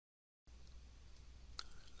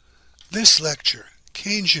This lecture,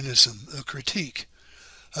 Keynesianism, a Critique,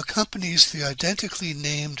 accompanies the identically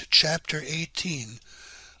named Chapter 18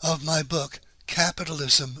 of my book,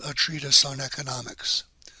 Capitalism, a Treatise on Economics.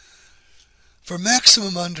 For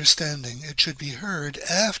maximum understanding, it should be heard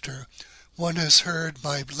after one has heard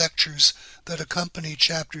my lectures that accompany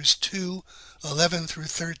Chapters 2, 11 through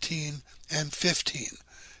 13, and 15,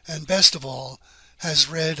 and best of all, has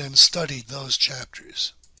read and studied those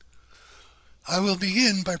chapters. I will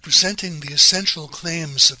begin by presenting the essential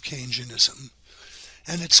claims of Keynesianism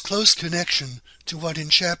and its close connection to what in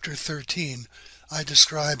Chapter 13 I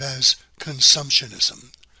describe as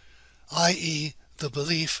consumptionism, i.e., the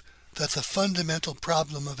belief that the fundamental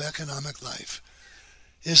problem of economic life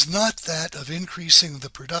is not that of increasing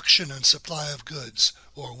the production and supply of goods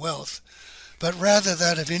or wealth, but rather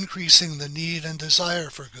that of increasing the need and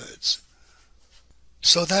desire for goods,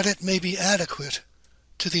 so that it may be adequate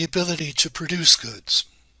to the ability to produce goods.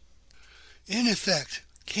 In effect,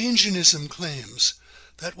 Keynesianism claims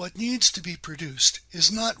that what needs to be produced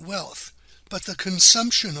is not wealth, but the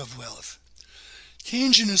consumption of wealth.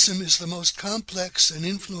 Keynesianism is the most complex and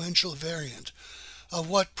influential variant of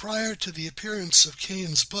what, prior to the appearance of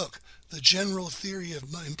Keynes' book, The General Theory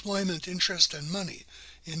of Employment, Interest, and Money,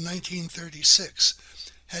 in 1936,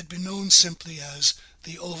 had been known simply as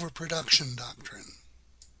the overproduction doctrine.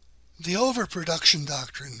 The overproduction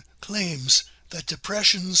doctrine claims that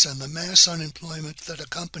depressions and the mass unemployment that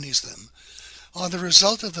accompanies them are the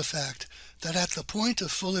result of the fact that at the point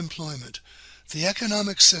of full employment, the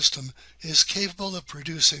economic system is capable of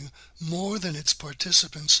producing more than its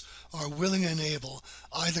participants are willing and able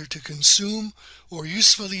either to consume or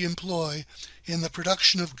usefully employ in the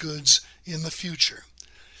production of goods in the future.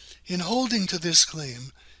 In holding to this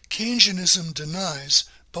claim, Keynesianism denies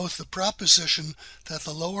both the proposition that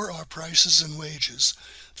the lower our prices and wages,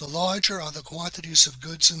 the larger are the quantities of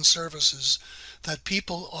goods and services that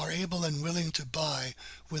people are able and willing to buy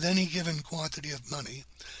with any given quantity of money,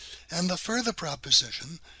 and the further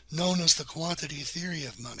proposition, known as the quantity theory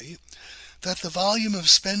of money, that the volume of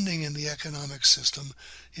spending in the economic system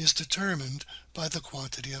is determined by the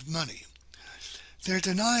quantity of money. Their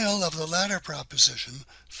denial of the latter proposition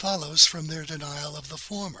follows from their denial of the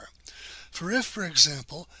former. For if, for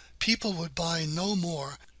example, people would buy no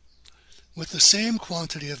more with the same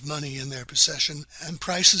quantity of money in their possession and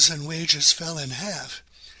prices and wages fell in half,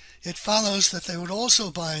 it follows that they would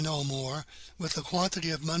also buy no more with the quantity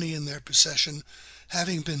of money in their possession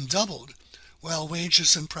having been doubled while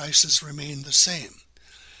wages and prices remained the same.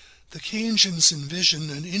 The Keynesians envision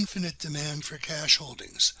an infinite demand for cash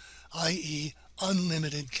holdings, i.e.,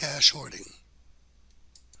 unlimited cash hoarding.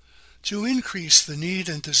 To increase the need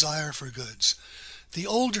and desire for goods, the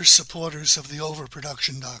older supporters of the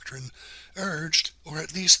overproduction doctrine urged, or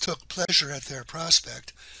at least took pleasure at their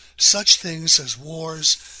prospect, such things as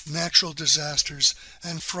wars, natural disasters,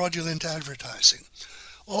 and fraudulent advertising,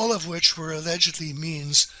 all of which were allegedly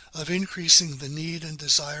means of increasing the need and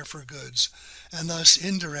desire for goods, and thus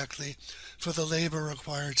indirectly for the labor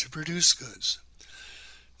required to produce goods.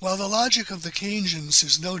 While the logic of the Keynesians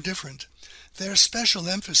is no different, their special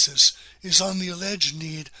emphasis is on the alleged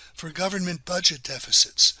need for government budget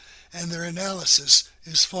deficits, and their analysis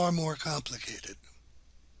is far more complicated.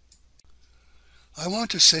 I want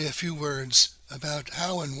to say a few words about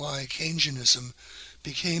how and why Keynesianism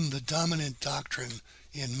became the dominant doctrine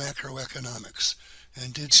in macroeconomics,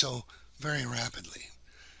 and did so very rapidly.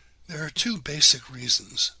 There are two basic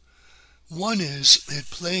reasons. One is it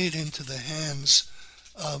played into the hands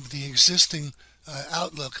of the existing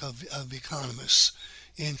outlook of economists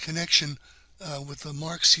in connection with the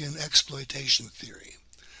Marxian exploitation theory.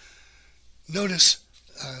 Notice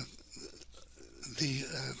the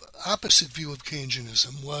opposite view of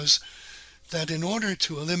Keynesianism was that in order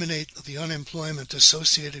to eliminate the unemployment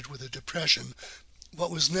associated with a depression,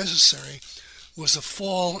 what was necessary was a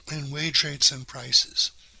fall in wage rates and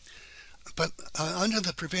prices. But under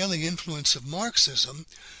the prevailing influence of Marxism,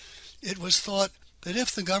 it was thought that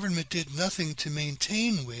if the government did nothing to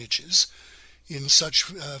maintain wages in such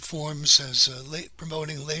forms as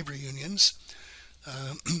promoting labor unions,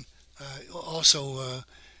 also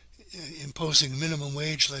imposing minimum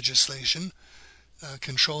wage legislation,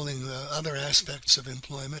 controlling other aspects of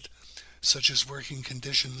employment, such as working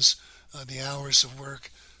conditions, the hours of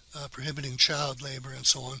work, prohibiting child labor, and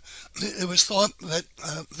so on, it was thought that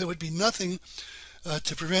there would be nothing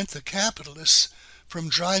to prevent the capitalists from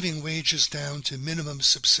driving wages down to minimum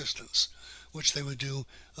subsistence, which they would do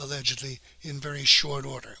allegedly in very short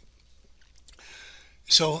order.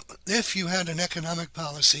 So if you had an economic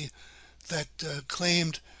policy that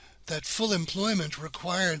claimed that full employment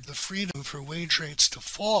required the freedom for wage rates to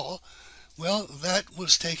fall, well, that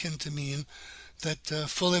was taken to mean that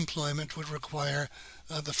full employment would require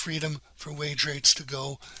the freedom for wage rates to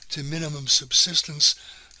go to minimum subsistence,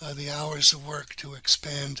 the hours of work to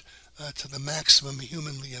expand to the maximum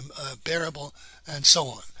humanly bearable, and so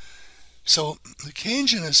on. So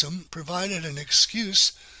Keynesianism provided an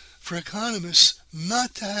excuse for economists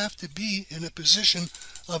not to have to be in a position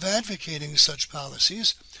of advocating such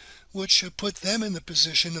policies, which put them in the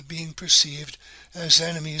position of being perceived as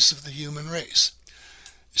enemies of the human race.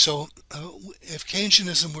 So if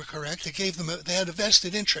Keynesianism were correct, they had a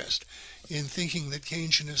vested interest in thinking that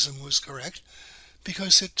Keynesianism was correct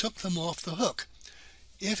because it took them off the hook.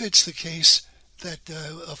 If it's the case that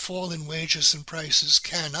a fall in wages and prices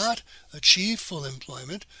cannot achieve full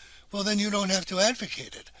employment, well, then you don't have to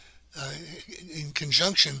advocate it in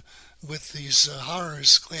conjunction with these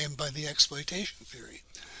horrors claimed by the exploitation theory.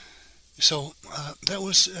 So that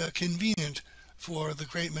was convenient for the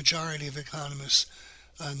great majority of economists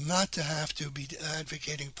not to have to be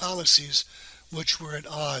advocating policies which were at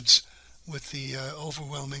odds with the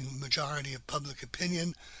overwhelming majority of public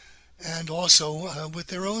opinion and also with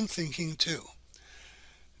their own thinking too.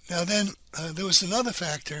 Now then, there was another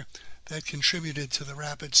factor that contributed to the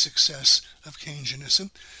rapid success of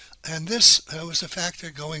Keynesianism, and this was a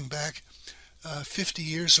factor going back 50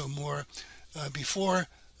 years or more before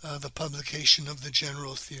the publication of the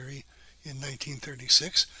general theory in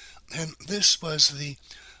 1936, and this was the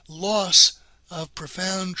loss of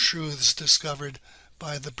profound truths discovered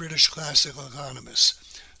by the British classical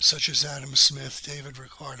economists, such as Adam Smith, David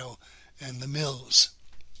Ricardo, and the Mills.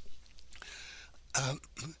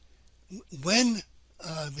 When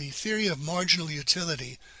the theory of marginal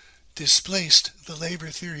utility displaced the labor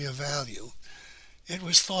theory of value, it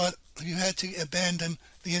was thought you had to abandon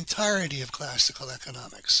the entirety of classical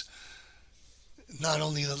economics. Not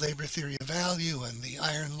only the labor theory of value and the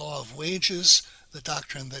iron law of wages, the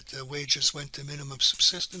doctrine that wages went to minimum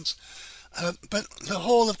subsistence, but the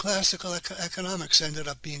whole of classical economics ended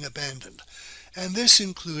up being abandoned. And this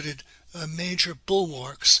included major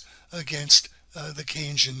bulwarks against the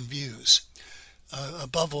Keynesian views.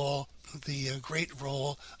 Above all, the great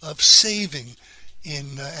role of saving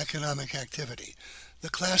in economic activity. The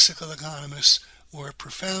classical economists were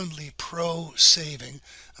profoundly pro-saving,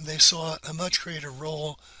 and they saw a much greater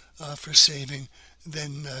role for saving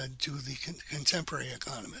than do the contemporary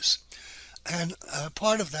economists. And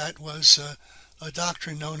part of that was a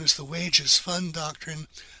doctrine known as the wages fund doctrine.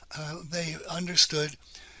 They understood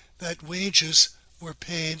that wages were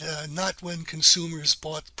paid not when consumers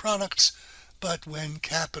bought products, but when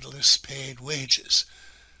capitalists paid wages.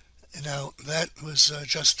 Now, that was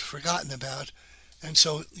just forgotten about, and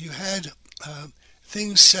so you had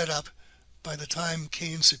things set up by the time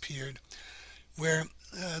Keynes appeared where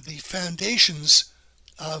the foundations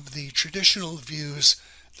of the traditional views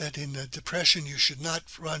that in a depression you should not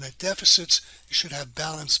run at deficits, you should have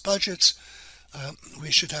balanced budgets,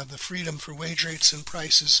 we should have the freedom for wage rates and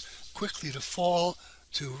prices quickly to fall,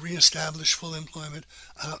 to reestablish full employment,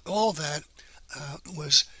 all that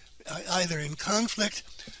was either in conflict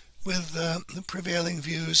with the prevailing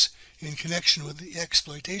views in connection with the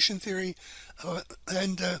exploitation theory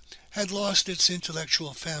and had lost its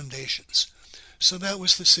intellectual foundations. So that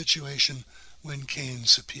was the situation when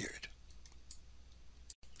Keynes appeared.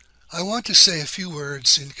 I want to say a few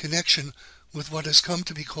words in connection with what has come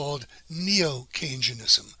to be called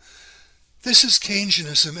Neo-Keynesianism. This is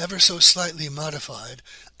Keynesianism ever so slightly modified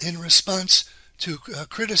in response to a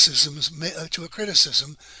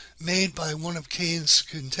criticism made by one of Keynes'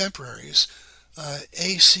 contemporaries,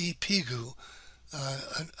 A.C. Pigou,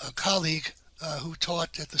 a colleague who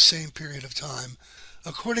taught at the same period of time.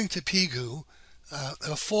 According to Pigou,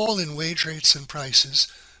 a fall in wage rates and prices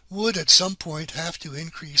would at some point have to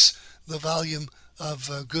increase the volume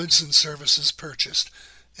of goods and services purchased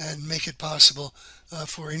and make it possible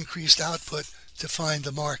for increased output to find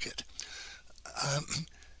the market.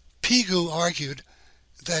 Pigou argued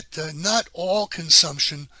that not all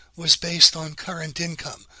consumption was based on current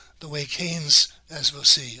income, the way Keynes, as we'll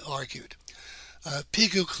see, argued.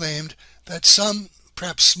 Pigou claimed that some,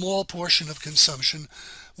 perhaps small portion of consumption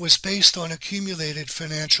was based on accumulated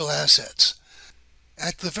financial assets.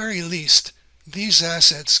 At the very least, these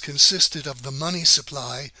assets consisted of the money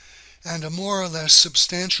supply and a more or less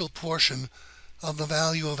substantial portion of the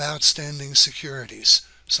value of outstanding securities,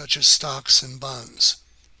 such as stocks and bonds,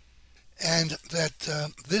 and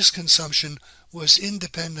that this consumption was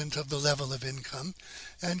independent of the level of income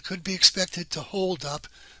and could be expected to hold up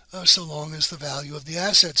so long as the value of the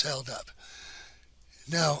assets held up.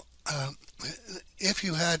 Now, If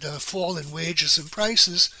you had a fall in wages and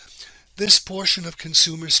prices, this portion of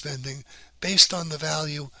consumer spending, based on the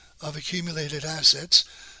value of accumulated assets,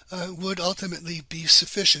 would ultimately be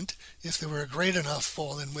sufficient, if there were a great enough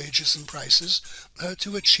fall in wages and prices,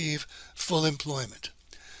 to achieve full employment.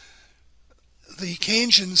 The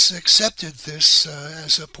Keynesians accepted this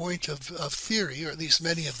as a point of theory, or at least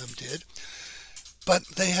many of them did, but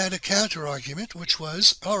they had a counter-argument, which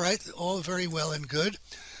was, all right, all very well and good,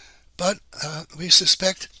 but we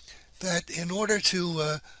suspect that in order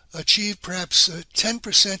to achieve perhaps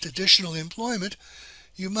 10% additional employment,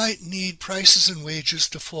 you might need prices and wages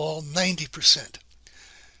to fall 90%.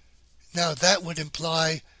 Now that would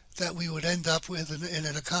imply that we would end up with in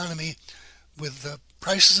an economy with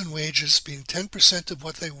prices and wages being 10% of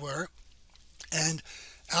what they were, and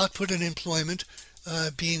output and employment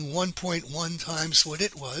being 1.1 times what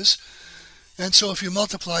it was. And so if you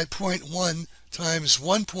multiply 0.1 times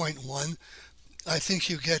 1.1, I think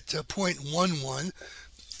you get 0.11.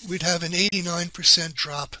 We'd have an 89%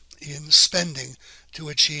 drop in spending to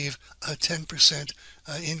achieve a 10%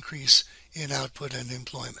 increase in output and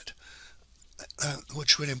employment,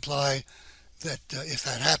 which would imply that if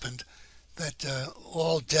that happened, that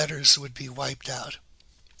all debtors would be wiped out.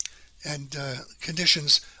 And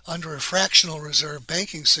conditions under a fractional reserve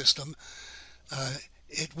banking system,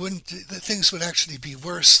 things would actually be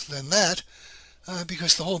worse than that,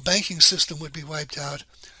 because the whole banking system would be wiped out.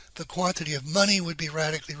 The quantity of money would be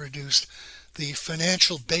radically reduced. The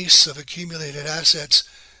financial base of accumulated assets,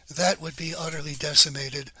 that would be utterly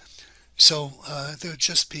decimated. So there would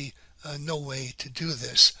just be no way to do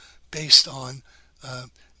this based on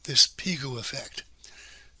this Pigou effect.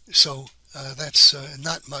 So that's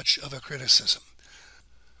not much of a criticism.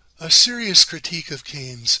 A serious critique of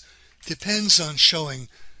Keynes depends on showing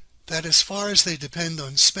that as far as they depend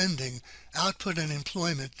on spending, output and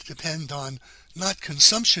employment depend on not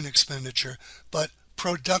consumption expenditure, but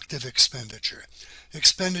productive expenditure,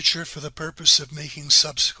 expenditure for the purpose of making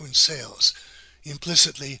subsequent sales,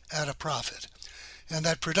 implicitly at a profit. And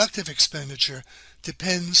that productive expenditure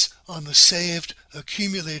depends on the saved,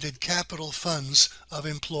 accumulated capital funds of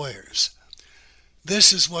employers.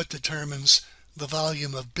 This is what determines the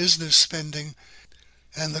volume of business spending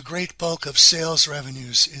and the great bulk of sales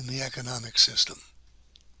revenues in the economic system.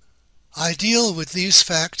 I deal with these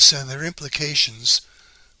facts and their implications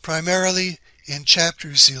primarily in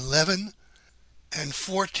chapters 11 and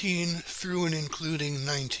 14 through and including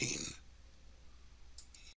 19.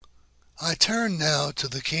 I turn now to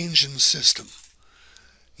the Keynesian system,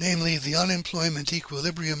 namely the unemployment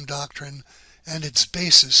equilibrium doctrine and its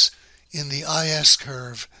basis in the IS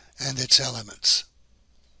curve and its elements.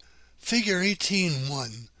 Figure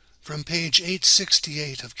 18.1 from page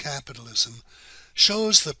 868 of Capitalism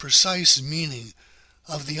shows the precise meaning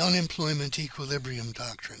of the unemployment equilibrium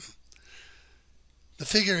doctrine. The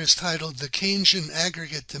figure is titled The Keynesian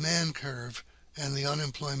Aggregate Demand Curve and the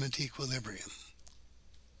Unemployment Equilibrium.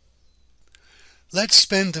 Let's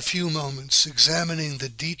spend a few moments examining the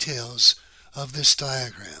details of this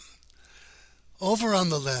diagram. Over on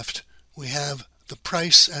the left, we have the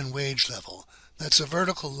price and wage level. That's a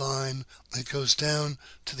vertical line that goes down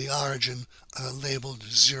to the origin labeled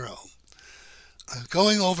 0.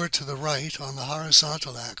 Going over to the right on the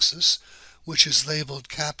horizontal axis, which is labeled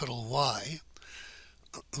capital Y,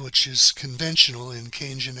 which is conventional in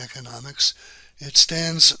Keynesian economics, its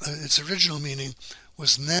original meaning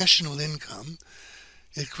was national income.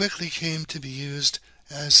 It quickly came to be used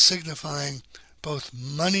as signifying both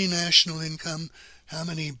money national income, how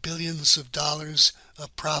many billions of dollars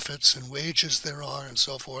of profits and wages there are and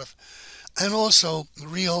so forth, and also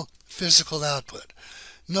real physical output.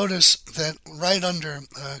 Notice that right under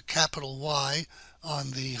capital Y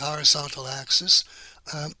on the horizontal axis,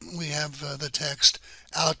 we have the text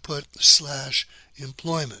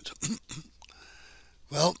output/employment.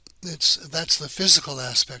 Well, that's the physical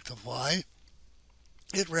aspect of Y.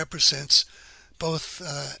 It represents both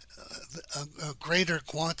a greater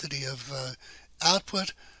quantity of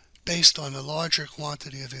output based on a larger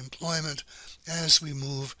quantity of employment as we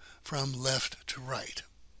move from left to right.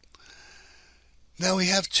 Now we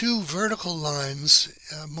have two vertical lines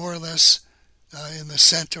more or less in the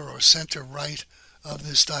center or center right of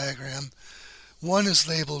this diagram. One is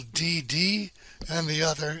labeled DD and the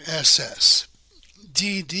other SS.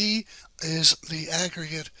 DD is the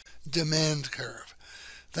aggregate demand curve.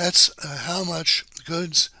 That's how much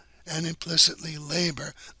goods and implicitly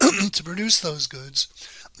labor to produce those goods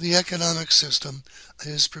the economic system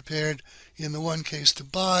is prepared in the one case to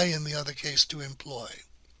buy, in the other case to employ.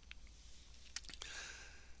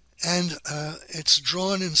 And it's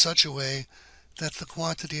drawn in such a way that the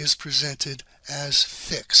quantity is presented as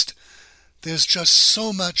fixed. There's just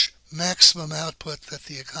so much maximum output that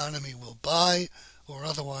the economy will buy or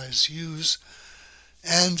otherwise use,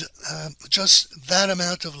 and just that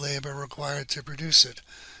amount of labor required to produce it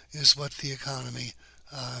is what the economy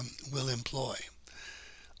will employ.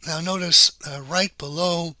 Now notice right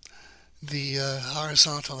below the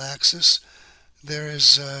horizontal axis there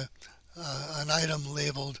is an item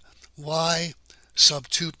labeled Y sub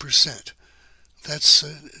 2%. That's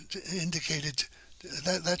indicated,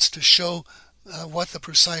 that's to show what the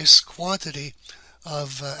precise quantity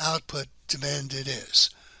of output demanded is.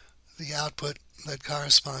 The output that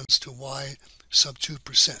corresponds to Y sub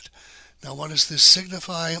 2%. Now what does this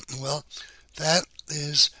signify? Well, that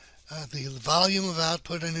is the volume of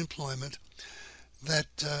output and employment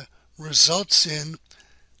that results in,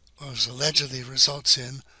 or allegedly results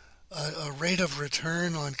in, a rate of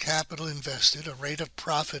return on capital invested, a rate of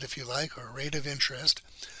profit if you like, or a rate of interest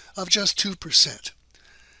of just 2%.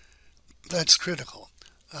 That's critical.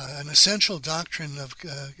 An essential doctrine of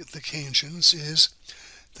the Keynesians is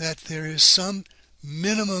that there is some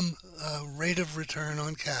minimum rate of return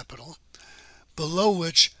on capital below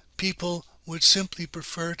which people would simply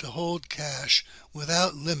prefer to hold cash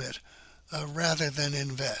without limit rather than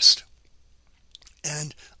invest.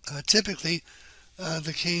 And typically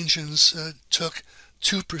the Keynesians took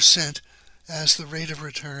 2% as the rate of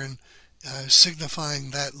return,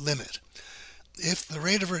 signifying that limit. If the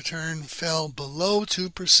rate of return fell below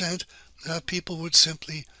 2%, people would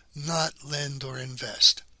simply not lend or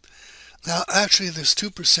invest. Now, actually, this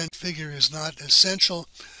 2% figure is not essential.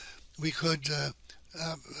 We could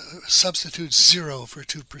substitute 0 for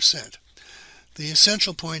 2%. The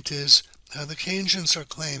essential point is the Keynesians are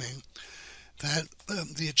claiming that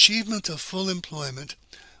the achievement of full employment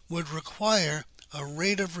would require a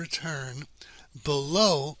rate of return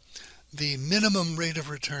below the minimum rate of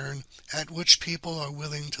return at which people are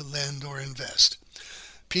willing to lend or invest.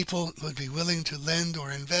 People would be willing to lend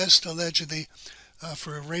or invest, allegedly,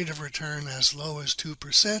 for a rate of return as low as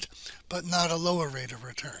 2%, but not a lower rate of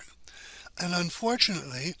return. And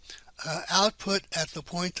unfortunately, output at the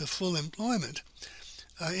point of full employment,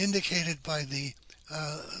 indicated by the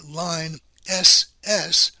line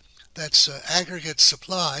SS, that's aggregate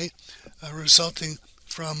supply resulting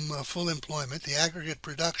from full employment, the aggregate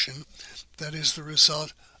production that is the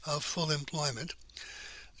result of full employment.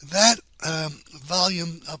 That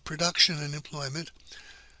volume of production and employment,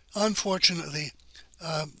 unfortunately,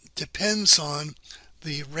 depends on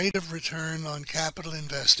the rate of return on capital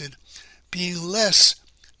invested being less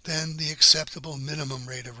than the acceptable minimum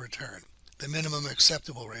rate of return, the minimum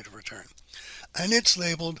acceptable rate of return. And it's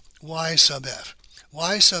labeled Y sub F.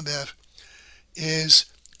 Y sub F is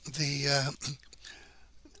the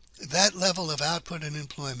that level of output and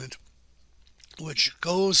employment which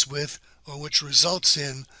goes with or which results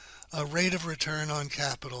in a rate of return on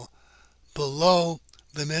capital below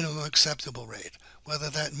the minimum acceptable rate, whether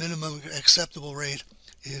that minimum acceptable rate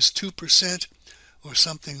is 2% or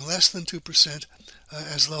something less than 2%,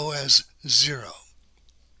 as low as 0.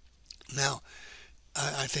 Now,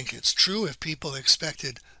 I think it's true if people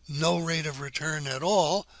expected no rate of return at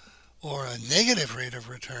all, or a negative rate of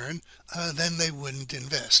return, then they wouldn't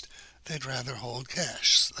invest. They'd rather hold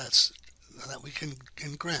cash. That we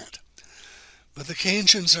can grant. But the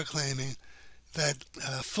Keynesians are claiming that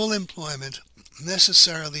full employment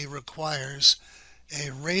necessarily requires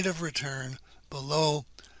a rate of return below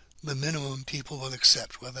the minimum people will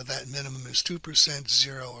accept, whether that minimum is 2%,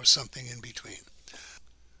 0, or something in between.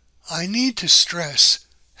 I need to stress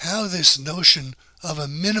how this notion of a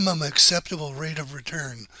minimum acceptable rate of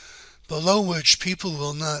return below which people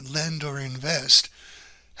will not lend or invest,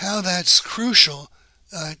 how that's crucial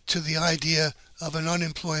to the idea of an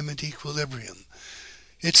unemployment equilibrium.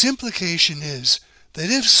 Its implication is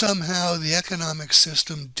that if somehow the economic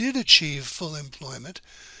system did achieve full employment,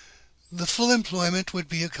 the full employment would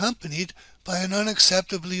be accompanied by an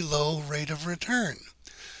unacceptably low rate of return,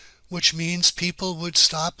 which means people would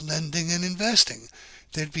stop lending and investing.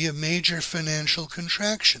 There'd be a major financial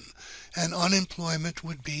contraction, and unemployment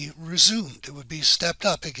would be resumed. It would be stepped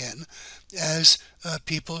up again as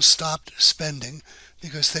people stopped spending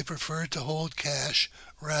because they preferred to hold cash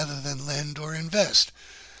rather than lend or invest.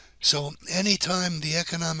 So anytime the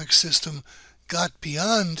economic system got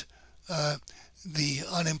beyond the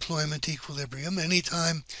unemployment equilibrium,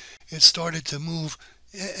 anytime it started to move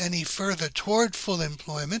any further toward full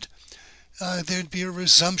employment, there'd be a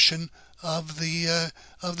resumption of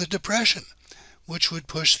the depression, which would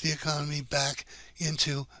push the economy back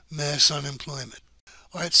into mass unemployment.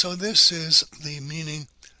 All right, so this is the meaning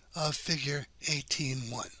of figure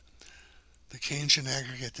 18.1. the Keynesian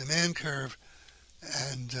aggregate demand curve,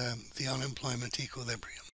 and the unemployment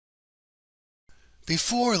equilibrium.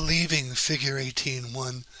 Before leaving Figure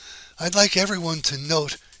 18.1, I'd like everyone to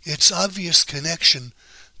note its obvious connection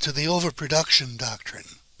to the overproduction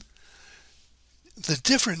doctrine. The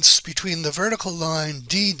difference between the vertical line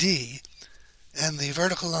DD and the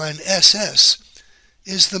vertical line SS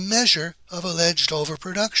is the measure of alleged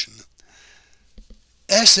overproduction.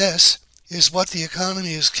 SS is what the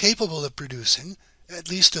economy is capable of producing, at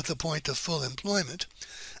least at the point of full employment,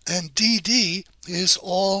 and DD is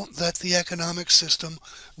all that the economic system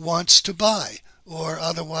wants to buy or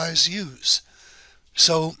otherwise use.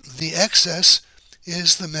 So the excess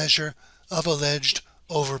is the measure of alleged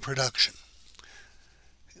overproduction.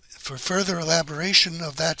 For further elaboration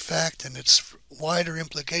of that fact and its wider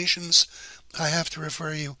implications, I have to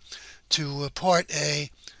refer you to Part A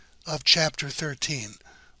of Chapter 13,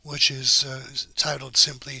 which is titled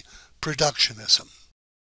simply Productionism.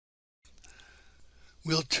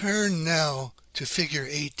 We'll turn now to Figure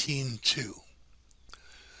 18.2,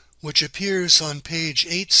 which appears on page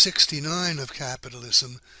 869 of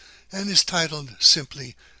Capitalism and is titled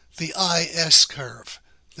simply the IS curve,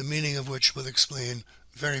 the meaning of which we'll explain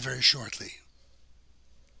very, very shortly.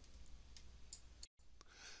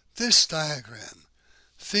 This diagram,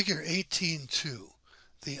 Figure 18.2,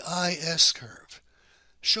 the IS curve,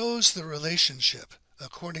 shows the relationship,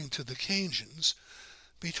 according to the Keynesians,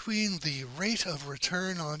 between the rate of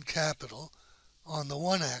return on capital on the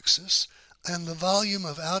one axis and the volume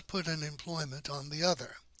of output and employment on the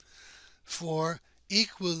other. For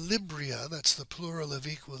equilibria, that's the plural of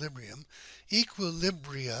equilibrium,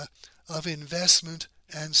 equilibria of investment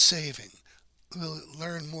and saving. We'll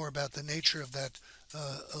learn more about the nature of that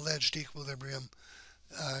alleged equilibrium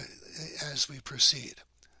as we proceed.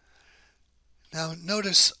 Now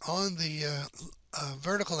notice on the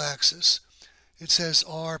vertical axis it says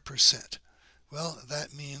R%. Well,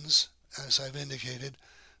 that means, as I've indicated,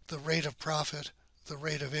 the rate of profit, the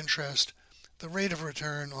rate of interest, the rate of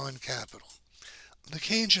return on capital. The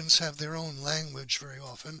Keynesians have their own language very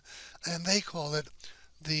often, and they call it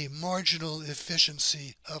the marginal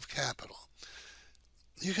efficiency of capital.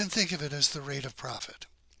 You can think of it as the rate of profit.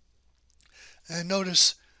 And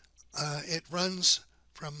notice it runs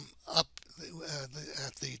from up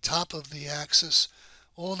at the top of the axis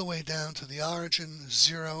all the way down to the origin,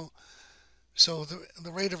 0. So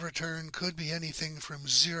the rate of return could be anything from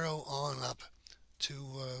 0 on up to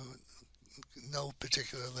no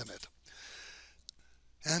particular limit.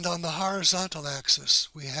 And on the horizontal axis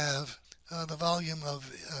we have the volume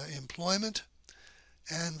of employment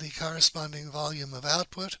and the corresponding volume of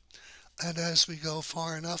output, and as we go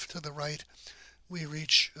far enough to the right we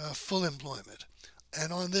reach full employment.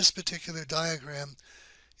 And on this particular diagram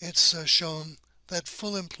it's shown that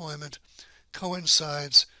full employment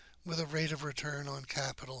coincides with a rate of return on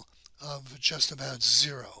capital of just about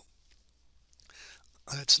 0.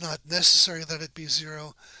 It's not necessary that it be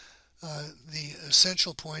 0. The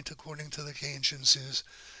essential point, according to the Keynesians, is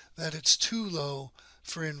that it's too low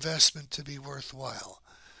for investment to be worthwhile.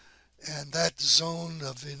 And that zone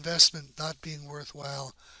of investment not being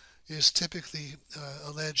worthwhile is typically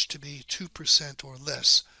alleged to be 2% or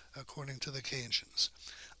less, according to the Keynesians.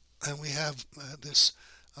 And we have this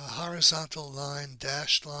horizontal line,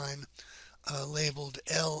 dashed line, labeled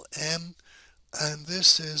LM, and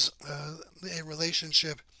this is a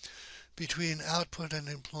relationship between output and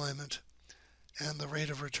employment and the rate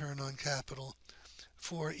of return on capital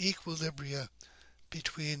for equilibria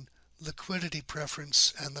between liquidity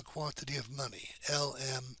preference and the quantity of money.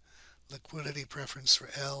 LM, liquidity preference for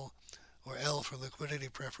L, or L for liquidity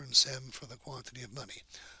preference, M for the quantity of money.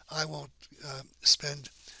 I won't spend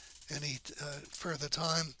any further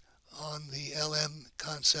time on the LM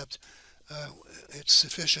concept. It's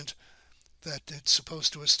sufficient that it's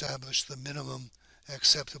supposed to establish the minimum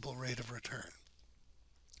acceptable rate of return.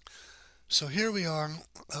 So here we are,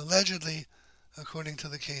 allegedly, according to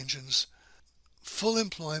the Keynesians, full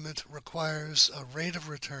employment requires a rate of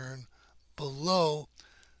return below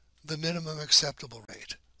the minimum acceptable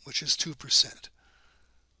rate, which is 2%.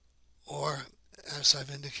 Or, as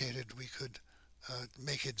I've indicated, we could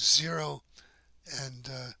make it 0 and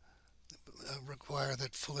require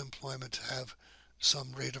that full employment have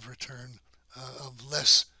some rate of return of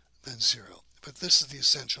less than 0. But this is the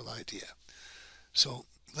essential idea. So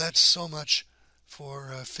that's so much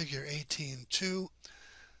for Figure 18.2.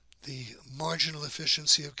 The marginal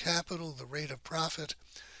efficiency of capital, the rate of profit,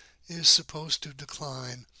 is supposed to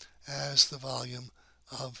decline as the volume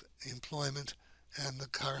of employment and the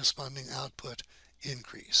corresponding output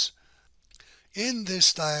increase. In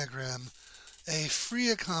this diagram, a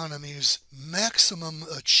free economy's maximum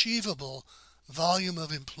achievable volume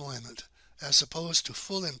of employment, as opposed to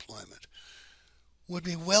full employment, would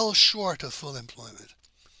be well short of full employment.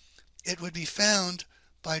 It would be found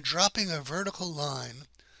by dropping a vertical line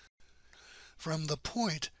from the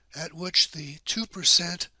point at which the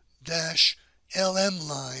 2% LM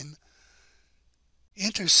line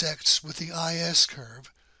intersects with the IS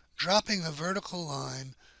curve, dropping a vertical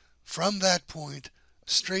line from that point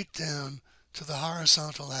straight down to the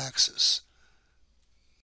horizontal axis.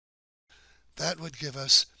 That would give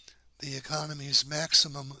us the economy's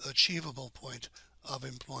maximum achievable point of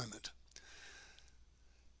employment.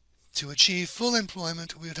 To achieve full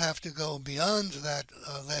employment, we would have to go beyond that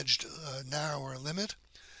alleged narrower limit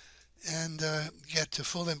and get to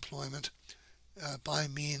full employment by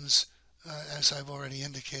means, as I've already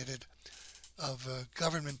indicated, of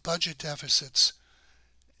government budget deficits,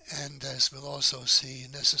 and as we'll also see,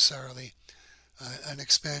 necessarily an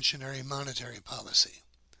expansionary monetary policy,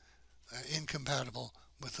 incompatible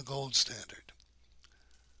with the gold standard.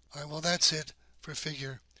 All right, well, that's it for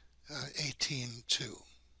figure 18.2.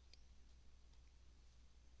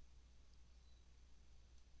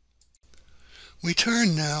 We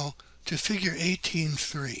turn now to figure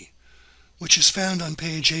 18.3, which is found on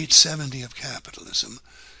page 870 of Capitalism,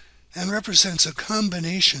 and represents a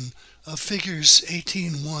combination of figures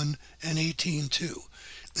 18.1 and 18.2.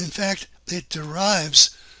 In fact, it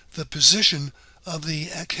derives the position of the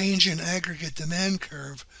Keynesian aggregate demand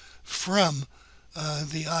curve from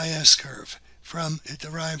the IS curve. It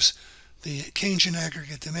derives the Keynesian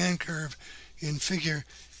aggregate demand curve in figure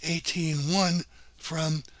 18.1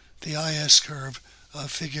 from the IS curve of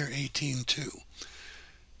figure 18.2.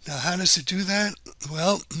 Now, how does it do that?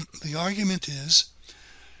 Well, the argument is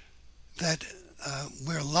that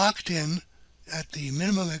we're locked in at the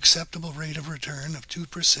minimum acceptable rate of return of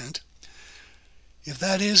 2%. If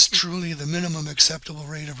that is truly the minimum acceptable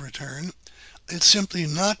rate of return, it's simply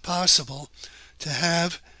not possible to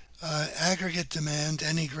have aggregate demand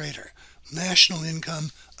any greater. National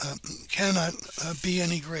income cannot be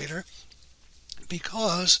any greater,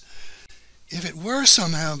 because if it were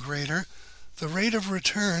somehow greater, the rate of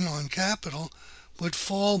return on capital would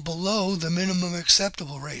fall below the minimum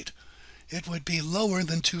acceptable rate. It would be lower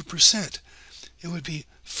than 2%. It would be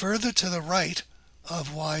further to the right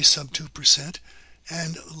of y sub 2%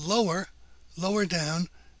 and lower down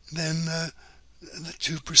than the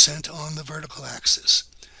 2% on the vertical axis.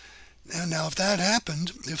 And now if that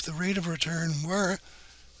happened, if the rate of return were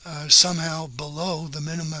somehow below the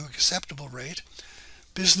minimum acceptable rate,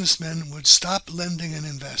 businessmen would stop lending and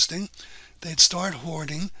investing. They'd start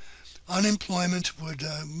hoarding. Unemployment would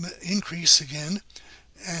increase again,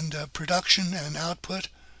 and production and output,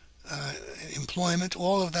 employment,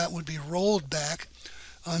 all of that would be rolled back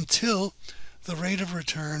until the rate of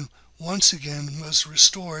return once again was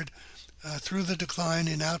restored through the decline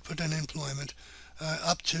in output and employment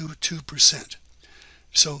up to 2%.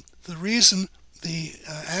 So the reason the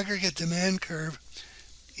aggregate demand curve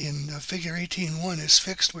in figure 18.1 is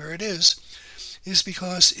fixed where it is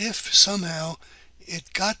because if somehow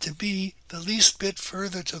it got to be the least bit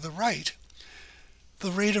further to the right,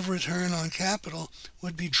 the rate of return on capital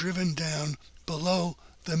would be driven down below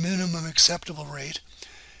the minimum acceptable rate,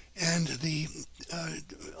 and the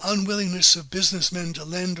unwillingness of businessmen to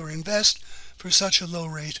lend or invest for such a low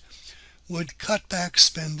rate would cut back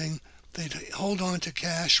spending. They'd hold on to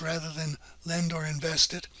cash rather than lend or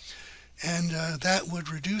invest it, and that would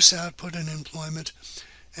reduce output and employment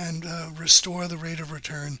and restore the rate of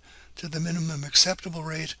return to the minimum acceptable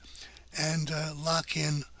rate and lock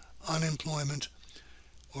in unemployment,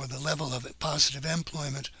 or the level of positive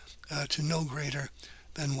employment, to no greater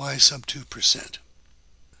than y sub 2%.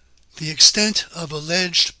 The extent of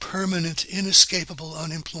alleged permanent inescapable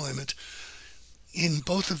unemployment in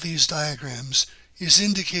both of these diagrams is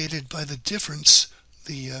indicated by the difference,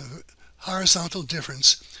 the horizontal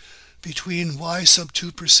difference between y sub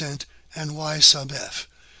 2% and y sub f.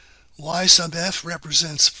 Y sub f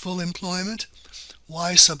represents full employment.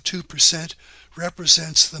 Y sub 2%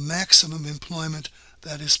 represents the maximum employment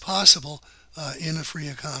that is possible in a free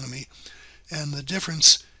economy. And the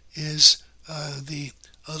difference is the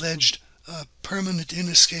alleged permanent,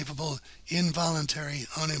 inescapable, involuntary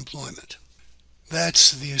unemployment.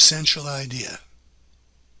 That's the essential idea.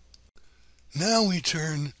 Now we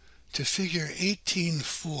turn to figure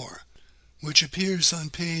 18.4, which appears on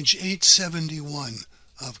page 871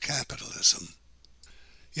 of Capitalism.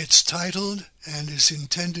 It's titled and is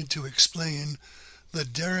intended to explain the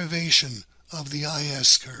derivation of the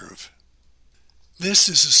IS curve. This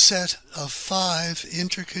is a set of 5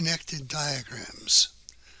 interconnected diagrams.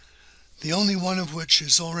 the only one of which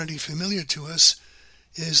is already familiar to us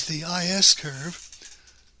is the IS curve,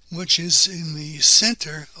 which is in the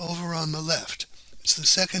center over on the left. It's the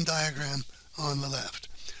second diagram on the left.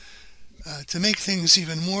 To make things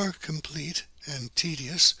even more complete and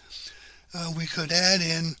tedious, we could add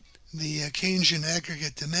in the Keynesian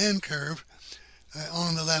aggregate demand curve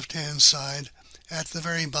on the left-hand side at the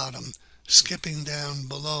very bottom, skipping down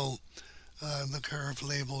below the curve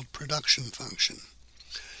labeled production function.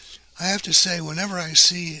 I have to say, whenever I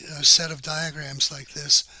see a set of diagrams like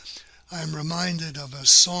this, I'm reminded of a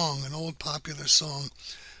song, an old popular song.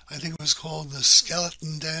 I think it was called the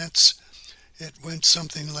Skeleton Dance. It went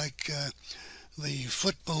something like the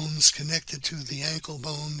foot bones connected to the ankle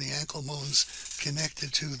bones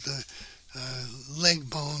connected to the leg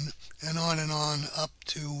bone, and on up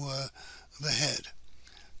to the head.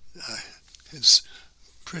 It's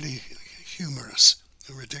pretty humorous,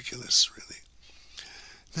 ridiculous, really.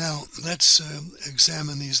 Now, let's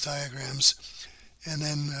examine these diagrams and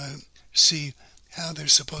then see how they're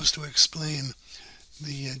supposed to explain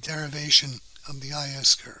the derivation of the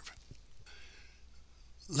IS curve.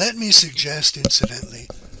 Let me suggest, incidentally,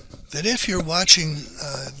 that if you're watching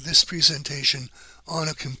this presentation on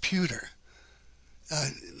a computer,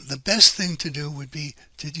 the best thing to do would be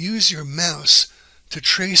to use your mouse to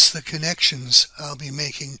trace the connections I'll be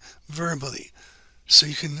making verbally, so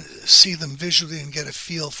you can see them visually and get a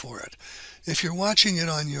feel for it. If you're watching it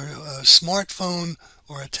on your smartphone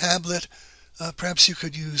or a tablet, perhaps you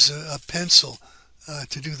could use a pencil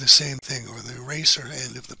to do the same thing, or the eraser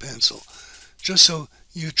end of the pencil, just so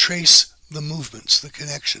you trace the movements, the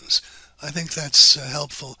connections. I think that's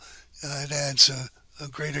helpful. It adds a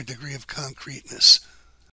greater degree of concreteness.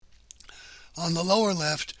 On the lower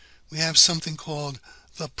left, we have something called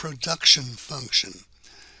the production function.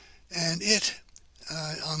 And it,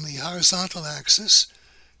 on the horizontal axis,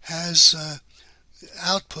 has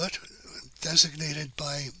output designated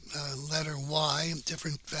by letter Y,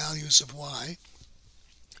 different values of Y.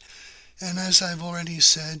 And as I've already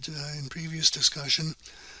said in previous discussion,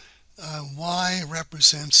 Y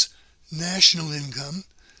represents national income,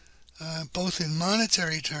 both in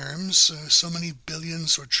monetary terms, so many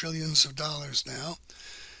billions or trillions of dollars now,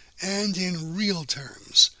 and in real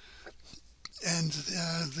terms. And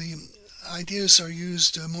the ideas are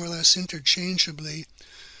used more or less interchangeably.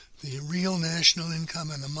 The real national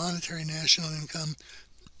income and the monetary national income,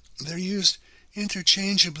 they're used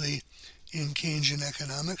interchangeably in Keynesian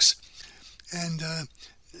economics, and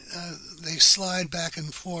they slide back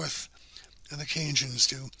and forth, the Keynesians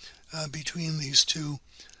do, between these two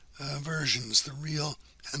versions, the real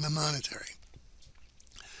and the monetary.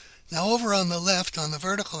 Now over on the left, on the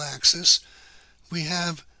vertical axis, we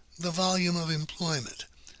have the volume of employment.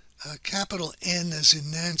 Capital N, as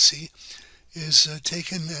in Nancy, is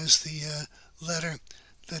taken as the letter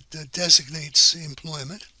that designates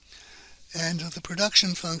employment, and the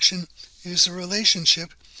production function is a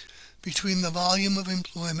relationship between the volume of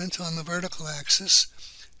employment on the vertical axis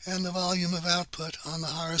and the volume of output on the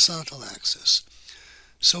horizontal axis.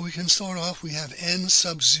 So we can start off, we have N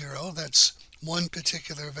sub 0, that's one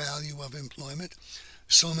particular value of employment,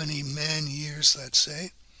 so many man-years, let's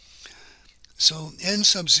say. So N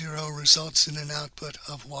sub 0 results in an output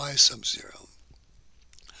of Y sub 0.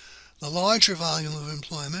 The larger volume of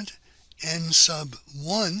employment, N sub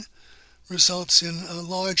 1, results in a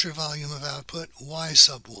larger volume of output, Y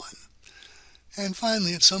sub 1. And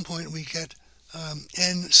finally, at some point, we get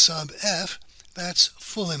N sub F, that's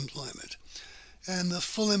full employment. And the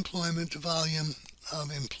full employment volume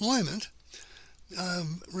of employment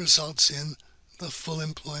results in the full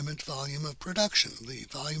employment volume of production, the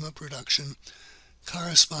volume of production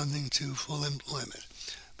corresponding to full employment.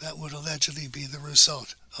 That would allegedly be the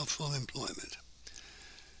result of full employment.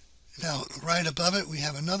 Now, right above it, we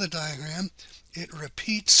have another diagram. It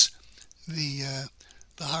repeats the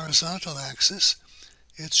horizontal axis.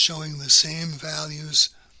 It's showing the same values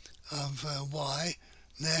of Y,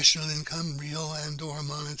 national income, real and or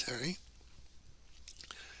monetary.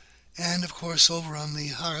 And of course, over on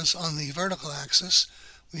the vertical axis,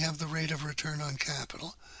 we have the rate of return on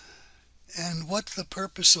capital. And what the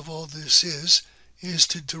purpose of all this is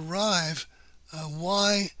to derive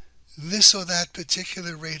why this or that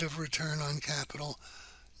particular rate of return on capital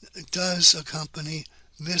does accompany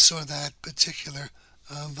this or that particular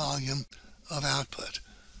volume of output.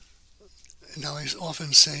 Now, I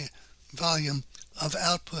often say volume of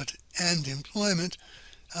output and employment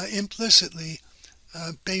implicitly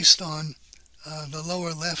based on the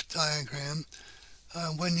lower left diagram.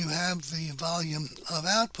 When you have the volume of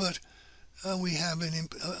output, we have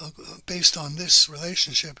based on this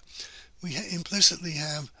relationship, we implicitly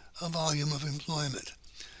have a volume of employment.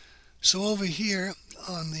 So over here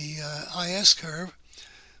on the IS curve,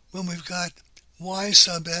 when we've got Y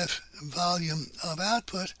sub F volume of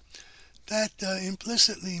output, that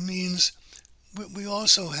implicitly means we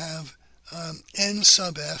also have N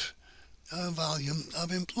sub F volume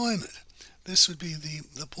of employment. This would be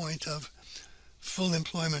the point of full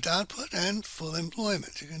employment output and full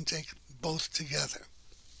employment. You can take both together.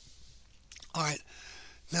 All right,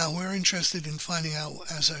 now we're interested in finding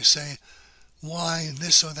out, as I say, why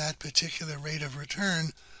this or that particular rate of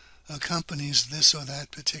return accompanies this or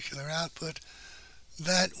that particular output.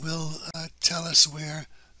 That will tell us where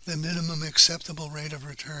the minimum acceptable rate of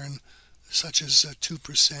return, such as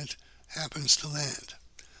 2%, happens to land.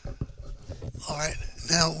 All right,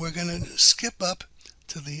 now we're going to skip up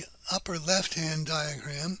to the upper left-hand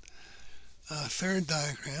diagram, third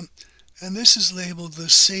diagram, and this is labeled the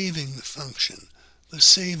saving function,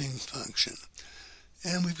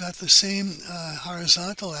 And we've got the same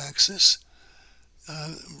horizontal axis,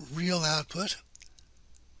 real output,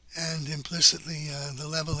 and implicitly the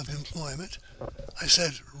level of employment. I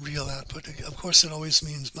said real output. Of course, it always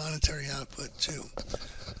means monetary output too.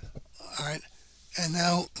 All right, and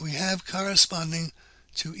now we have corresponding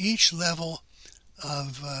to each level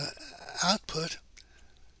of output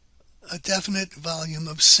a definite volume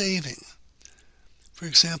of saving. For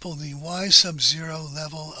example, the Y sub 0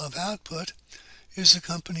 level of output is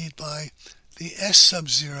accompanied by the S sub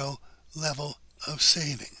 0 level of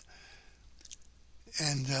saving.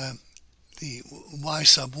 And the Y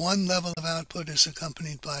sub 1 level of output is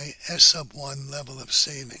accompanied by S sub 1 level of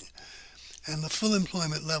saving. And the full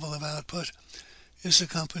employment level of output is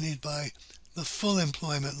accompanied by the full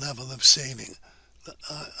employment level of saving,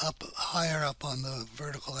 higher up on the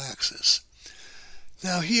vertical axis.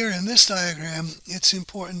 Now here in this diagram, it's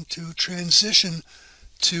important to transition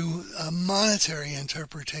to a monetary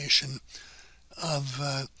interpretation of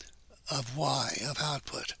Y, of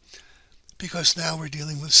output, because now we're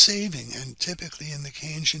dealing with saving, and typically in the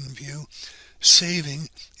Keynesian view, saving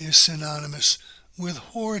is synonymous with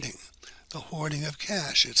hoarding, the hoarding of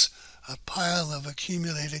cash. It's a pile of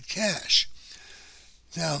accumulated cash.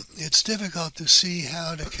 Now, it's difficult to see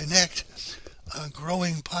how to connect a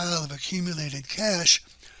growing pile of accumulated cash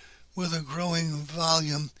with a growing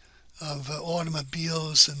volume of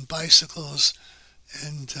automobiles and bicycles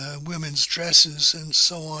and women's dresses and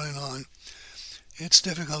so on and on. It's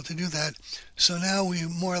difficult to do that. So now we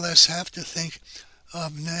more or less have to think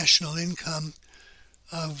of national income,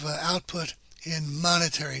 of output in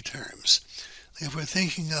monetary terms. If we're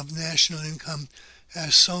thinking of national income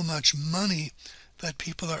as so much money that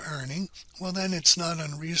people are earning, well, then it's not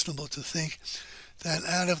unreasonable to think that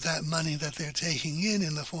out of that money that they're taking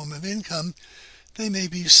in the form of income, they may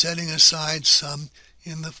be setting aside some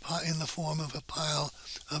in the form of a pile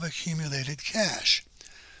of accumulated cash.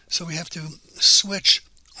 So we have to switch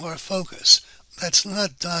our focus. That's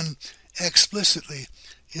not done explicitly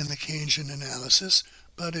in the Keynesian analysis,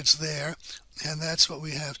 but it's there, and that's what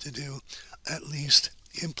we have to do, at least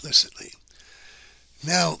implicitly.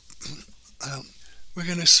 Now, we're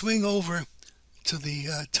going to swing over to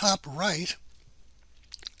the top right,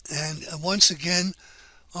 and once again,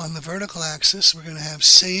 on the vertical axis, we're going to have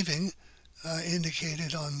saving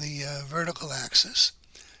indicated on the vertical axis,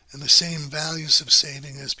 and the same values of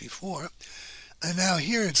saving as before. And now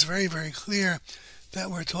here it's very, very clear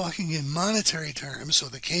that we're talking in monetary terms, or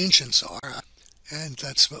the Keynesians are, and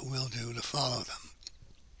that's what we'll do to follow them.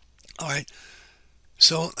 All right,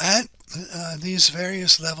 so at these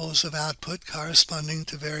various levels of output corresponding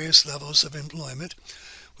to various levels of employment,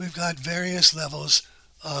 we've got various levels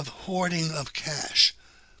of hoarding of cash.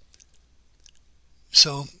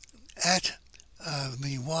 So at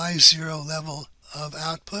the Y0 level of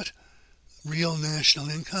output, real national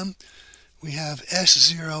income, we have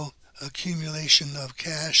S0 accumulation of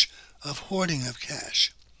cash, of hoarding of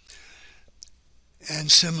cash.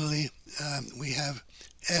 And similarly, we have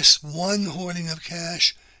S1 hoarding of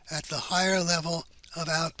cash at the higher level of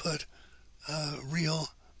output, real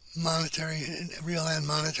and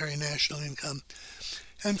monetary national income.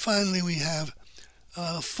 And finally, we have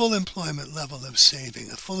a full employment level of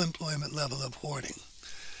saving, a full employment level of hoarding.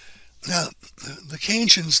 Now, the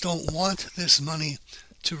Keynesians don't want this money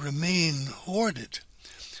to remain hoarded.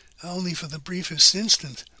 Only for the briefest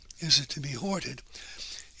instant is it to be hoarded.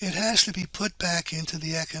 It has to be put back into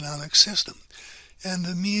the economic system. And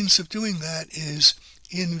the means of doing that is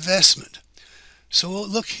investment. So we'll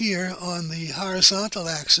look here on the horizontal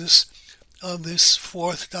axis of this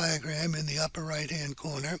fourth diagram in the upper right-hand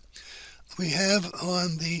corner. We have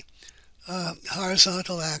on the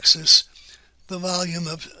horizontal axis the volume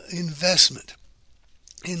of investment.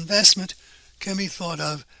 investment can be thought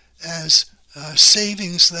of as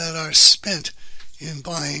savings that are spent in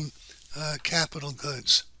buying capital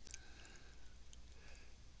goods.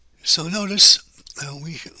 So notice,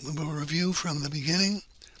 we will review from the beginning.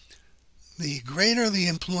 The greater the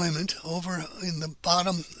employment, over in the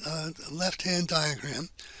bottom left-hand diagram,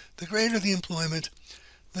 the greater the employment,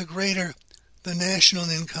 the greater the national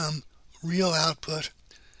income, real output.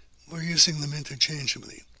 We're using them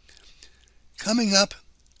interchangeably. Coming up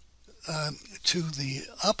to the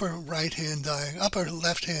upper left-hand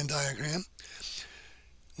diagram,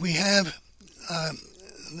 we have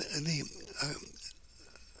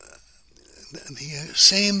the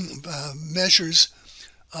same measures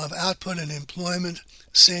of output and employment,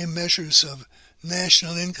 same measures of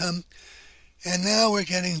national income, and now we're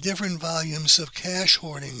getting different volumes of cash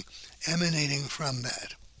hoarding emanating from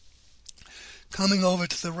that. Coming over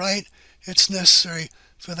to the right, it's necessary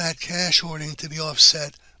for that cash hoarding to be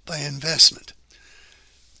offset by investment.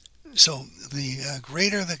 So the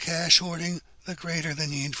greater the cash hoarding, the greater the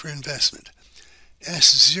need for investment.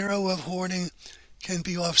 S0 of hoarding can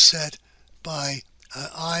be offset by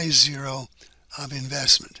I0 of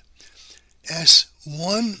investment.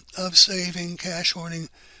 S1 of saving, cash hoarding,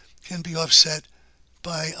 can be offset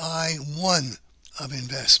by I1 of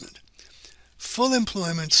investment. Full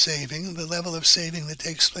employment saving, the level of saving that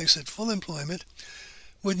takes place at full employment,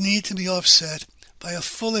 would need to be offset by a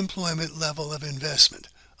full employment level of investment,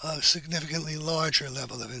 a significantly larger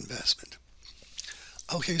level of investment.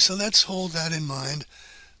 Okay, so let's hold that in mind.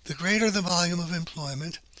 The greater the volume of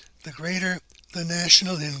employment, the greater the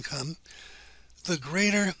national income, the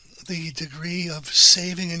greater the degree of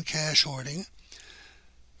saving and cash hoarding,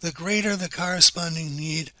 the greater the corresponding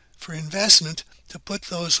need for investment to put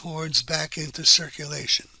those hoards back into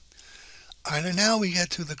circulation. All right, and now we get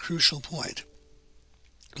to the crucial point.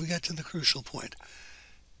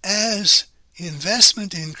 As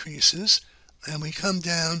investment increases, and we come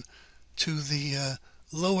down to the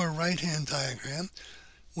lower right-hand diagram,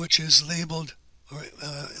 which is labeled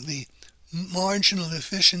the marginal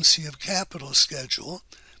efficiency of capital schedule.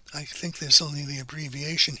 I think there's only the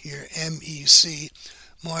abbreviation here, MEC,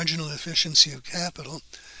 marginal efficiency of capital.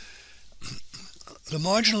 The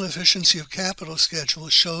marginal efficiency of capital schedule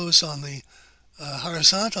shows on the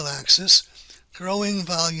horizontal axis growing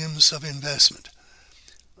volumes of investment.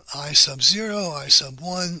 I sub 0, I sub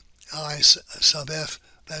 1, I sub F,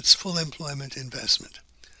 that's full employment investment.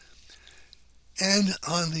 And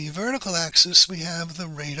on the vertical axis, we have the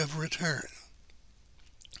rate of return.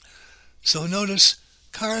 So notice,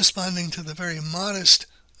 corresponding to the very modest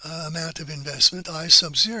amount of investment, I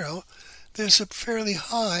sub 0, there's a fairly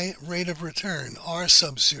high rate of return, R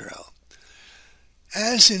sub 0.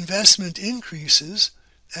 As investment increases,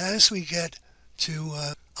 as we get to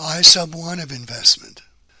I sub 1 of investment,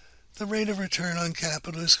 the rate of return on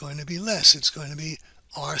capital is going to be less. It's going to be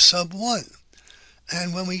R sub 1.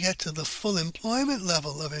 And when we get to the full employment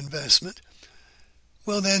level of investment,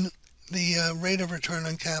 well then the rate of return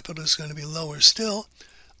on capital is going to be lower still,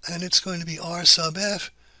 and it's going to be R sub F,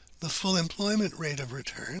 the full employment rate of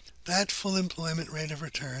return. That full employment rate of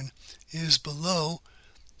return is below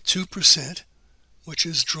 2%, which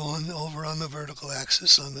is drawn over on the vertical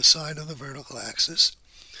axis, on the side of the vertical axis.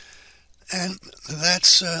 And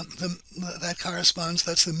that's that corresponds,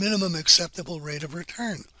 that's the minimum acceptable rate of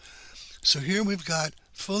return. So here we've got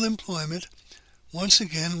full employment, once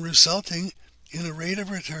again resulting in a rate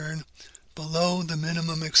of return below the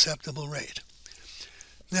minimum acceptable rate.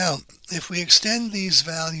 Now, if we extend these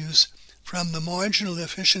values from the marginal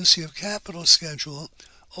efficiency of capital schedule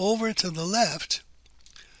over to the left,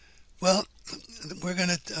 well, we're going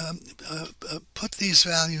to put these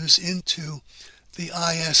values into the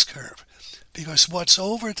IS curve, because what's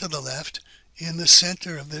over to the left in the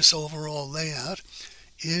center of this overall layout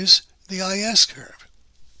is the IS curve.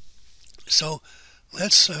 So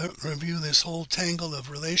let's review this whole tangle of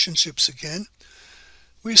relationships again.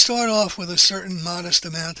 We start off with a certain modest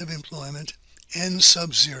amount of employment, N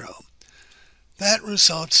sub 0. That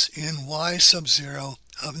results in Y sub 0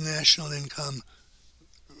 of national income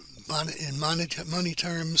in money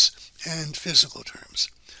terms and physical terms.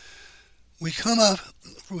 We come up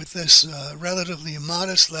with this relatively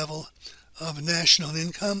modest level of national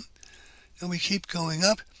income, and we keep going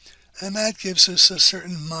up, and that gives us a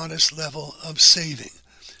certain modest level of saving.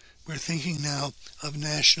 We're thinking now of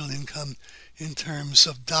national income in terms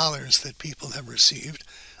of dollars that people have received,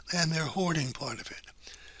 and they're hoarding part of it.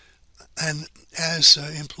 And as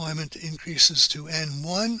employment increases to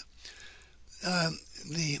N1,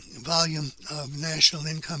 the volume of national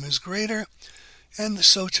income is greater, and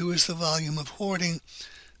so too is the volume of hoarding.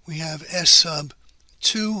 We have S sub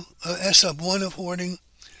 2 S sub 1 of hoarding,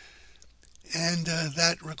 and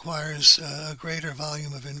that requires a greater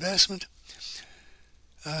volume of investment.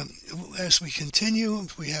 As we continue,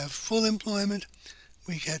 if we have full employment,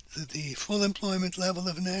 we get the full employment level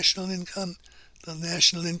of national income, the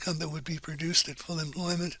national income that would be produced at full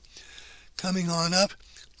employment. Coming on up,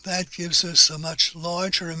 that gives us a much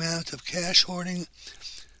larger amount of cash hoarding,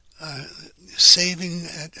 saving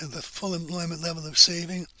at the full employment level of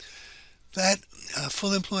saving. That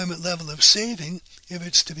full employment level of saving, if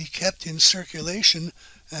it's to be kept in circulation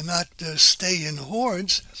and not stay in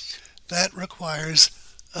hoards, that requires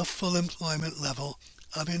a full employment level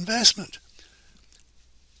of investment.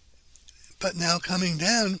 But now coming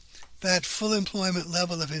down, that full employment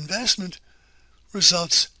level of investment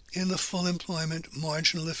results in the full employment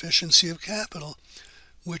marginal efficiency of capital,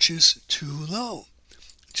 which is too low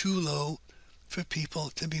for people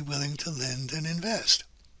to be willing to lend and invest.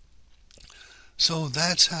 So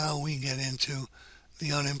that's how we get into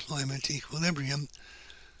the unemployment equilibrium,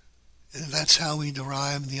 and that's how we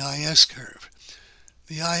derive the IS curve.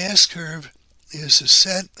 The IS curve is a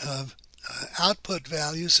set of output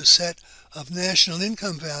values, a set of national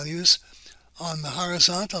income values on the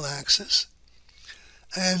horizontal axis,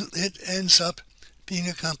 and it ends up being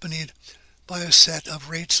accompanied by a set of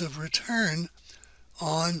rates of return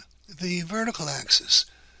on the vertical axis.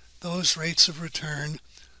 Those rates of return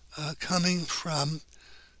coming from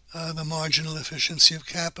the marginal efficiency of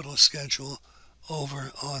capital schedule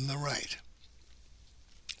over on the right.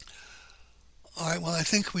 All right, well, I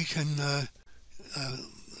think we can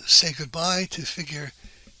say goodbye to figure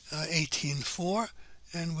 18.4,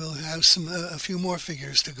 and we'll have a few more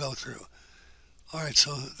figures to go through. All right,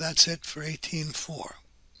 so that's it for 18.4.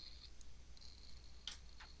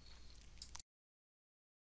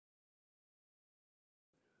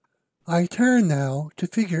 I turn now to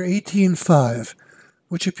figure 18.5,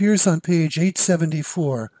 which appears on page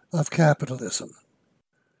 874 of Capitalism.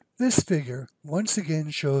 This figure once again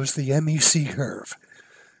shows the MEC curve.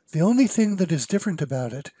 The only thing that is different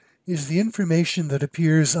about it is the information that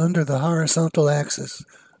appears under the horizontal axis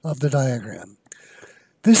of the diagram.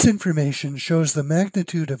 This information shows the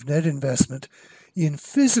magnitude of net investment in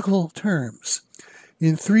physical terms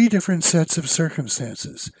in 3 different sets of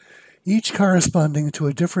circumstances, each corresponding to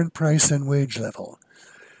a different price and wage level.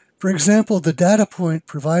 For example, the data point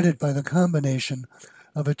provided by the combination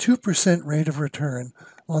of a 2% rate of return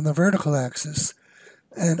on the vertical axis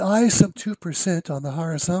and I sub 2% on the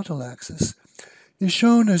horizontal axis is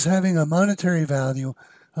shown as having a monetary value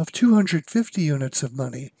of 250 units of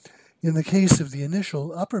money in the case of the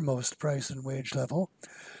initial uppermost price and wage level,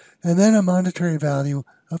 and then a monetary value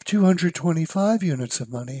of 225 units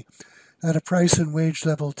of money at a price and wage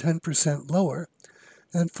level 10% lower,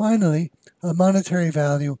 and finally a monetary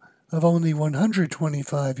value of only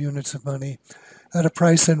 125 units of money at a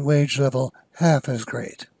price and wage level half as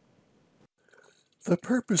great. The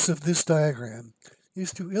purpose of this diagram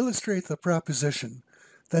is to illustrate the proposition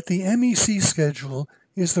that the MEC schedule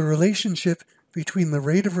is the relationship between the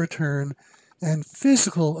rate of return and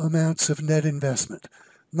physical amounts of net investment,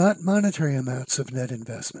 not monetary amounts of net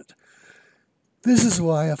investment. This is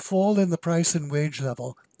why a fall in the price and wage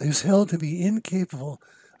level is held to be incapable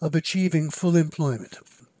of achieving full employment.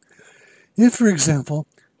 If, for example,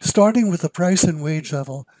 starting with the price and wage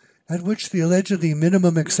level at which the allegedly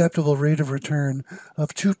minimum acceptable rate of return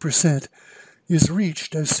of 2% is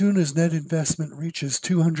reached as soon as net investment reaches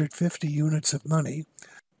 250 units of money,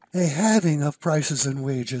 a halving of prices and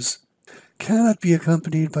wages cannot be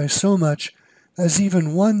accompanied by so much as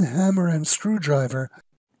even one hammer and screwdriver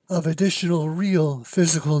of additional real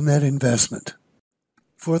physical net investment.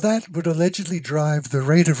 For that would allegedly drive the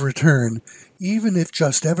rate of return, even if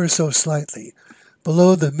just ever so slightly,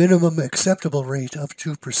 below the minimum acceptable rate of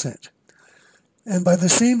 2%. And by the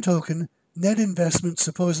same token, net investment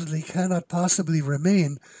supposedly cannot possibly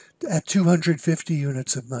remain at 250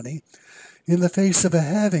 units of money in the face of a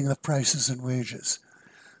halving of prices and wages.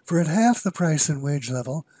 For at half the price and wage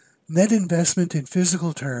level, net investment in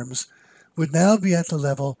physical terms would now be at the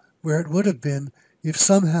level where it would have been if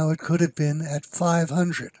somehow it could have been at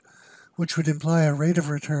 500, which would imply a rate of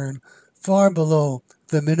return far below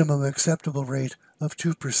the minimum acceptable rate of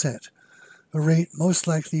 2%, a rate most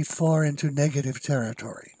likely far into negative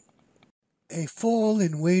territory. A fall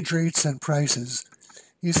in wage rates and prices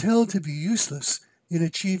is held to be useless in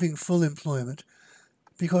achieving full employment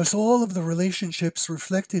because all of the relationships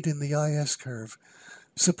reflected in the IS curve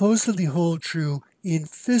supposedly hold true in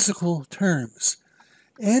physical terms.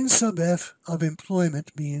 N sub f of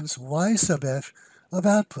employment means Y sub f of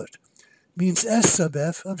output, means S sub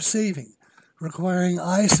f of saving, requiring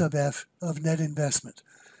I sub f of net investment,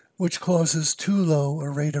 which causes too low a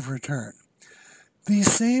rate of return.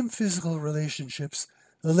 These same physical relationships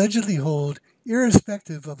allegedly hold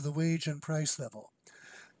irrespective of the wage and price level.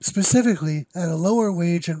 Specifically, at a lower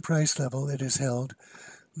wage and price level, it is held,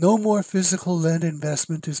 no more physical net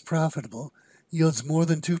investment is profitable, yields more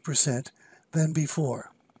than 2% than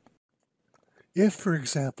before. If, for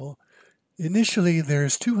example, initially there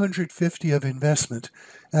is 250 of investment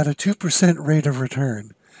at a 2% rate of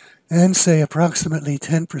return, and say approximately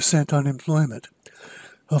 10% unemployment,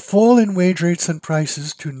 a fall in wage rates and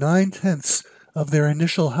prices to 9/10 of their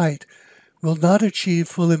initial height will not achieve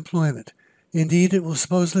full employment. Indeed, it will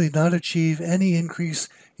supposedly not achieve any increase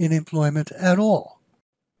in employment at all.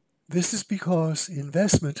 This is because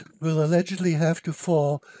investment will allegedly have to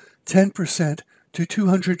fall 10% to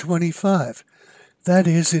 225, that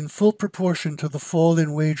is, in full proportion to the fall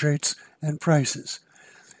in wage rates and prices.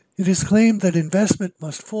 It is claimed that investment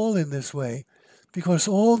must fall in this way because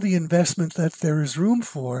all the investment that there is room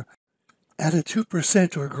for at a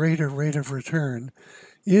 2% or greater rate of return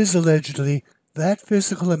is allegedly that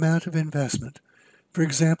physical amount of investment. For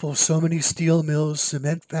example, so many steel mills,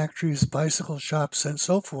 cement factories, bicycle shops, and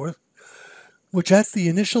so forth, which at the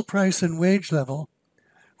initial price and wage level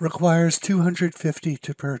requires 250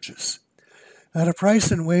 to purchase. At a price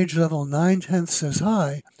and wage level 9/10 as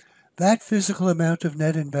high, that physical amount of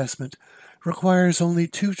net investment requires only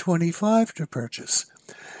 225 to purchase.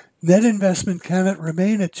 Net investment cannot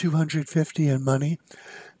remain at 250 in money,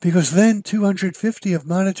 because then 250 of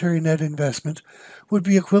monetary net investment would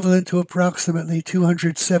be equivalent to approximately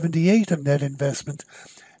 278 of net investment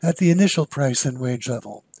at the initial price and wage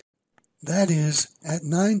level. That is, at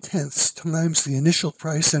 9/10 times the initial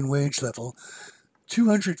price and wage level,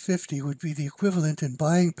 250 would be the equivalent in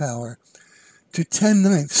buying power to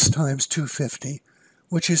 10/9 times 250,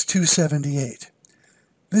 which is 278.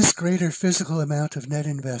 This greater physical amount of net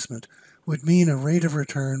investment would mean a rate of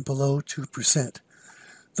return below 2%.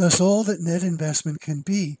 Thus, all that net investment can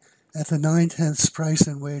be at the 9/10 price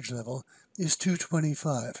and wage level is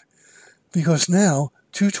 225, because now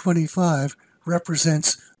 225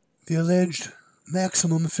 represents the alleged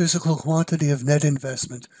maximum physical quantity of net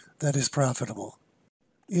investment that is profitable.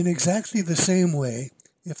 In exactly the same way,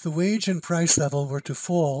 if the wage and price level were to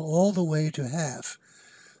fall all the way to half,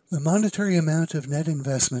 the monetary amount of net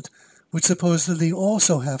investment would supposedly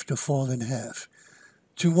also have to fall in half,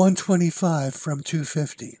 to 125 from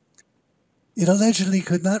 250. It allegedly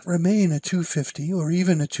could not remain at 250 or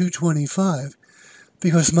even at 225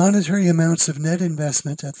 because monetary amounts of net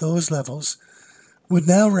investment at those levels would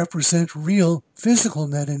now represent real physical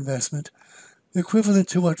net investment equivalent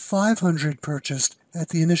to what 500 purchased at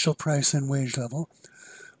the initial price and wage level,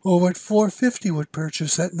 or what 450 would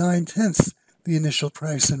purchase at 9/10 the initial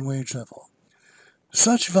price and wage level.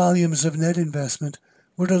 Such volumes of net investment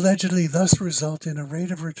would allegedly thus result in a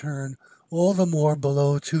rate of return all the more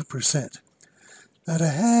below 2%. At a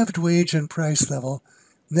halved wage and price level,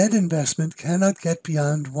 net investment cannot get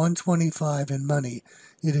beyond 125 in money,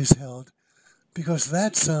 it is held, because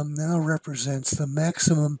that sum now represents the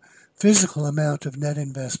maximum physical amount of net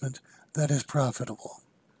investment that is profitable.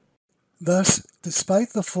 Thus,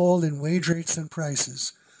 despite the fall in wage rates and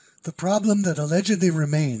prices, the problem that allegedly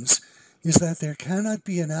remains is that there cannot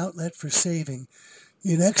be an outlet for saving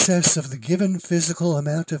in excess of the given physical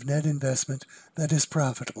amount of net investment that is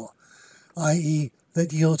profitable, i.e.,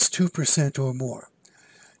 that yields 2% or more.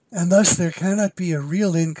 And thus there cannot be a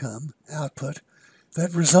real income, output,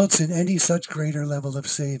 that results in any such greater level of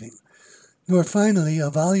saving, nor finally a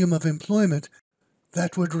volume of employment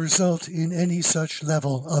that would result in any such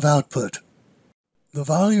level of output. The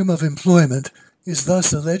volume of employment is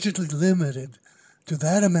thus allegedly limited to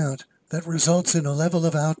that amount that results in a level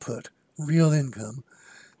of output, real income,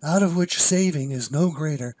 out of which saving is no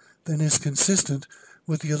greater than is consistent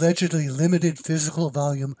with the allegedly limited physical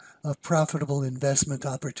volume of profitable investment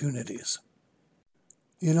opportunities.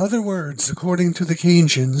 In other words, according to the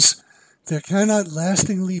Keynesians, there cannot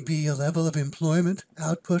lastingly be a level of employment,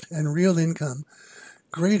 output, and real income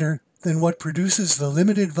greater than what produces the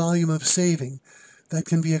limited volume of saving that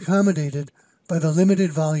can be accommodated by the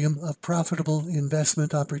limited volume of profitable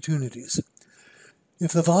investment opportunities.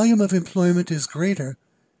 If the volume of employment is greater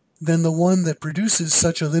than the one that produces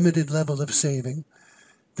such a limited level of saving,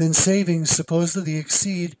 then savings supposedly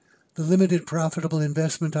exceed the limited profitable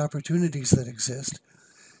investment opportunities that exist,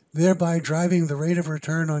 thereby driving the rate of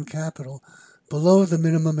return on capital below the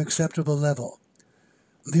minimum acceptable level.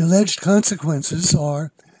 The alleged consequences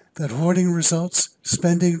are that hoarding results,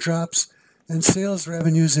 spending drops, and sales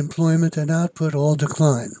revenues, employment, and output all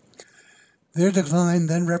decline. Their decline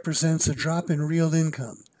then represents a drop in real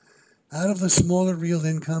income. Out of the smaller real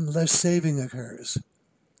income, less saving occurs.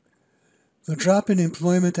 The drop in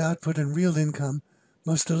employment output and real income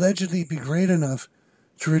must allegedly be great enough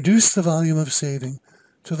to reduce the volume of saving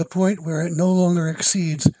to the point where it no longer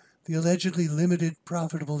exceeds the allegedly limited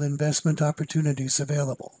profitable investment opportunities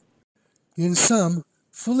available. In sum,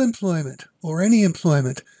 full employment, or any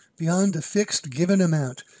employment beyond a fixed given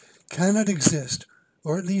amount, cannot exist,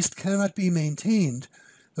 or at least cannot be maintained,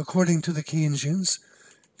 according to the Keynesians,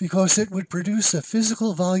 because it would produce a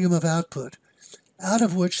physical volume of output, out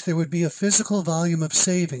of which there would be a physical volume of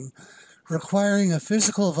saving, requiring a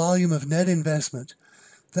physical volume of net investment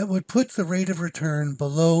that would put the rate of return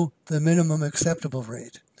below the minimum acceptable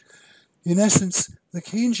rate. In essence, the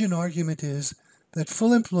Keynesian argument is that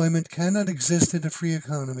full employment cannot exist in a free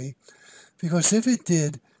economy because if it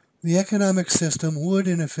did, the economic system would,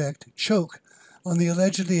 in effect, choke on the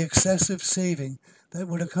allegedly excessive saving that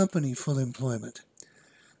would accompany full employment.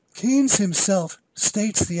 Keynes himself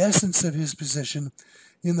states the essence of his position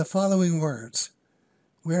in the following words.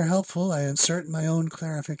 Where helpful, I insert my own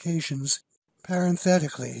clarifications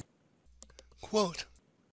parenthetically. Quote,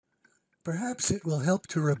 perhaps it will help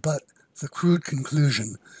to rebut the crude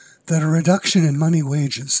conclusion that a reduction in money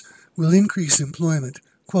wages will increase employment,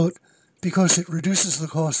 quote, because it reduces the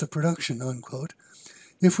cost of production, unquote,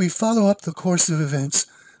 if we follow up the course of events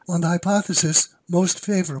on the hypothesis most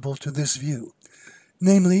favorable to this view,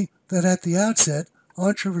 namely that at the outset,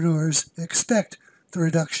 entrepreneurs expect the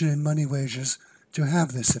reduction in money wages to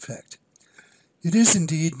have this effect. It is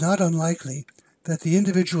indeed not unlikely that the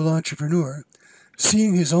individual entrepreneur,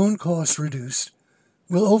 seeing his own costs reduced,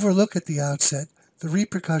 will overlook at the outset the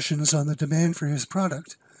repercussions on the demand for his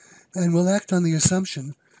product and will act on the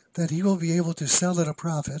assumption that he will be able to sell at a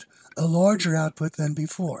profit a larger output than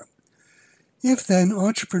before. If then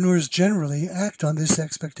entrepreneurs generally act on this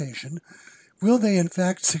expectation, will they in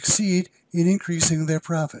fact succeed in increasing their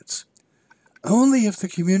profits? Only if the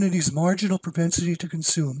community's marginal propensity to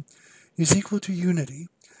consume is equal to unity,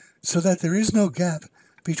 so that there is no gap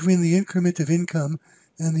between the increment of income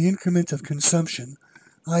and the increment of consumption,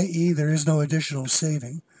 i.e. there is no additional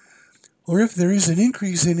saving, or if there is an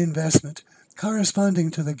increase in investment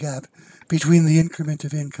corresponding to the gap between the increment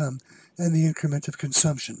of income and the increment of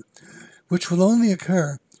consumption, which will only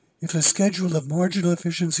occur if the schedule of marginal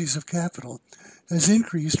efficiencies of capital has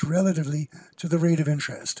increased relatively to the rate of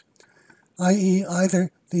interest, i.e.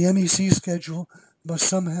 either the MEC schedule must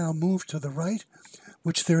somehow move to the right,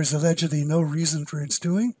 which there is allegedly no reason for its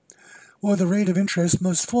doing, or the rate of interest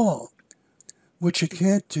must fall, which it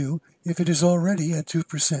can't do if it is already at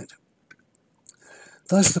 2%.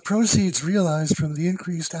 Thus, the proceeds realized from the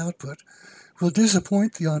increased output will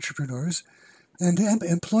disappoint the entrepreneurs, and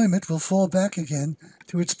employment will fall back again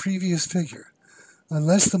to its previous figure,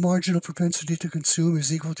 unless the marginal propensity to consume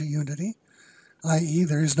is equal to unity, i.e.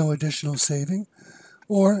 there is no additional saving,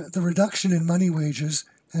 or the reduction in money wages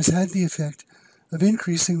has had the effect of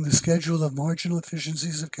increasing the schedule of marginal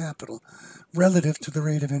efficiencies of capital relative to the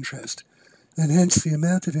rate of interest, and hence the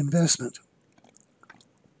amount of investment.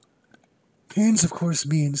 Keynes, of course,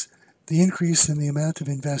 means the increase in the amount of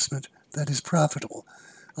investment that is profitable,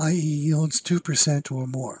 i.e. yields 2% or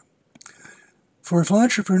more. For if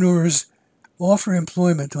entrepreneurs offer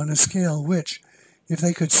employment on a scale which, if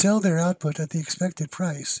they could sell their output at the expected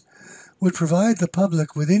price, would provide the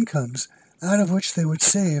public with incomes out of which they would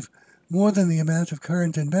save more than the amount of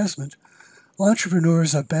current investment,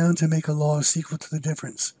 entrepreneurs are bound to make a loss equal to the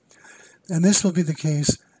difference. And this will be the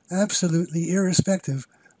case absolutely irrespective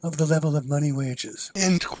of the level of money wages.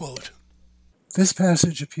 End quote. This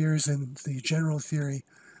passage appears in the general theory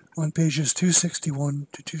on pages 261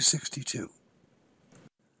 to 262.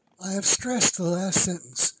 I have stressed the last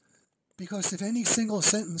sentence because if any single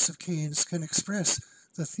sentence of Keynes can express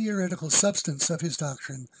the theoretical substance of his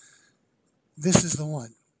doctrine, this is the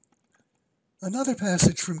one. Another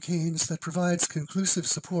passage from Keynes that provides conclusive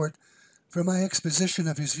support for my exposition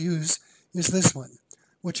of his views is this one,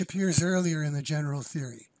 which appears earlier in the general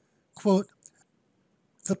theory. Quote,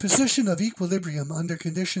 the position of equilibrium under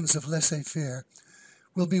conditions of laissez-faire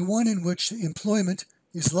will be one in which employment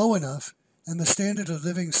is low enough and the standard of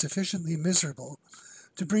living sufficiently miserable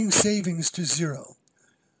to bring savings to zero.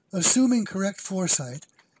 Assuming correct foresight,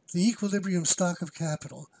 the equilibrium stock of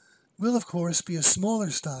capital will, of course, be a smaller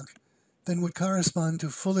stock than would correspond to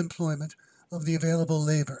full employment of the available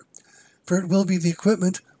labor, for it will be the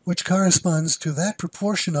equipment which corresponds to that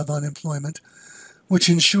proportion of unemployment which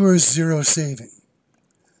ensures zero saving.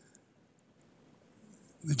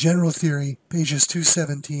 The general theory, pages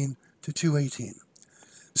 217 to 218.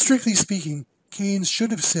 Strictly speaking, Keynes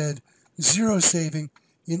should have said zero saving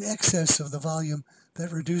in excess of the volume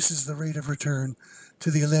that reduces the rate of return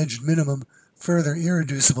to the alleged minimum further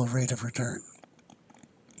irreducible rate of return.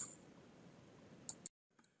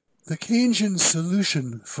 The Keynesian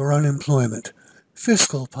solution for unemployment,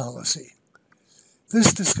 fiscal policy.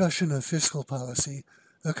 This discussion of fiscal policy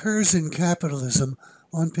occurs in Capitalism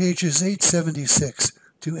on pages 876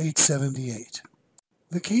 to 878.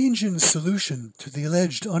 The Keynesian solution to the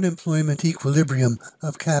alleged unemployment equilibrium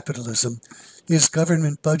of capitalism is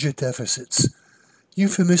government budget deficits,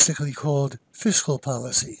 euphemistically called fiscal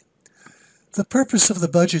policy. The purpose of the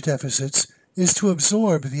budget deficits is to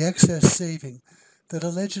absorb the excess saving that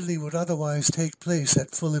allegedly would otherwise take place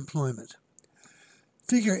at full employment.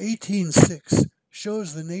 Figure 18.6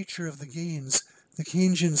 shows the nature of the gains the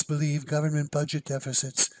Keynesians believe government budget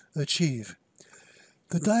deficits achieve.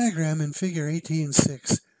 The diagram in Figure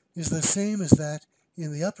 18.6 is the same as that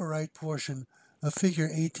in the upper right portion of Figure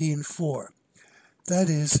 18.4. That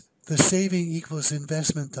is, the saving equals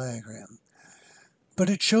investment diagram. But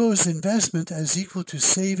it shows investment as equal to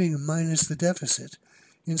saving minus the deficit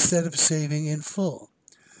instead of saving in full.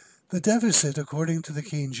 The deficit, according to the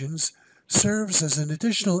Keynesians, serves as an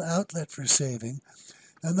additional outlet for saving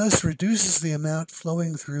and thus reduces the amount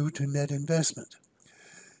flowing through to net investment.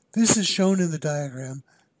 This is shown in the diagram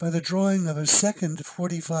by the drawing of a second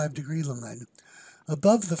 45-degree line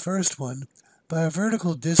above the first one by a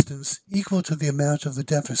vertical distance equal to the amount of the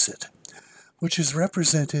deficit, which is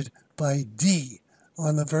represented by D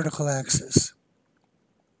on the vertical axis.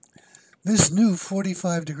 This new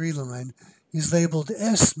 45-degree line is labeled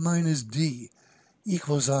S minus D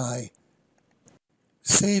equals I.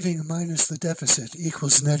 Saving minus the deficit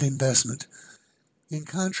equals net investment, in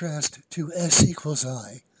contrast to S equals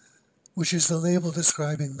I, which is the label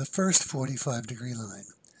describing the first 45-degree line.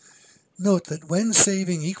 Note that when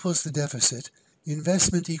saving equals the deficit,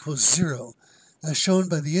 investment equals zero, as shown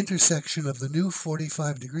by the intersection of the new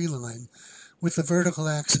 45-degree line with the vertical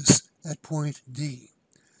axis at point D.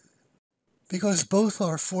 Because both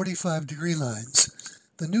are 45-degree lines,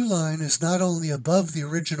 the new line is not only above the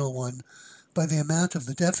original one by the amount of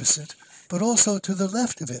the deficit, but also to the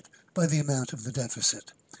left of it by the amount of the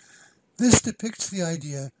deficit. This depicts the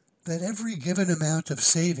idea that every given amount of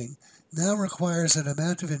saving now requires an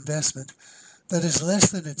amount of investment that is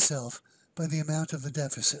less than itself by the amount of the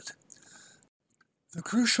deficit. The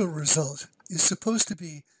crucial result is supposed to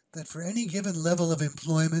be that for any given level of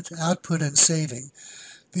employment, output, and saving,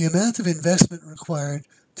 the amount of investment required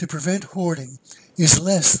to prevent hoarding is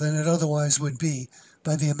less than it otherwise would be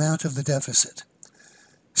by the amount of the deficit.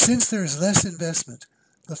 Since there is less investment,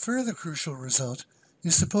 the further crucial result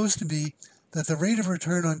is supposed to be that the rate of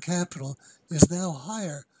return on capital is now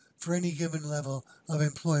higher for any given level of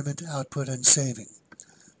employment, output, and saving.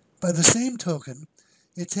 By the same token,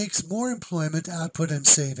 it takes more employment, output, and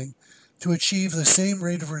saving to achieve the same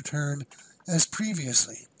rate of return as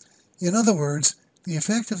previously. In other words, the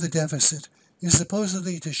effect of the deficit is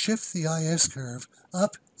supposedly to shift the IS curve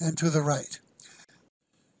up and to the right.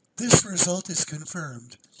 This result is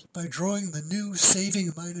confirmed by drawing the new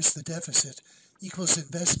saving minus the deficit equals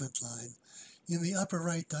investment line in the upper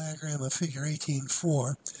right diagram of Figure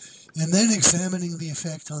 18.4, and then examining the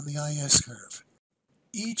effect on the IS curve.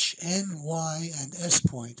 Each N, Y, and S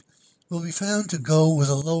point will be found to go with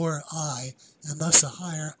a lower I and thus a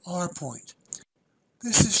higher R point.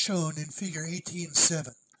 This is shown in Figure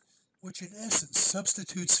 18.7, which in essence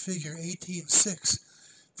substitutes Figure 18.6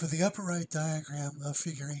 for the upper right diagram of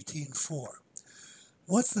Figure 18.4.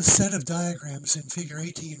 What the set of diagrams in Figure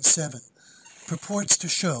 18.7 purports to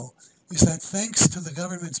show is that thanks to the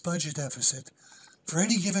government's budget deficit, for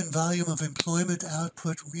any given volume of employment,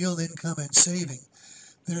 output, real income, and saving,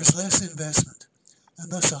 there is less investment,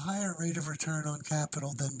 and thus a higher rate of return on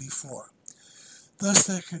capital than before. Thus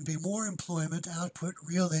there can be more employment, output,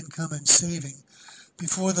 real income, and saving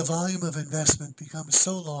before the volume of investment becomes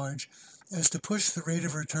so large as to push the rate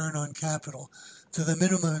of return on capital to the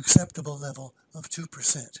minimum acceptable level of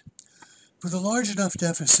 2%. With a large enough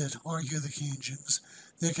deficit, argue the Keynesians,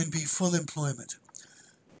 there can be full employment.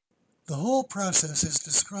 The whole process is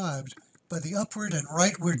described by the upward and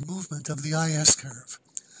rightward movement of the IS curve.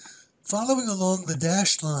 Following along the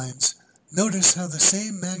dashed lines, notice how the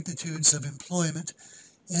same magnitudes of employment,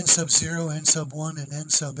 n sub 0, n sub 1, and n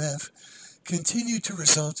sub f, continue to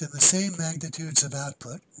result in the same magnitudes of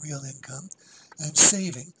output, real income, and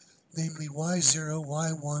saving, namely y0,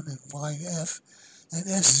 y1, and yf, and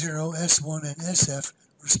s0, s1, and sf,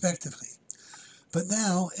 respectively. But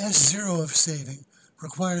now, s0 of saving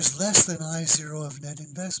requires less than I0 of net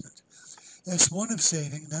investment. S1 of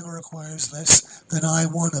saving now requires less than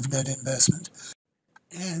I1 of net investment.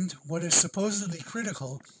 And what is supposedly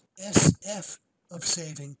critical, SF of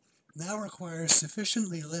saving, now requires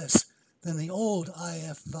sufficiently less than the old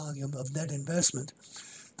IF volume of net investment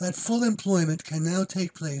that full employment can now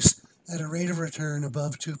take place at a rate of return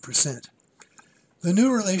above 2%. The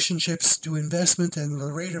new relationships to investment and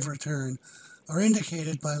the rate of return are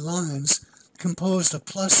indicated by lines composed of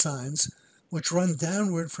plus signs which run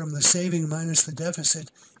downward from the saving minus the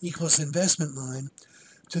deficit equals investment line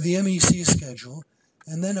to the MEC schedule,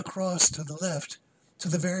 and then across to the left to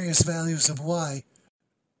the various values of y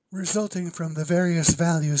resulting from the various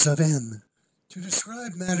values of n. To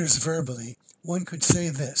describe matters verbally, one could say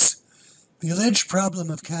this: the alleged problem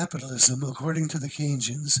of capitalism, according to the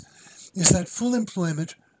Keynesians, is that full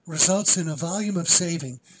employment results in a volume of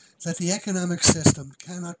saving that the economic system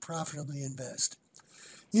cannot profitably invest.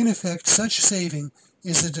 In effect, such saving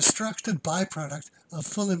is a destructive byproduct of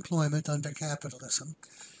full employment under capitalism,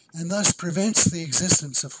 and thus prevents the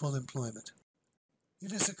existence of full employment.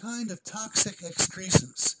 It is a kind of toxic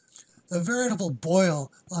excrescence, a veritable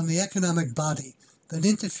boil on the economic body that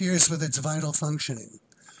interferes with its vital functioning.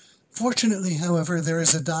 Fortunately, however, there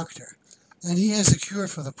is a doctor, and he has a cure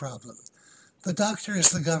for the problem. The doctor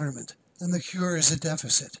is the government, and the cure is a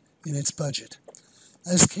deficit in its budget.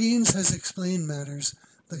 As Keynes has explained matters,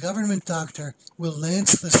 the government doctor will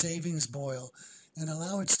lance the savings boil and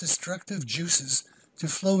allow its destructive juices to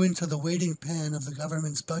flow into the waiting pan of the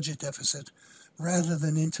government's budget deficit rather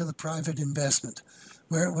than into the private investment,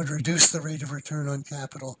 where it would reduce the rate of return on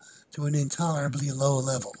capital to an intolerably low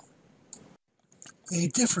level. A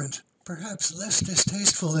different, perhaps less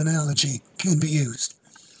distasteful analogy can be used.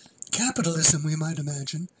 Capitalism, we might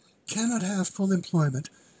imagine, cannot have full employment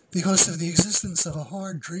because of the existence of a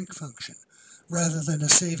hard drink function rather than a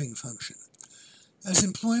saving function. As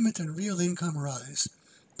employment and real income rise,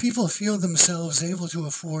 people feel themselves able to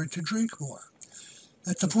afford to drink more.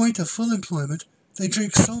 At the point of full employment, they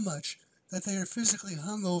drink so much that they are physically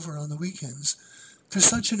hung over on the weekends to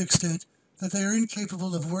such an extent that they are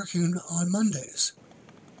incapable of working on Mondays.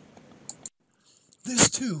 This,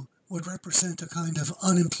 too, would represent a kind of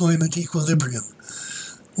unemployment equilibrium.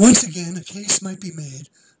 Once again, a case might be made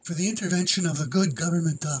for the intervention of the good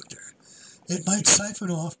government doctor. It might siphon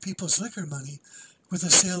off people's liquor money with the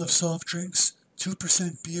sale of soft drinks,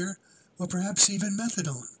 2% beer, or perhaps even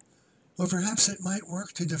methadone. Or perhaps it might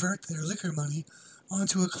work to divert their liquor money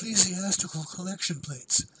onto ecclesiastical collection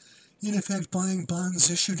plates, in effect buying bonds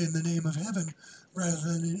issued in the name of heaven rather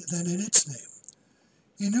than in its name.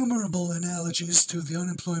 Innumerable analogies to the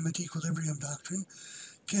unemployment equilibrium doctrine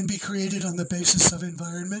can be created on the basis of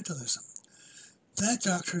environmentalism. That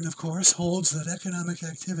doctrine, of course, holds that economic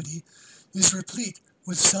activity is replete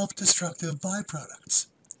with self-destructive byproducts.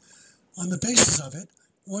 On the basis of it,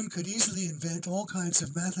 one could easily invent all kinds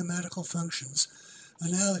of mathematical functions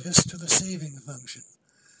analogous to the saving function.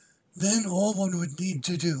 Then all one would need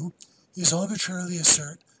to do is arbitrarily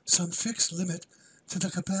assert some fixed limit to the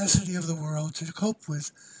capacity of the world to cope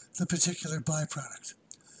with the particular byproduct.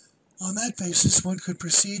 On that basis, one could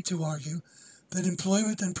proceed to argue that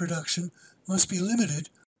employment and production must be limited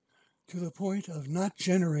to the point of not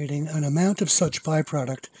generating an amount of such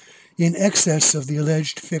byproduct in excess of the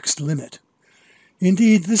alleged fixed limit.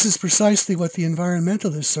 Indeed, this is precisely what the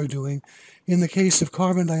environmentalists are doing in the case of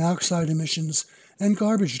carbon dioxide emissions and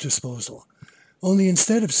garbage disposal. Only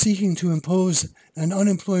instead of seeking to impose an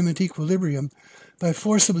unemployment equilibrium by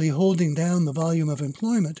forcibly holding down the volume of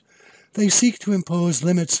employment, they seek to impose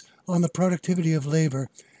limits on the productivity of labor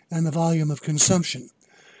and the volume of consumption.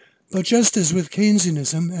 But just as with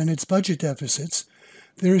Keynesianism and its budget deficits,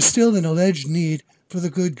 there is still an alleged need for the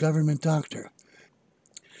good government doctor.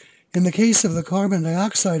 In the case of the carbon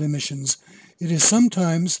dioxide emissions, it is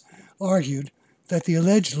sometimes argued that the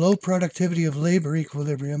alleged low productivity of labor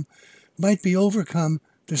equilibrium might be overcome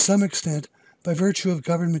to some extent by virtue of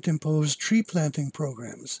government-imposed tree planting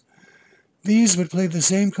programs. These would play the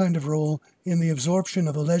same kind of role in the absorption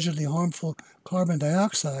of allegedly harmful carbon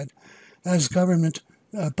dioxide as government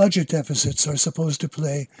budget deficits are supposed to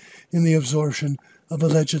play in the absorption of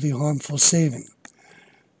allegedly harmful saving.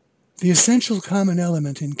 The essential common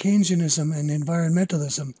element in Keynesianism and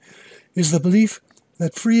environmentalism is the belief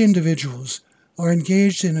that free individuals are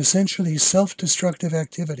engaged in essentially self-destructive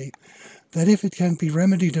activity that, if it can be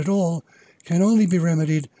remedied at all, can only be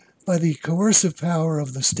remedied by the coercive power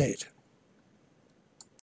of the state.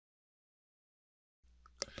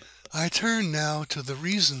 I turn now to the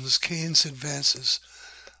reasons Keynes advances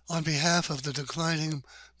on behalf of the declining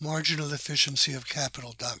marginal efficiency of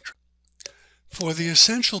capital doctrine. For the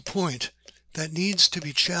essential point that needs to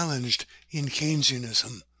be challenged in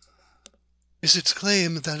Keynesianism is its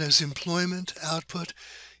claim that as employment, output,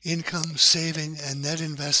 income, saving, and net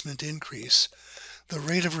investment increase, the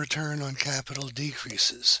rate of return on capital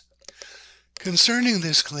decreases. Concerning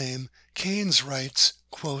this claim, Keynes writes,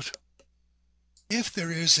 quote, "If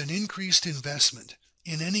there is an increased investment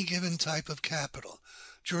in any given type of capital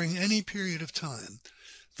during any period of time,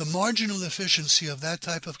 the marginal efficiency of that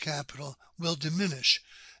type of capital will diminish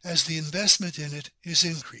as the investment in it is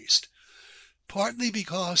increased, partly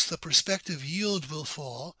because the prospective yield will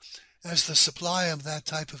fall as the supply of that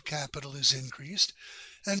type of capital is increased,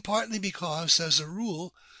 and partly because, as a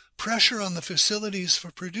rule, pressure on the facilities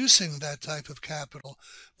for producing that type of capital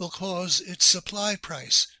will cause its supply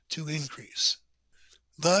price to increase.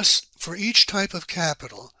 Thus, for each type of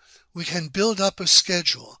capital, we can build up a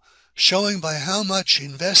schedule showing by how much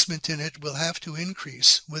investment in it will have to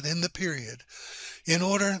increase within the period in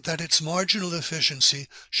order that its marginal efficiency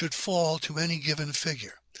should fall to any given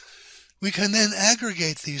figure. We can then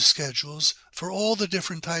aggregate these schedules for all the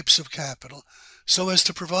different types of capital so as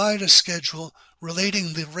to provide a schedule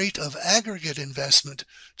relating the rate of aggregate investment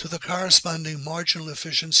to the corresponding marginal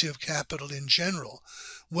efficiency of capital in general,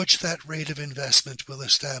 which that rate of investment will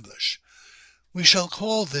establish. We shall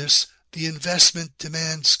call this the investment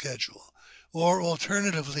demand schedule, or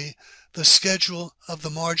alternatively, the schedule of the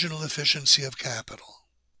marginal efficiency of capital.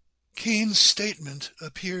 Keynes' statement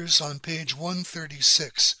appears on page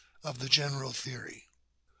 136 of the general theory.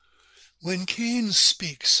 When Keynes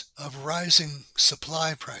speaks of rising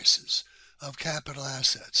supply prices of capital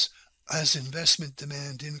assets as investment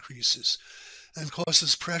demand increases and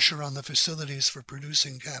causes pressure on the facilities for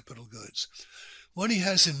producing capital goods, what he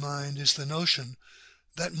has in mind is the notion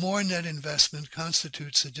that more net investment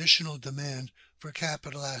constitutes additional demand for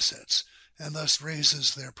capital assets and thus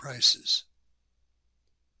raises their prices.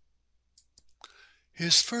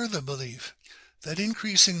 His further belief that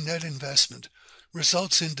increasing net investment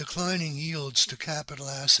results in declining yields to capital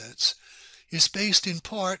assets is based in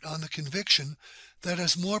part on the conviction that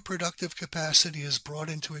as more productive capacity is brought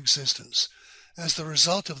into existence as the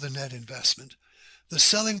result of the net investment, the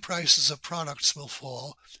selling prices of products will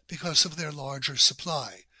fall because of their larger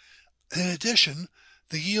supply. In addition,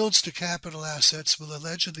 the yields to capital assets will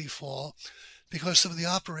allegedly fall because of the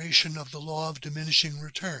operation of the law of diminishing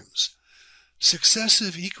returns.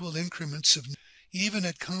 Successive equal increments of even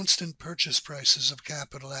at constant purchase prices of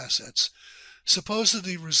capital assets,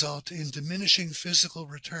 supposedly result in diminishing physical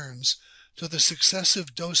returns to the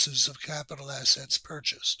successive doses of capital assets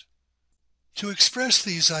purchased. To express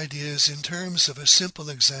these ideas in terms of a simple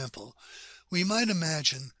example, we might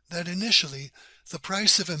imagine that initially the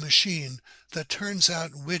price of a machine that turns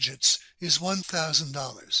out widgets is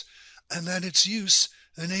 $1,000, and that its use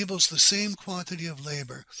enables the same quantity of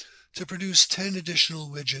labor to produce 10 additional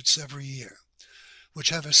widgets every year, which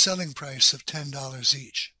have a selling price of $10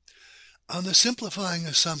 each. On the simplifying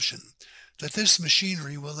assumption that this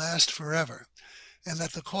machinery will last forever and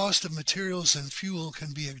that the cost of materials and fuel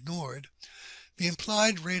can be ignored, the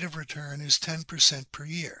implied rate of return is 10% per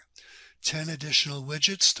year, 10 additional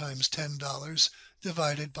widgets times $10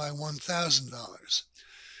 divided by $1,000.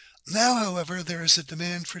 Now, however, there is a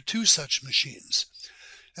demand for 2 such machines.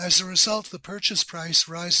 As a result, the purchase price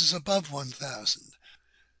rises above $1,000,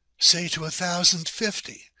 say to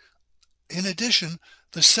 $1,050. In addition,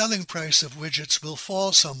 the selling price of widgets will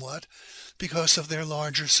fall somewhat because of their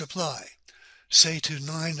larger supply, say to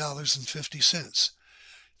 $9.50.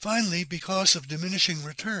 Finally, because of diminishing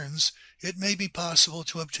returns, it may be possible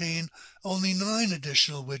to obtain only 9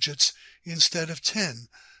 additional widgets instead of 10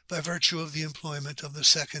 by virtue of the employment of the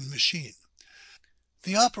second machine.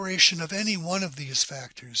 The operation of any one of these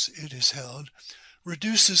factors, it is held,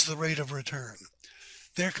 reduces the rate of return.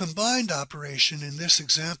 Their combined operation in this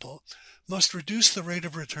example must reduce the rate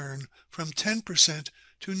of return from 10%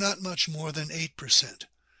 to not much more than 8%.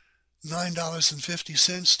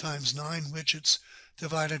 $9.50 times 9 widgets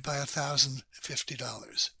divided by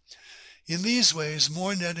 $1,050. In these ways,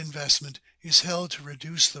 more net investment is held to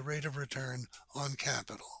reduce the rate of return on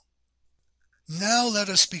capital. Now let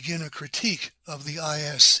us begin a critique of the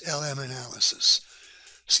ISLM analysis,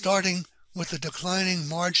 starting with the declining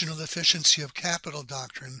marginal efficiency of capital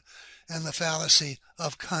doctrine and the fallacy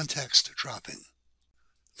of context dropping.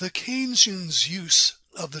 The Keynesians' use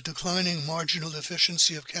of the declining marginal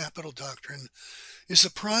efficiency of capital doctrine is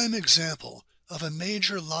a prime example of a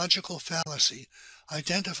major logical fallacy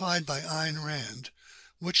identified by Ayn Rand,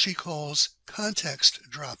 which she calls context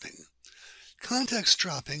dropping. Context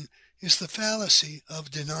dropping is the fallacy of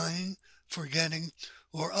denying, forgetting,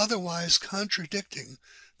 or otherwise contradicting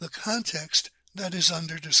the context that is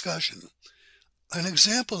under discussion. An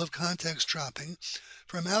example of context dropping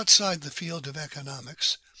from outside the field of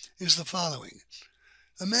economics is the following.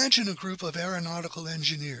 Imagine a group of aeronautical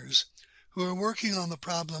engineers who are working on the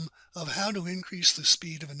problem of how to increase the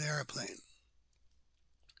speed of an airplane.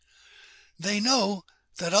 They know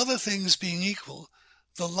that, other things being equal,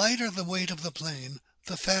 the lighter the weight of the plane,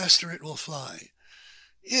 the faster it will fly.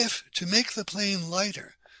 If, to make the plane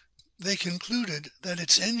lighter, they concluded that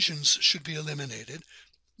its engines should be eliminated,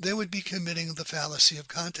 they would be committing the fallacy of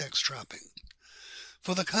context dropping.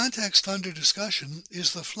 For the context under discussion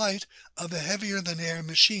is the flight of a heavier-than-air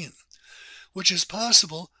machine, which is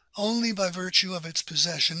possible only by virtue of its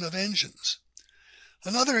possession of engines.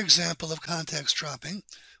 Another example of context dropping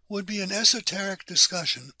would be an esoteric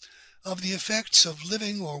discussion of the effects of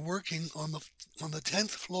living or working on the 10th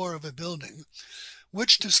floor of a building,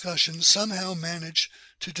 which discussions somehow manage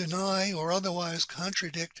to deny or otherwise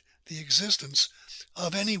contradict the existence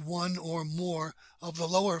of any one or more of the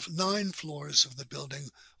lower 9 floors of the building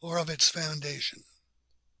or of its foundation.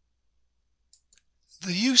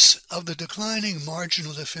 The use of the declining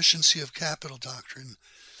marginal efficiency of capital doctrine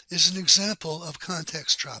is an example of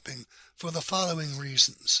context dropping for the following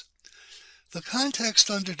reasons. The context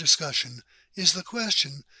under discussion is the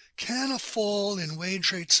question, can a fall in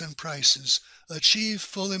wage rates and prices achieve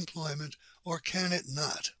full employment, or can it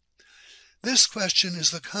not? This question is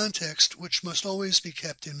the context which must always be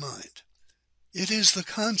kept in mind. It is the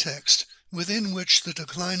context within which the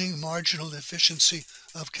declining marginal efficiency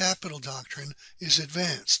of capital doctrine is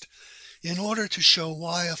advanced, in order to show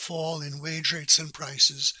why a fall in wage rates and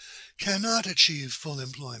prices cannot achieve full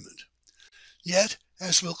employment. Yet,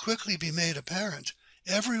 as will quickly be made apparent,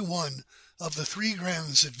 every one of the 3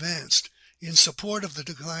 grounds advanced in support of the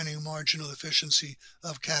declining marginal efficiency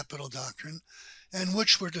of capital doctrine, and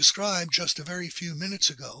which were described just a very few minutes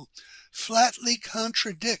ago, flatly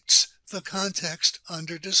contradicts the context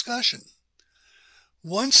under discussion.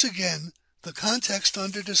 Once again, the context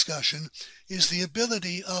under discussion is the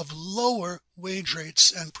ability of lower wage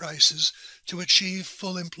rates and prices to achieve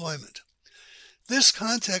full employment. This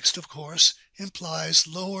context, of course, implies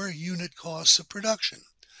lower unit costs of production,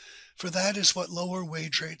 for that is what lower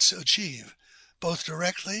wage rates achieve, both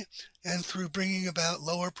directly and through bringing about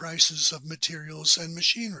lower prices of materials and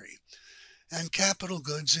machinery, and capital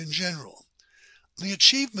goods in general. The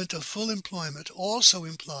achievement of full employment also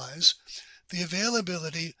implies the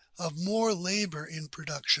availability of more labor in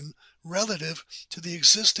production relative to the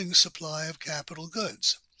existing supply of capital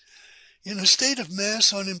goods. In a state of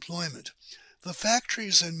mass unemployment, the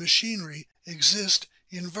factories and machinery exist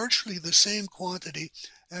in virtually the same quantity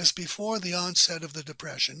as before the onset of the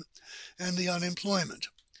Depression and the unemployment,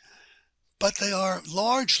 but they are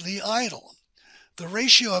largely idle. The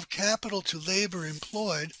ratio of capital to labor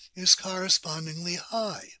employed is correspondingly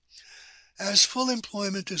high. As full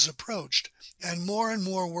employment is approached and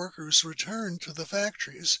more workers return to the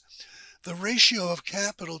factories, the ratio of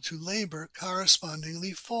capital to labor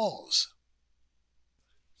correspondingly falls.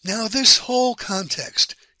 Now, this whole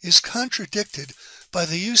context is contradicted by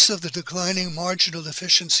the use of the declining marginal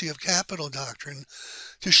efficiency of capital doctrine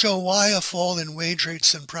to show why a fall in wage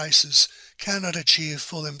rates and prices cannot achieve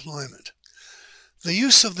full employment. The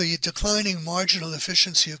use of the declining marginal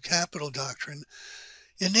efficiency of capital doctrine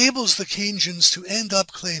enables the Keynesians to end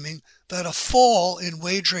up claiming that a fall in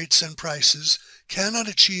wage rates and prices cannot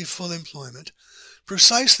achieve full employment,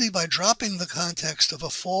 precisely by dropping the context of a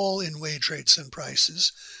fall in wage rates and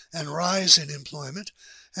prices and rise in employment,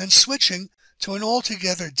 and switching to an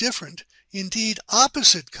altogether different, indeed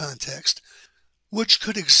opposite context, which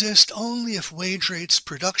could exist only if wage rates,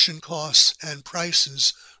 production costs, and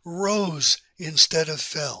prices rose instead of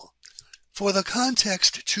fell. For the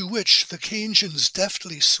context to which the Keynesians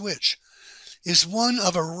deftly switch is one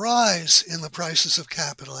of a rise in the prices of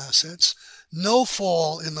capital assets, no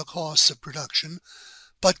fall in the costs of production,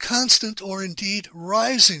 but constant or indeed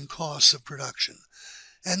rising costs of production,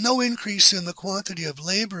 and no increase in the quantity of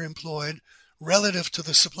labor employed relative to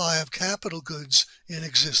the supply of capital goods in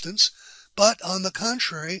existence, but, on the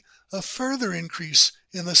contrary, a further increase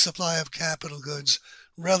in the supply of capital goods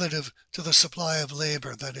relative to the supply of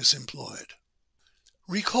labor that is employed.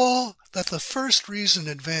 Recall that the first reason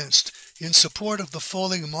advanced in support of the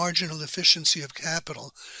falling marginal efficiency of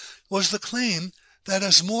capital was the claim that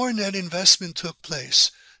as more net investment took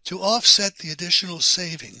place to offset the additional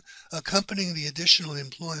saving accompanying the additional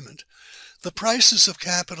employment, the prices of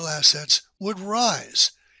capital assets would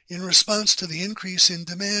rise in response to the increase in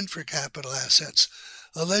demand for capital assets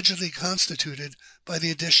allegedly constituted by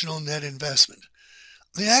the additional net investment.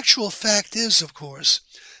 The actual fact is, of course,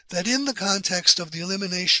 that in the context of the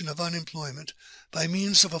elimination of unemployment, by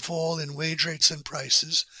means of a fall in wage rates and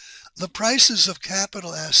prices, the prices of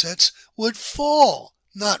capital assets would fall,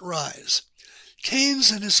 not rise.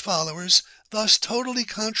 Keynes and his followers thus totally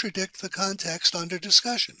contradict the context under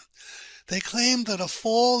discussion. They claim that a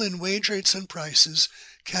fall in wage rates and prices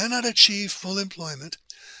cannot achieve full employment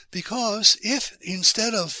because if,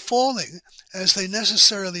 instead of falling, as they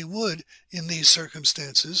necessarily would in these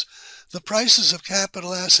circumstances, the prices of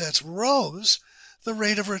capital assets rose, the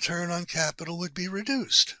rate of return on capital would be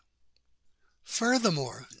reduced.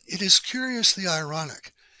 Furthermore, it is curiously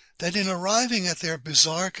ironic that in arriving at their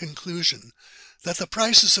bizarre conclusion that the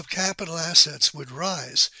prices of capital assets would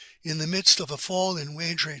rise in the midst of a fall in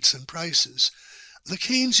wage rates and prices, the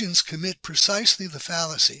Keynesians commit precisely the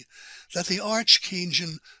fallacy that the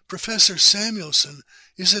arch-Keynesian Professor Samuelson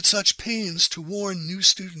is at such pains to warn new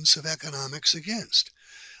students of economics against,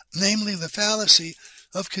 namely the fallacy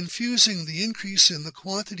of confusing the increase in the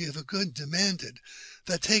quantity of a good demanded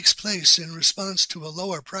that takes place in response to a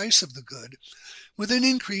lower price of the good with an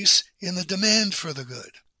increase in the demand for the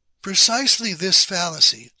good. Precisely this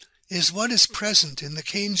fallacy is what is present in the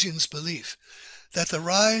Keynesians' belief that the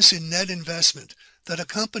rise in net investment that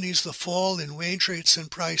accompanies the fall in wage rates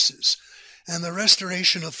and prices and the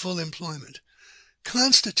restoration of full employment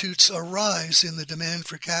constitutes a rise in the demand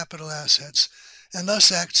for capital assets and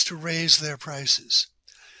thus acts to raise their prices.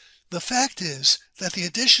 The fact is that the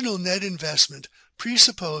additional net investment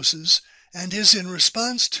presupposes and is in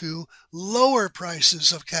response to lower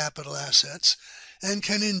prices of capital assets and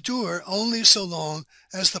can endure only so long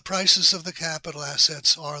as the prices of the capital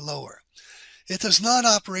assets are lower. It does not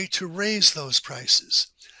operate to raise those prices.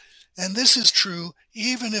 And this is true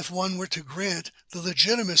even if one were to grant the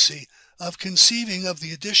legitimacy of conceiving of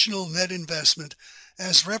the additional net investment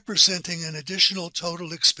as representing an additional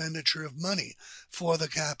total expenditure of money for the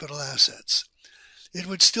capital assets. It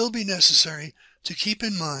would still be necessary to keep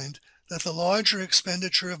in mind that the larger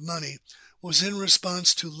expenditure of money was in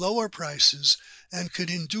response to lower prices and could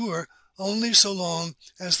endure only so long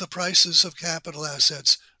as the prices of capital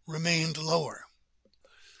assets remained lower.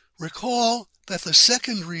 Recall that the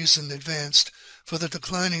second reason advanced for the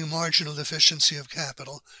declining marginal efficiency of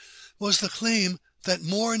capital was the claim that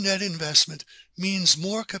more net investment means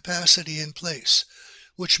more capacity in place,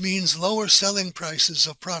 which means lower selling prices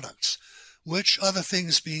of products, which, other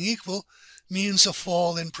things being equal, means a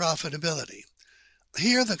fall in profitability.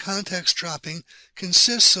 Here the context dropping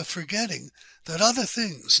consists of forgetting that other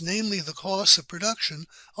things, namely the costs of production,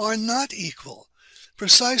 are not equal.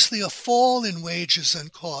 Precisely a fall in wages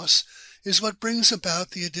and costs is what brings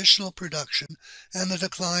about the additional production and the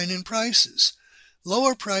decline in prices.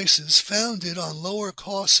 Lower prices founded on lower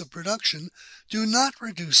costs of production do not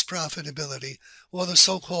reduce profitability or the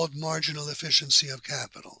so-called marginal efficiency of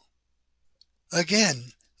capital.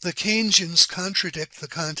 Again, the Keynesians contradict the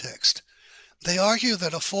context. They argue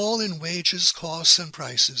that a fall in wages, costs, and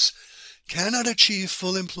prices cannot achieve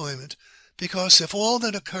full employment because if all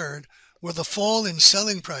that occurred were the fall in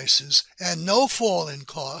selling prices and no fall in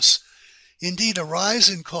costs, indeed a rise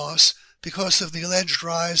in costs because of the alleged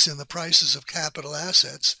rise in the prices of capital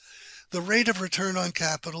assets, the rate of return on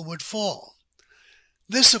capital would fall.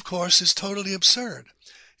 This, of course, is totally absurd.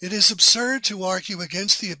 It is absurd to argue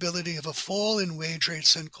against the ability of a fall in wage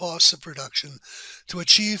rates and costs of production to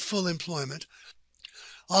achieve full employment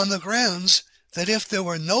on the grounds that if there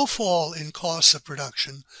were no fall in costs of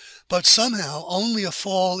production, but somehow only a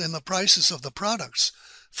fall in the prices of the products,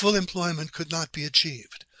 full employment could not be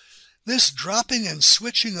achieved. This dropping and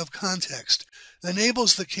switching of context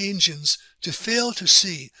enables the Keynesians to fail to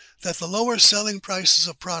see that the lower selling prices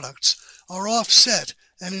of products are offset,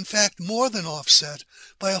 and in fact more than offset,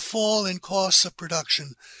 by a fall in costs of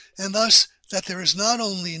production, and thus that there is not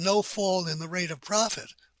only no fall in the rate of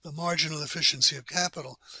profit, the marginal efficiency of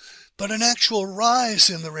capital, but an actual rise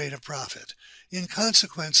in the rate of profit in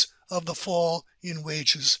consequence of the fall in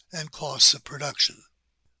wages and costs of production.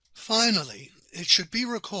 Finally, it should be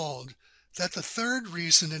recalled that the third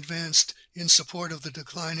reason advanced in support of the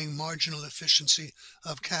declining marginal efficiency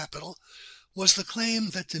of capital was the claim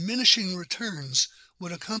that diminishing returns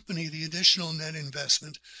would accompany the additional net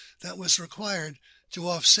investment that was required to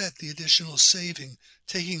offset the additional saving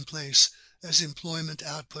taking place as employment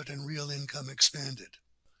output and real income expanded.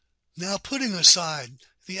 Now, putting aside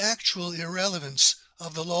the actual irrelevance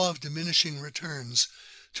of the law of diminishing returns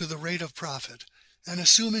to the rate of profit, and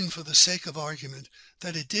assuming for the sake of argument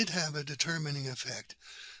that it did have a determining effect,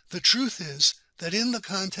 the truth is that in the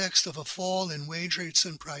context of a fall in wage rates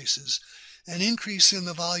and prices, an increase in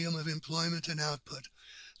the volume of employment and output,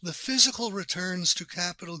 the physical returns to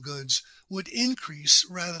capital goods would increase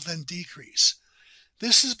rather than decrease.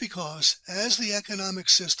 This is because as the economic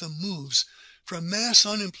system moves from mass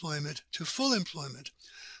unemployment to full employment,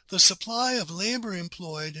 the supply of labor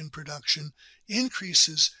employed in production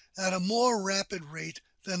increases at a more rapid rate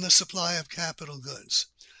than the supply of capital goods.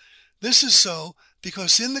 This is so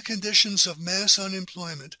because in the conditions of mass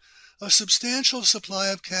unemployment, a substantial supply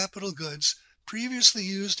of capital goods previously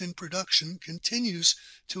used in production continues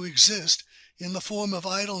to exist in the form of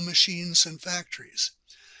idle machines and factories.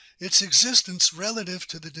 Its existence relative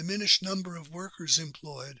to the diminished number of workers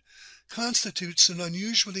employed constitutes an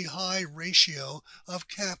unusually high ratio of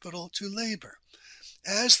capital to labor.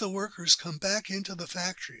 As the workers come back into the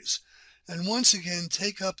factories and once again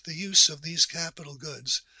take up the use of these capital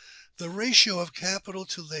goods, the ratio of capital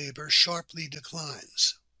to labor sharply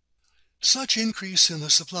declines. Such increase in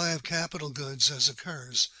the supply of capital goods as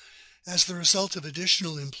occurs as the result of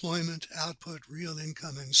additional employment, output, real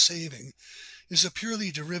income, and saving is a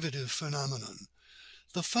purely derivative phenomenon.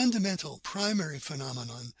 The fundamental primary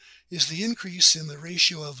phenomenon is the increase in the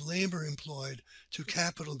ratio of labor employed to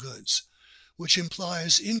capital goods, which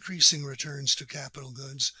implies increasing returns to capital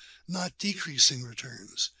goods, not decreasing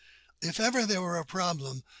returns. If ever there were a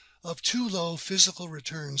problem of too low physical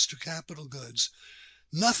returns to capital goods,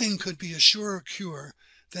 nothing could be a surer cure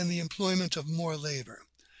than the employment of more labor.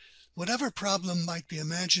 Whatever problem might be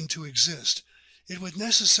imagined to exist, it would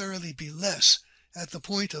necessarily be less at the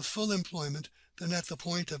point of full employment than at the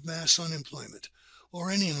point of mass unemployment, or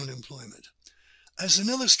any unemployment. As an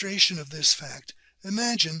illustration of this fact,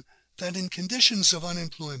 imagine that in conditions of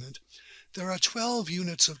unemployment, there are 12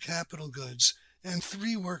 units of capital goods and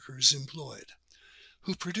 3 workers employed,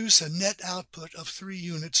 who produce a net output of 3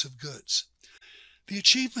 units of goods. The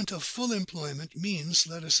achievement of full employment means,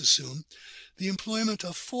 let us assume, the employment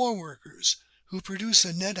of 4 workers who produce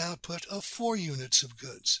a net output of 4 units of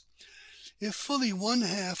goods. If fully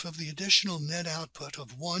 1/2 of the additional net output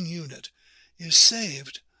of 1 unit is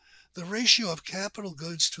saved, the ratio of capital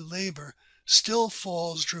goods to labor still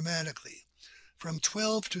falls dramatically, from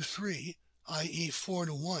 12 to 3, i.e. 4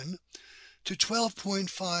 to 1, to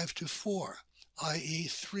 12.5 to 4, i.e.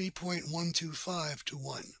 3.125 to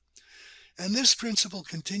 1. And this principle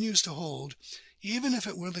continues to hold even if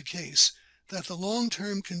it were the case that the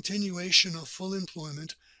long-term continuation of full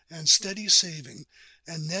employment and steady saving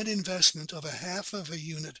and net investment of 1/2 of a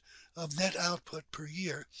unit of net output per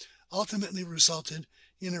year ultimately resulted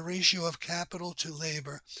in a ratio of capital to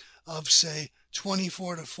labor of, say,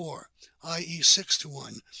 24 to 4, i.e. 6 to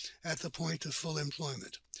 1, at the point of full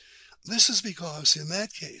employment. This is because, in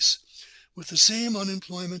that case, with the same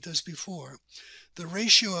unemployment as before, the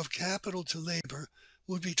ratio of capital to labor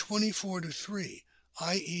would be 24 to 3,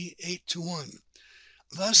 i.e. 8 to 1.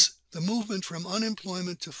 Thus, the movement from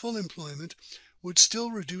unemployment to full employment would still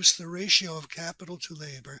reduce the ratio of capital to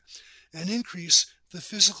labor and increase the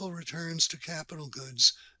physical returns to capital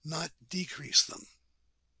goods, not decrease them.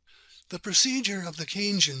 The procedure of the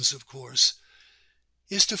Keynesians, of course,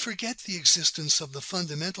 is to forget the existence of the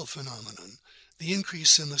fundamental phenomenon, the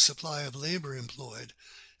increase in the supply of labor employed,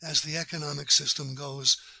 as the economic system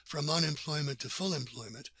goes from unemployment to full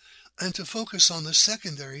employment, and to focus on the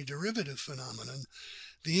secondary derivative phenomenon,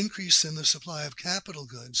 the increase in the supply of capital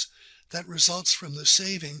goods that results from the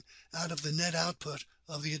saving out of the net output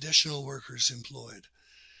of the additional workers employed.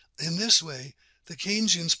 In this way, the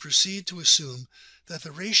Keynesians proceed to assume that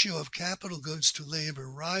the ratio of capital goods to labor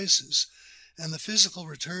rises and the physical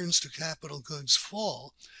returns to capital goods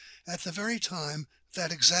fall at the very time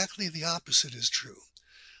that exactly the opposite is true.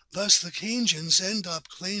 Thus, the Keynesians end up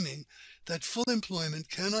claiming that full employment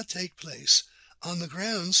cannot take place on the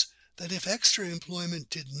grounds that if extra employment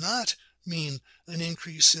did not mean an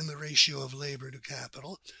increase in the ratio of labor to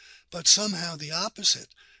capital, but somehow the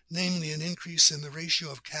opposite, namely an increase in the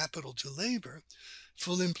ratio of capital to labor,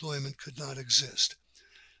 full employment could not exist,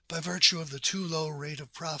 by virtue of the too low rate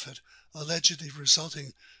of profit allegedly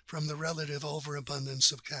resulting from the relative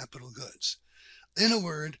overabundance of capital goods. In a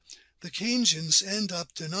word, the Keynesians end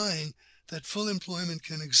up denying that full employment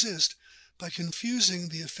can exist by confusing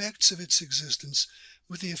the effects of its existence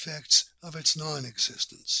with the effects of its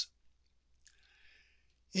non-existence.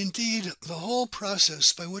 Indeed, the whole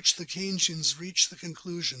process by which the Keynesians reach the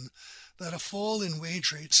conclusion that a fall in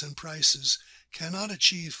wage rates and prices cannot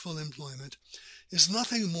achieve full employment is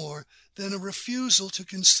nothing more than a refusal to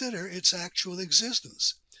consider its actual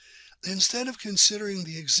existence. Instead of considering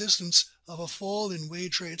the existence of a fall in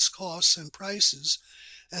wage rates, costs, and prices,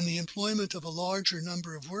 and the employment of a larger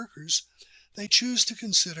number of workers, they choose to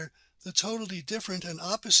consider the totally different and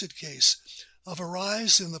opposite case of a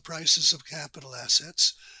rise in the prices of capital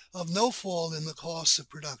assets, of no fall in the costs of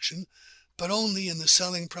production, but only in the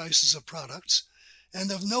selling prices of products,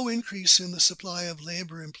 and of no increase in the supply of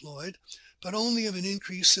labor employed, but only of an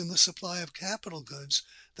increase in the supply of capital goods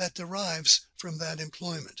that derives from that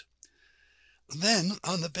employment. Then,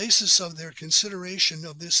 on the basis of their consideration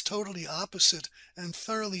of this totally opposite and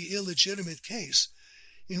thoroughly illegitimate case,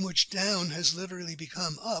 in which down has literally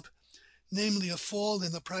become up, namely a fall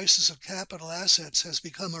in the prices of capital assets has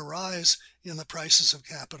become a rise in the prices of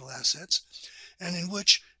capital assets, and in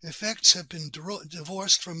which effects have been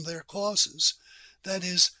divorced from their causes, that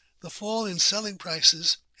is, the fall in selling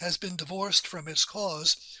prices has been divorced from its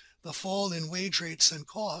cause, the fall in wage rates and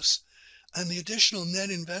costs, and the additional net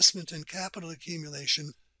investment and capital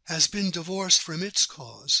accumulation has been divorced from its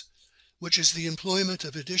cause, which is the employment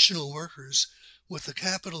of additional workers with the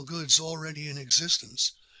capital goods already in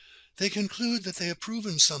existence. They conclude that they have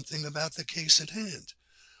proven something about the case at hand.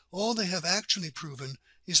 All they have actually proven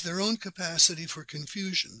is their own capacity for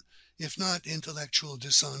confusion, if not intellectual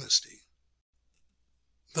dishonesty.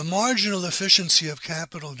 The marginal efficiency of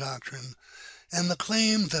capital doctrine and the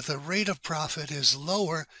claim that the rate of profit is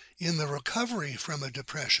lower in the recovery from a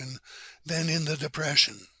depression than in the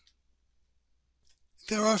depression.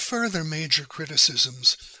 There are further major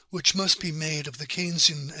criticisms which must be made of the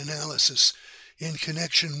Keynesian analysis in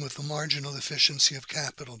connection with the marginal efficiency of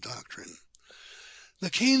capital doctrine. The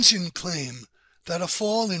Keynesian claim that a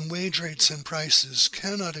fall in wage rates and prices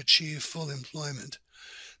cannot achieve full employment,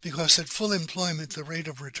 because at full employment the rate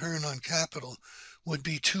of return on capital would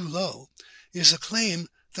be too low, is a claim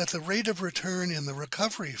that the rate of return in the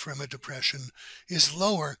recovery from a depression is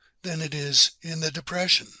lower than it is in the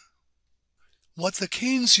depression. What the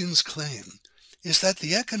Keynesians claim is that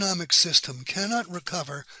the economic system cannot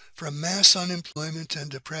recover from mass unemployment and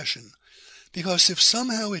depression, because if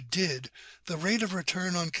somehow it did, the rate of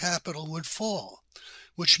return on capital would fall,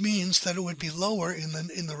 which means that it would be lower in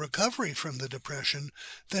the recovery from the depression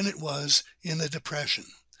than it was in the depression.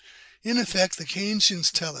 In effect, the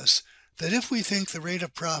Keynesians tell us that if we think the rate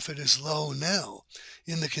of profit is low now,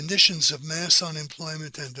 in the conditions of mass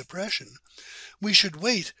unemployment and depression, we should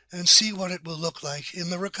wait and see what it will look like in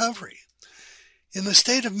the recovery. In the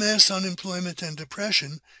state of mass unemployment and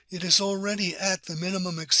depression, it is already at the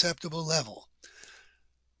minimum acceptable level,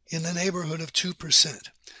 in the neighborhood of 2%.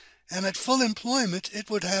 And at full employment, it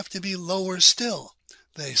would have to be lower still,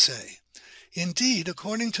 they say. Indeed,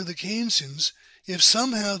 according to the Keynesians, if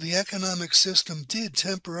somehow the economic system did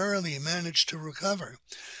temporarily manage to recover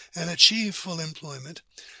and achieve full employment,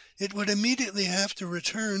 it would immediately have to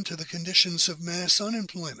return to the conditions of mass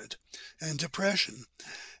unemployment and depression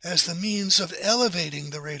as the means of elevating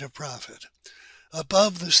the rate of profit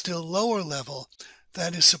above the still lower level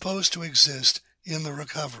that is supposed to exist in the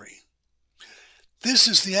recovery. This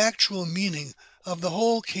is the actual meaning of the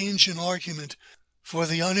whole Keynesian argument for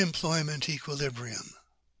the unemployment equilibrium.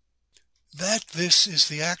 That this is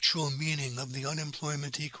the actual meaning of the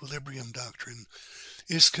unemployment equilibrium doctrine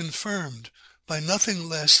is confirmed by nothing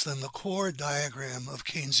less than the core diagram of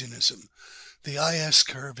Keynesianism, the IS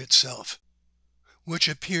curve itself, which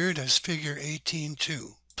appeared as figure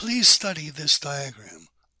 18.2. Please study this diagram.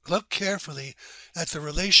 Look carefully at the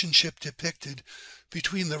relationship depicted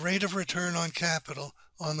between the rate of return on capital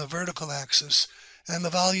on the vertical axis and the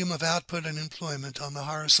volume of output and employment on the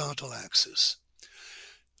horizontal axis.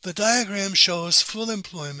 The diagram shows full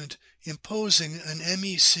employment imposing an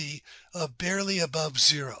MEC of barely above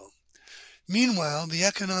zero. Meanwhile, the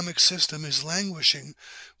economic system is languishing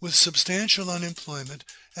with substantial unemployment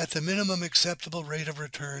at the minimum acceptable rate of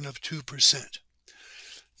return of 2%.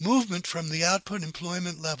 Movement from the output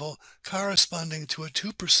employment level corresponding to a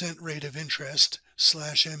 2% rate of interest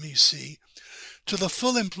 /MEC to the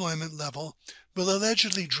full employment level will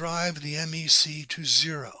allegedly drive the MEC to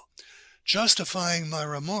zero, justifying my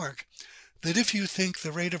remark that if you think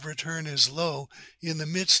the rate of return is low in the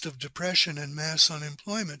midst of depression and mass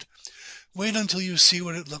unemployment, wait until you see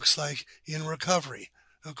what it looks like in recovery,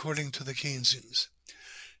 according to the Keynesians.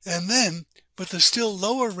 And then, with the still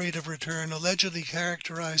lower rate of return allegedly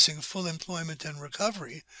characterizing full employment and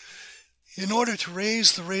recovery, in order to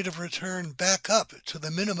raise the rate of return back up to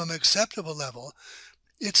the minimum acceptable level,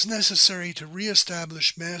 it's necessary to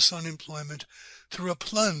reestablish mass unemployment through a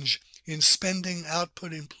plunge in spending,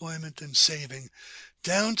 output, employment, and saving,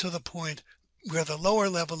 down to the point where the lower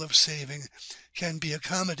level of saving can be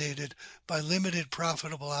accommodated by limited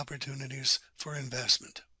profitable opportunities for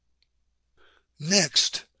investment.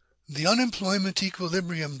 Next, the unemployment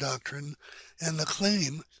equilibrium doctrine and the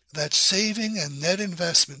claim that saving and net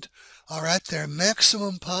investment are at their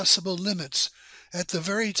maximum possible limits at the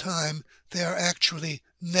very time they are actually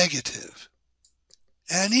negative.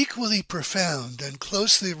 An equally profound and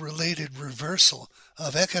closely related reversal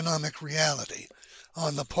of economic reality,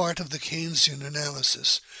 on the part of the Keynesian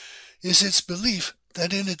analysis is its belief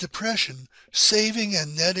that in a depression, saving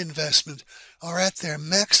and net investment are at their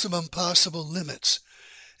maximum possible limits,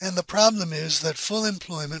 and the problem is that full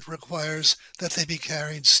employment requires that they be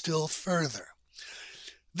carried still further.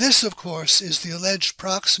 This, of course, is the alleged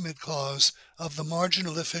proximate cause of the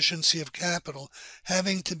marginal efficiency of capital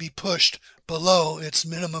having to be pushed below its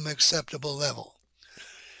minimum acceptable level.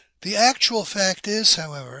 The actual fact is,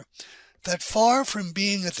 however, that far from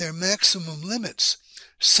being at their maximum limits,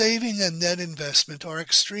 saving and net investment are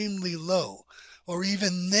extremely low or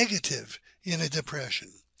even negative in a depression.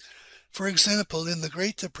 For example, in the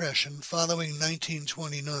Great Depression following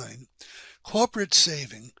 1929, corporate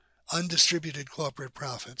saving, undistributed corporate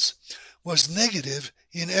profits, was negative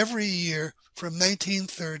in every year from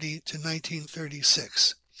 1930 to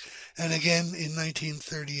 1936, and again in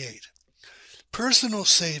 1938. Personal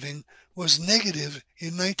saving was negative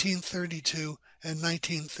in 1932 and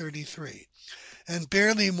 1933, and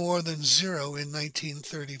barely more than zero in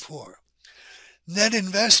 1934. Net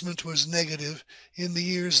investment was negative in the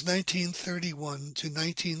years 1931 to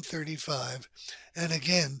 1935, and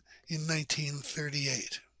again in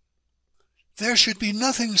 1938. There should be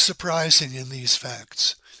nothing surprising in these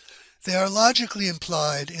facts. They are logically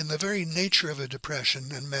implied in the very nature of a depression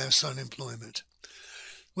and mass unemployment.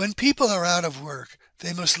 When people are out of work,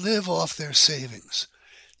 they must live off their savings.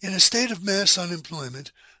 In a state of mass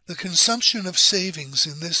unemployment, the consumption of savings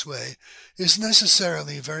in this way is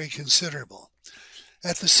necessarily very considerable.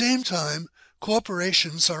 At the same time,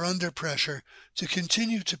 corporations are under pressure to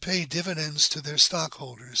continue to pay dividends to their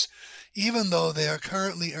stockholders, even though they are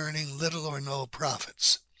currently earning little or no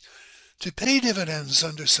profits. To pay dividends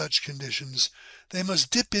under such conditions, they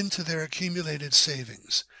must dip into their accumulated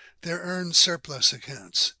savings, their earned surplus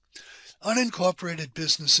accounts. Unincorporated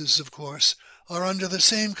businesses, of course, are under the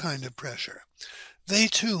same kind of pressure. They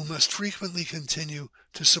too must frequently continue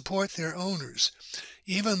to support their owners,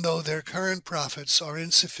 even though their current profits are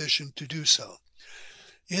insufficient to do so.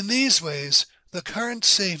 In these ways, the current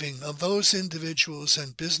saving of those individuals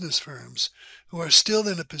and business firms who are still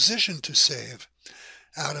in a position to save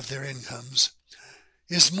out of their incomes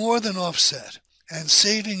is more than offset, and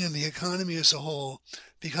saving in the economy as a whole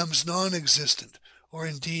becomes non-existent, or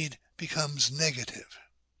indeed becomes negative.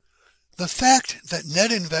 The fact that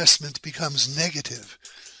net investment becomes negative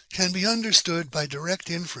can be understood by direct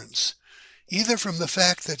inference, either from the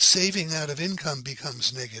fact that saving out of income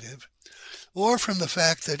becomes negative, or from the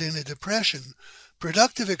fact that in a depression,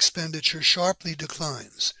 productive expenditure sharply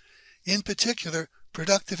declines, in particular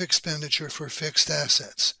productive expenditure for fixed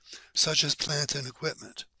assets, such as plant and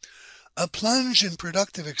equipment. A plunge in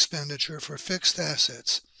productive expenditure for fixed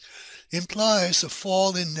assets implies a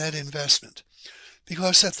fall in net investment,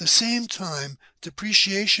 because at the same time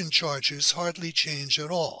depreciation charges hardly change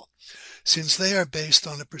at all, since they are based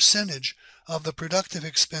on a percentage of the productive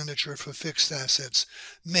expenditure for fixed assets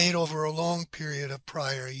made over a long period of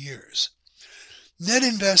prior years. Net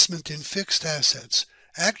investment in fixed assets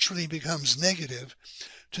actually becomes negative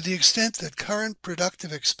to the extent that current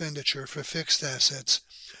productive expenditure for fixed assets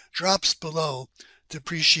drops below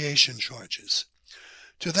depreciation charges.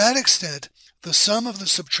 To that extent, the sum of the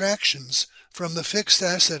subtractions from the fixed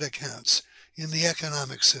asset accounts in the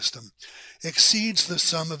economic system exceeds the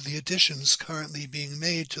sum of the additions currently being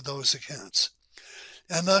made to those accounts,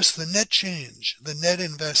 and thus the net change, the net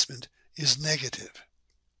investment, is negative.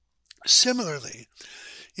 Similarly,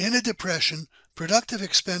 in a depression, productive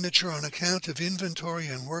expenditure on account of inventory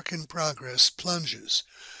and work in progress plunges,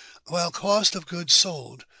 while cost of goods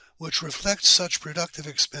sold, which reflects such productive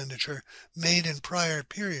expenditure made in prior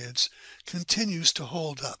periods, continues to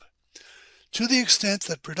hold up. To the extent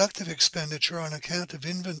that productive expenditure on account of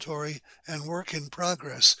inventory and work in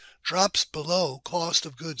progress drops below cost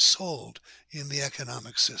of goods sold in the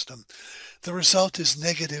economic system, the result is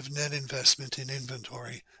negative net investment in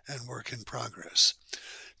inventory and work in progress,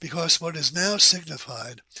 because what is now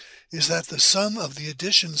signified is that the sum of the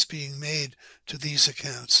additions being made to these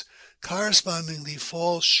accounts correspondingly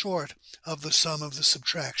falls short of the sum of the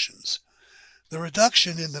subtractions. The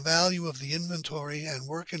reduction in the value of the inventory and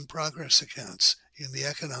work in progress accounts in the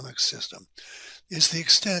economic system is the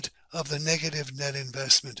extent of the negative net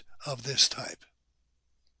investment of this type.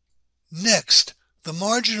 Next, the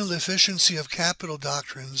marginal efficiency of capital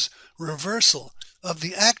doctrine's reversal of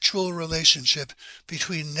the actual relationship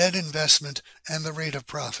between net investment and the rate of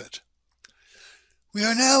profit. We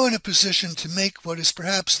are now in a position to make what is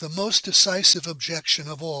perhaps the most decisive objection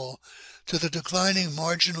of all to the declining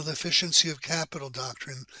marginal efficiency of capital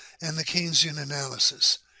doctrine and the Keynesian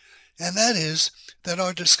analysis, and that is that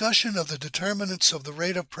our discussion of the determinants of the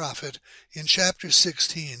rate of profit in Chapter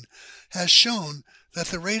 16 has shown that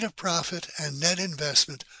the rate of profit and net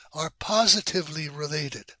investment are positively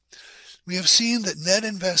related. We have seen that net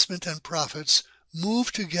investment and profits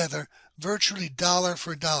move together virtually dollar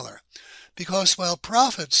for dollar, because while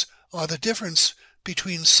profits are the difference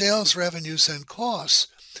between sales revenues and costs,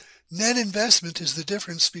 net investment is the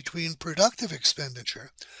difference between productive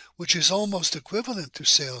expenditure, which is almost equivalent to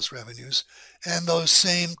sales revenues, and those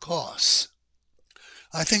same costs.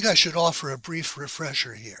 I think I should offer a brief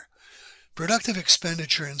refresher here. Productive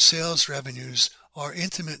expenditure and sales revenues are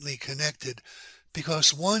intimately connected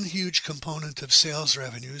because one huge component of sales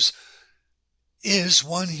revenues is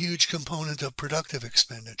one huge component of productive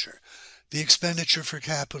expenditure, the expenditure for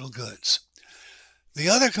capital goods. The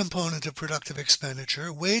other component of productive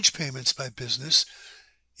expenditure, wage payments by business,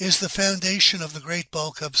 is the foundation of the great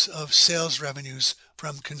bulk of sales revenues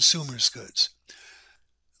from consumers' goods.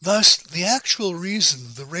 Thus, the actual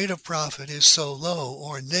reason the rate of profit is so low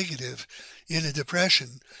or negative in a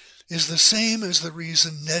depression is the same as the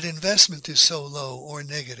reason net investment is so low or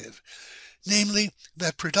negative, namely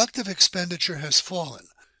that productive expenditure has fallen,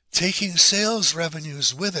 taking sales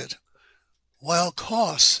revenues with it, while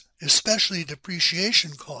costs, especially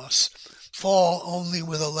depreciation costs, fall only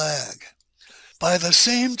with a lag. By the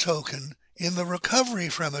same token, in the recovery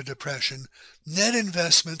from a depression, net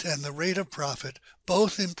investment and the rate of profit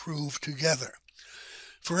both improve together.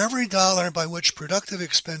 For every dollar by which productive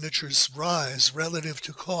expenditures rise relative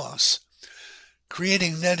to costs,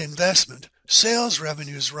 creating net investment, sales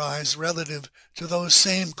revenues rise relative to those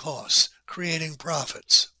same costs, creating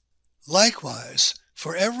profits. Likewise,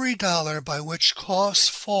 for every dollar by which costs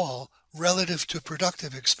fall relative to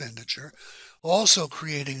productive expenditure, also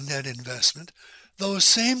creating net investment, those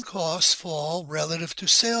same costs fall relative to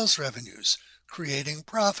sales revenues, creating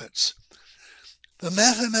profits. The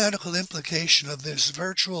mathematical implication of this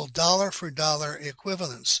virtual dollar-for-dollar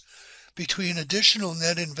equivalence between additional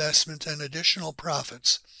net investment and additional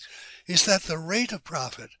profits is that the rate of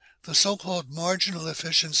profit, the so-called marginal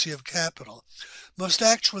efficiency of capital, must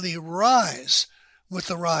actually rise with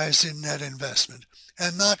the rise in net investment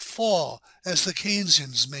and not fall as the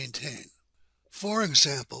Keynesians maintain. For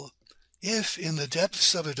example, if in the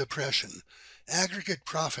depths of a depression, aggregate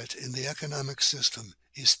profit in the economic system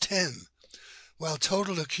is 10, while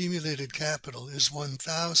total accumulated capital is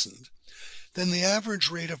 1,000, then the average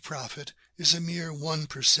rate of profit is a mere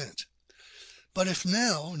 1%. But if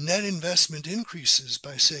now net investment increases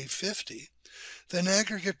by, say, 50, then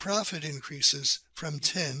aggregate profit increases from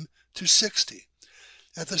 10 to 60.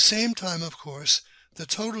 At the same time, of course, the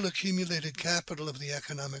total accumulated capital of the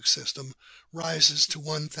economic system rises to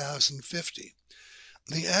 1,050.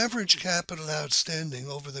 The average capital outstanding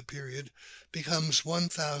over the period becomes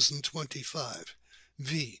 1,025,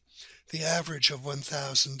 V, the average of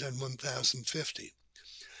 1,000 and 1,050.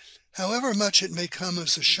 However much it may come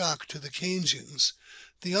as a shock to the Keynesians,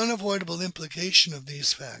 the unavoidable implication of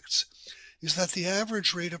these facts is that the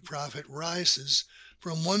average rate of profit rises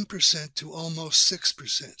from 1% to almost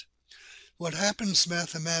 6%. What happens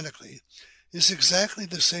mathematically is exactly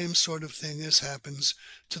the same sort of thing as happens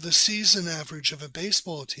to the season average of a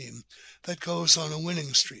baseball team that goes on a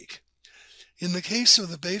winning streak. In the case of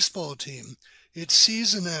the baseball team, its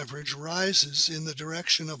season average rises in the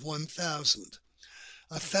direction of 1,000.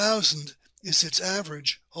 1,000 is its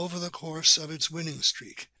average over the course of its winning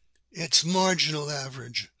streak, its marginal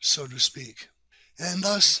average, so to speak, and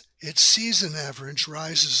thus its season average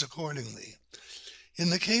rises accordingly. In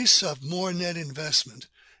the case of more net investment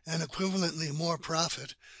and equivalently more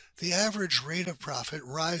profit, the average rate of profit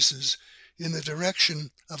rises in the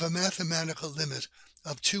direction of a mathematical limit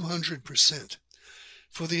of 200%.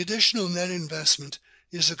 For the additional net investment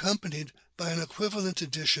is accompanied by an equivalent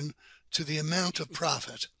addition to the amount of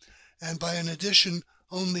profit, and by an addition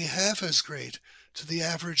only half as great to the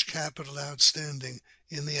average capital outstanding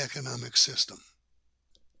in the economic system.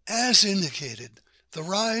 As indicated, the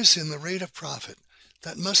rise in the rate of profit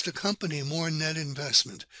that must accompany more net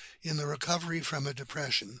investment in the recovery from a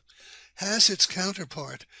depression has its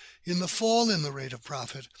counterpart in the fall in the rate of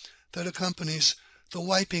profit that accompanies the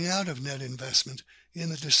wiping out of net investment in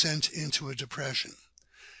the descent into a depression.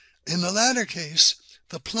 In the latter case,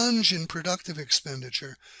 the plunge in productive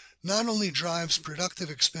expenditure not only drives productive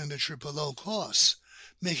expenditure below costs,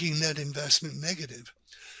 making net investment negative,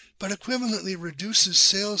 but equivalently reduces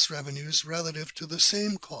sales revenues relative to the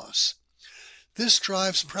same costs. This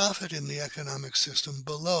drives profit in the economic system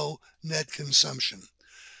below net consumption.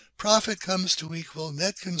 Profit comes to equal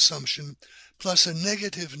net consumption plus a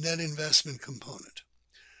negative net investment component.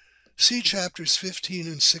 See chapters 15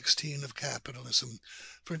 and 16 of Capitalism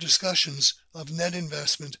for discussions of net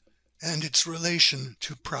investment and its relation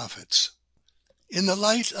to profits. In the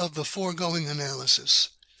light of the foregoing analysis,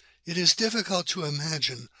 it is difficult to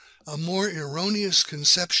imagine a more erroneous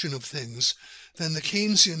conception of things than the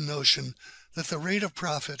Keynesian notion that the rate of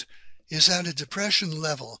profit is at a depression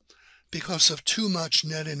level because of too much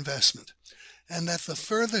net investment, and that the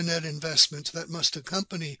further net investment that must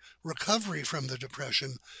accompany recovery from the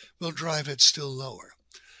depression will drive it still lower.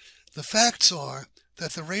 The facts are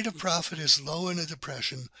that the rate of profit is low in a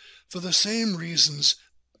depression for the same reasons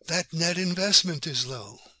that net investment is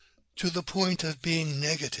low, to the point of being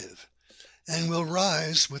negative, and will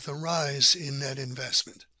rise with a rise in net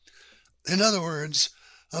investment. In other words,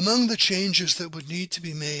 among the changes that would need to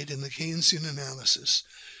be made in the Keynesian analysis,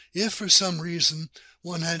 if for some reason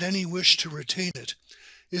one had any wish to retain it,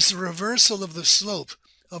 is the reversal of the slope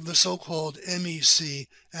of the so-called MEC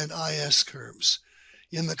and IS curves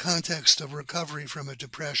in the context of recovery from a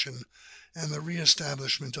depression and the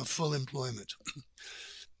reestablishment of full employment.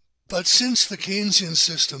 But since the Keynesian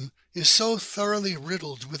system is so thoroughly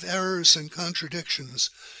riddled with errors and contradictions,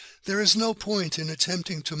 there is no point in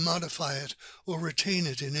attempting to modify it or retain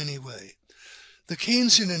it in any way. The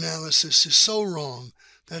Keynesian analysis is so wrong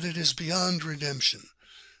that it is beyond redemption.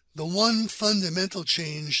 The one fundamental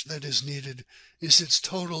change that is needed is its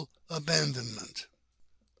total abandonment.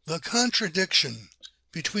 The contradiction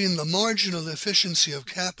between the marginal efficiency of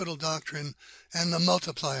capital doctrine and the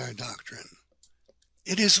multiplier doctrine.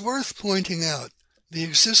 It is worth pointing out the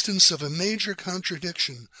existence of a major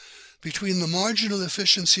contradiction between the marginal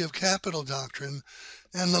efficiency of capital doctrine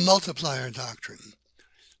and the multiplier doctrine.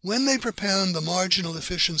 When they propound the marginal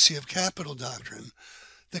efficiency of capital doctrine,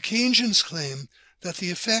 the Keynesians claim that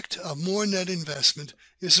the effect of more net investment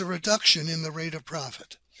is a reduction in the rate of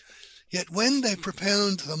profit. Yet when they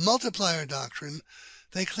propound the multiplier doctrine,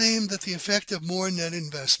 they claim that the effect of more net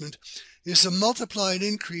investment is a multiplied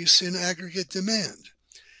increase in aggregate demand.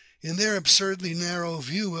 In their absurdly narrow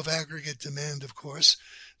view of aggregate demand, of course,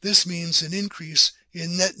 this means an increase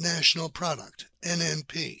in net national product,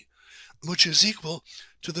 NNP, which is equal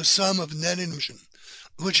to the sum of net income,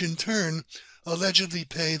 which in turn allegedly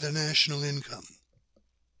pay the national income.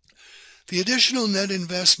 The additional net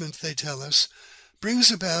investment, they tell us,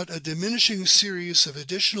 brings about a diminishing series of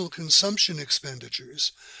additional consumption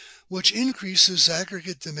expenditures, which increases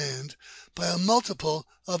aggregate demand by a multiple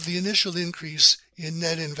of the initial increase in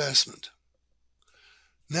net investment.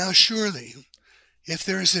 Now surely, if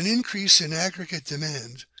there is an increase in aggregate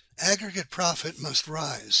demand, aggregate profit must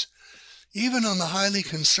rise. Even on the highly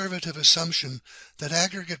conservative assumption that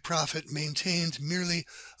aggregate profit maintained merely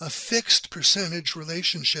a fixed percentage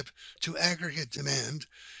relationship to aggregate demand,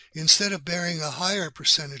 instead of bearing a higher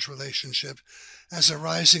percentage relationship as a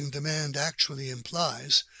rising demand actually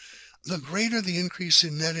implies, the greater the increase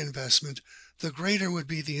in net investment, the greater would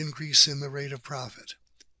be the increase in the rate of profit.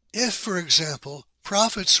 If, for example,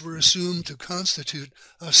 profits were assumed to constitute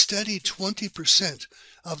a steady 20%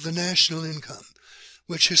 of the national income,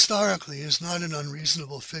 which historically is not an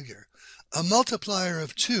unreasonable figure, a multiplier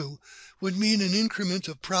of 2 would mean an increment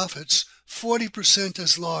of profits 40%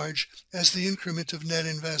 as large as the increment of net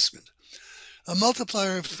investment. A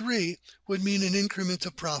multiplier of 3 would mean an increment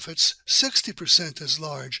of profits 60% as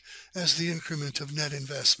large as the increment of net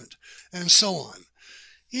investment, and so on.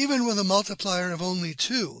 Even with a multiplier of only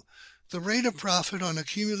 2, the rate of profit on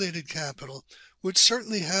accumulated capital would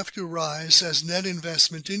certainly have to rise as net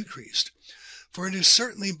investment increased, for it is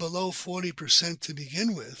certainly below 40% to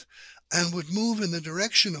begin with, and would move in the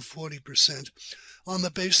direction of 40% on the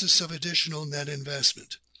basis of additional net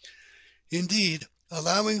investment. Indeed,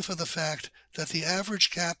 allowing for the fact that the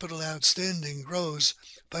average capital outstanding grows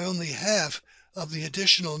by only half of the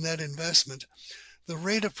additional net investment, the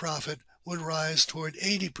rate of profit would rise toward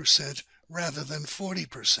 80% rather than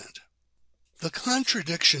 40%. The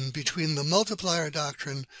contradiction between the multiplier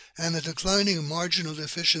doctrine and the declining marginal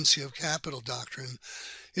efficiency of capital doctrine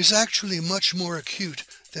is actually much more acute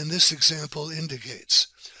than this example indicates.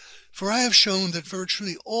 For I have shown that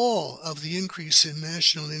virtually all of the increase in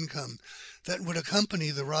national income that would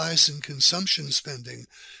accompany the rise in consumption spending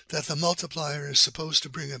that the multiplier is supposed to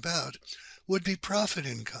bring about would be profit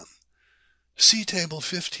income. See Table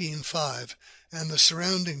 15.5 and the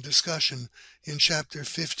surrounding discussion in Chapter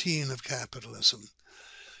 15 of Capitalism.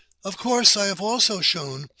 Of course, I have also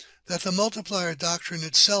shown that the multiplier doctrine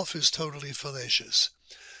itself is totally fallacious.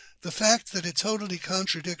 The fact that it totally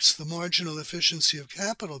contradicts the marginal efficiency of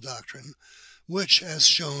capital doctrine, which, as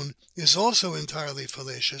shown, is also entirely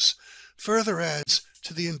fallacious, further adds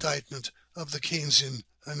to the indictment of the Keynesian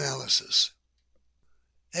analysis.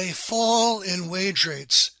 A fall in wage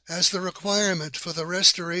rates as the requirement for the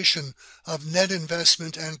restoration of net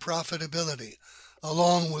investment and profitability,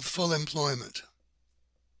 along with full employment.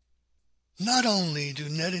 Not only do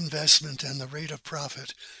net investment and the rate of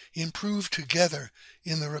profit improve together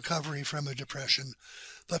in the recovery from a depression,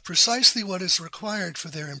 but precisely what is required for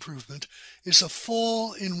their improvement is a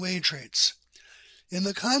fall in wage rates. In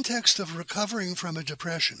the context of recovering from a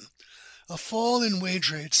depression, a fall in wage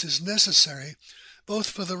rates is necessary both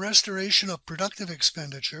for the restoration of productive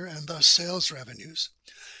expenditure and thus sales revenues,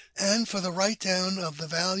 and for the write-down of the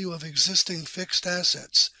value of existing fixed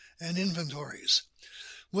assets and inventories,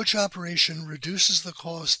 which operation reduces the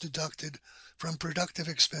cost deducted from productive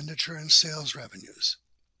expenditure and sales revenues.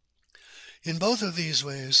 In both of these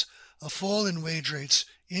ways, a fall in wage rates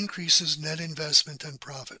increases net investment and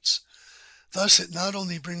profits. Thus, it not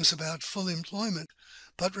only brings about full employment,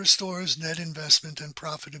 but restores net investment and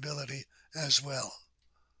profitability as well.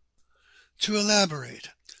 To elaborate,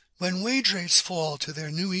 when wage rates fall to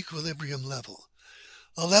their new equilibrium level,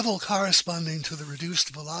 a level corresponding to the reduced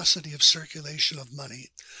velocity of circulation of money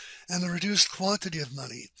and the reduced quantity of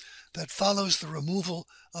money that follows the removal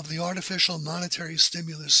of the artificial monetary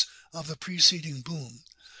stimulus of the preceding boom,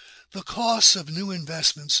 the costs of new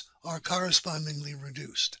investments are correspondingly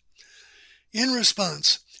reduced. In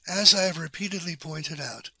response, as I have repeatedly pointed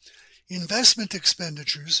out, investment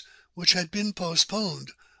expenditures which had been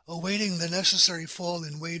postponed, awaiting the necessary fall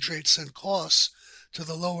in wage rates and costs to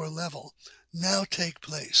the lower level, now take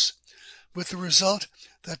place, with the result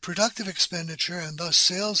that productive expenditure and thus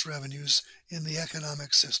sales revenues in the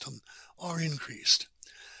economic system are increased.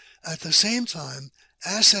 At the same time,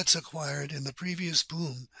 assets acquired in the previous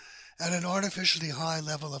boom at an artificially high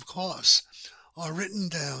level of costs are written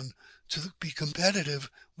down to be competitive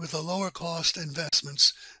with the lower cost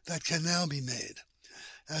investments that can now be made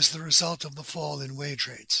as the result of the fall in wage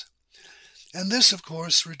rates. And this, of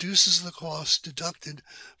course, reduces the cost deducted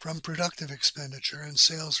from productive expenditure and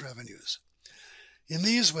sales revenues. In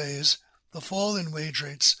these ways, the fall in wage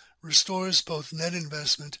rates restores both net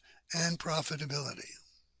investment and profitability.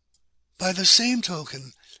 By the same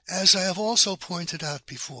token, as I have also pointed out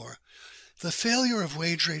before, the failure of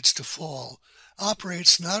wage rates to fall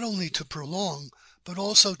operates not only to prolong, but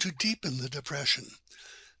also to deepen the depression,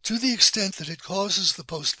 to the extent that it causes the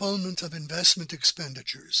postponement of investment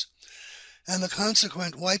expenditures and the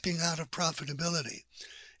consequent wiping out of profitability.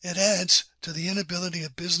 It adds to the inability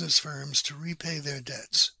of business firms to repay their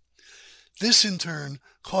debts. This, in turn,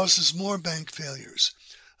 causes more bank failures,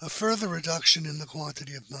 a further reduction in the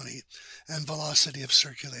quantity of money and velocity of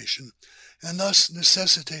circulation, and thus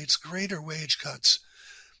necessitates greater wage cuts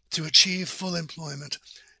to achieve full employment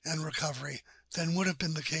and recovery than would have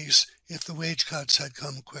been the case if the wage cuts had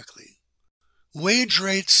come quickly. Wage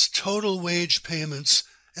rates, total wage payments,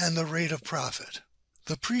 and the rate of profit.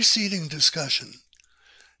 The preceding discussion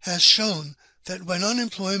has shown that when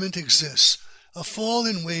unemployment exists, a fall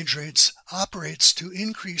in wage rates operates to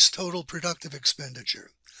increase total productive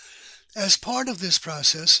expenditure. As part of this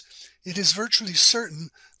process, it is virtually certain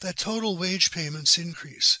that total wage payments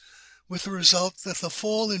increase, with the result that the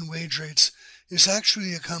fall in wage rates is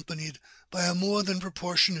actually accompanied by a more than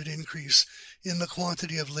proportionate increase in the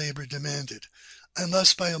quantity of labor demanded, and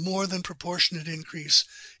thus by a more than proportionate increase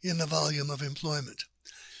in the volume of employment.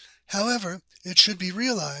 However, it should be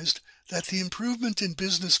realized that the improvement in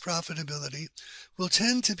business profitability will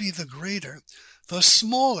tend to be the greater, the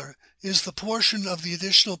smaller is the portion of the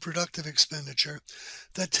additional productive expenditure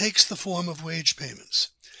that takes the form of wage payments.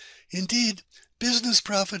 Indeed, business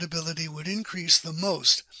profitability would increase the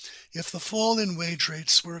most if the fall in wage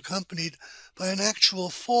rates were accompanied by an actual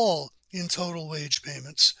fall in total wage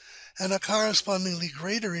payments and a correspondingly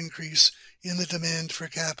greater increase in the demand for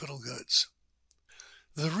capital goods.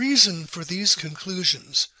 The reason for these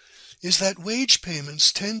conclusions is that wage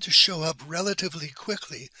payments tend to show up relatively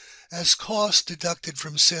quickly as costs deducted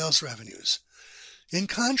from sales revenues. In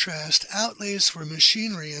contrast, outlays for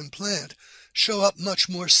machinery and plant show up much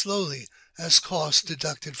more slowly as costs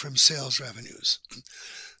deducted from sales revenues.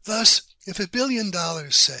 Thus, if $1 billion,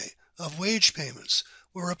 say, of wage payments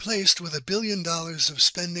were replaced with $1 billion of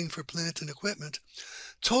spending for plant and equipment,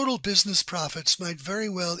 total business profits might very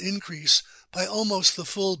well increase by almost the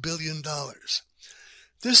full $1 billion.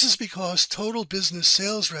 This is because total business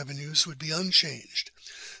sales revenues would be unchanged.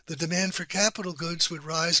 The demand for capital goods would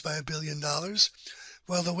rise by $1 billion,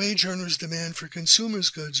 while the wage earners' demand for consumers'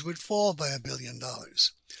 goods would fall by $1 billion.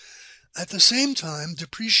 At the same time,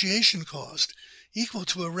 depreciation cost, equal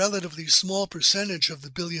to a relatively small percentage of the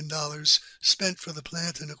 $1 billion spent for the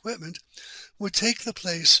plant and equipment, would take the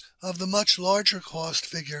place of the much larger cost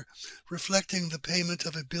figure reflecting the payment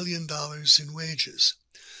of $1 billion in wages.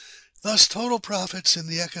 Thus, total profits in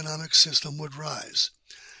the economic system would rise,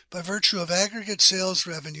 by virtue of aggregate sales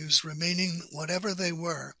revenues remaining whatever they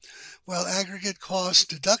were, while aggregate costs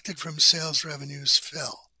deducted from sales revenues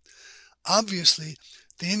fell. Obviously,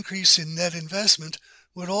 the increase in net investment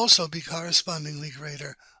would also be correspondingly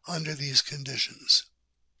greater under these conditions.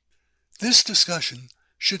 This discussion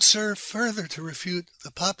should serve further to refute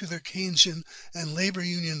the popular Keynesian and labor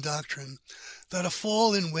union doctrine that a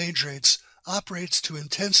fall in wage rates operates to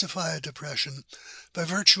intensify a depression by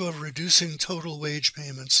virtue of reducing total wage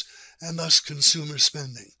payments and thus consumer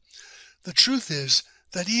spending. The truth is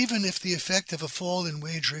that even if the effect of a fall in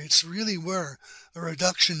wage rates really were a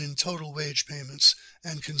reduction in total wage payments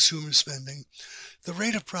and consumer spending, the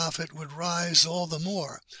rate of profit would rise all the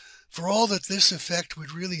more, for all that this effect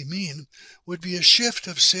would really mean would be a shift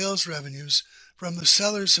of sales revenues from the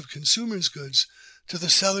sellers of consumers' goods to the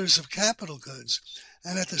sellers of capital goods,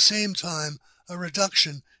 and at the same time a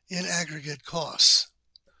reduction in aggregate costs.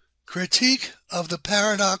 Critique of the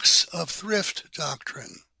paradox of thrift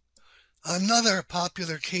doctrine. Another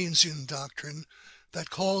popular Keynesian doctrine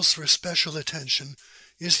that calls for special attention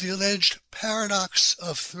is the alleged paradox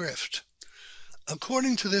of thrift.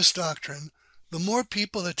 According to this doctrine, the more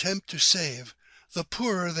people attempt to save, the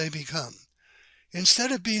poorer they become.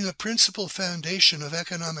 Instead of being a principal foundation of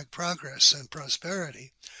economic progress and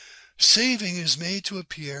prosperity, saving is made to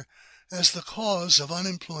appear as the cause of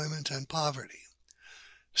unemployment and poverty.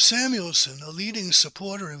 Samuelson, a leading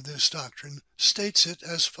supporter of this doctrine, states it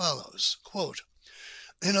as follows, quote,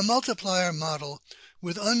 "In a multiplier model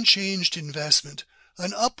with unchanged investment,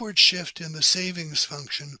 an upward shift in the savings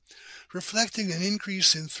function, reflecting an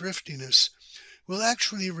increase in thriftiness, will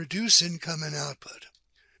actually reduce income and output.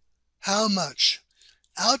 How much?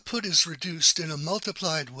 Output is reduced in a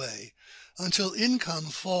multiplied way until income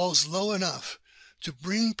falls low enough to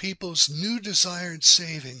bring people's new desired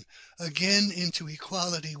saving again into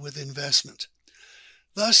equality with investment.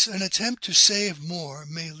 Thus, an attempt to save more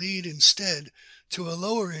may lead instead to a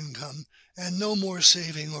lower income and no more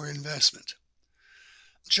saving or investment."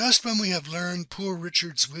 Just when we have learned Poor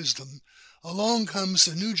Richard's wisdom, along comes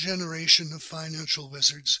a new generation of financial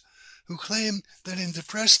wizards who claim that in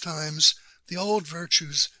depressed times the old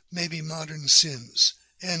virtues may be modern sins.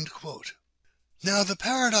 End quote. Now, the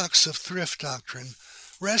paradox of thrift doctrine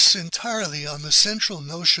rests entirely on the central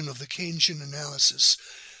notion of the Keynesian analysis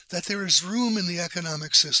that there is room in the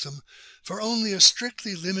economic system for only a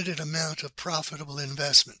strictly limited amount of profitable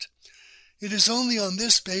investment. It is only on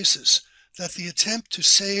this basis that the attempt to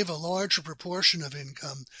save a larger proportion of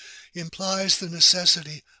income implies the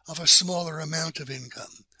necessity of a smaller amount of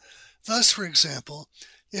income. Thus, for example,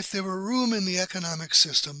 if there were room in the economic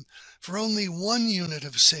system for only 1 unit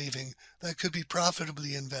of saving that could be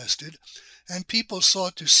profitably invested, and people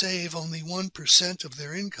sought to save only 1% of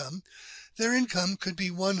their income could be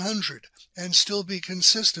 100 and still be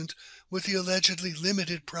consistent with the allegedly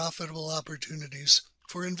limited profitable opportunities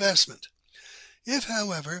for investment. If,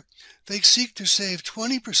 however, they seek to save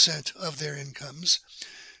 20% of their incomes,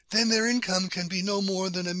 then their income can be no more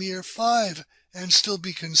than a mere 5 and still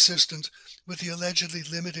be consistent with the allegedly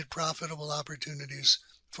limited profitable opportunities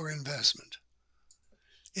for investment.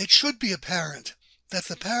 It should be apparent that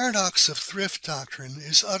the paradox of thrift doctrine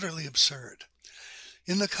is utterly absurd.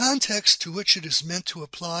 In the context to which it is meant to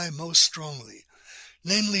apply most strongly,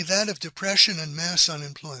 namely that of depression and mass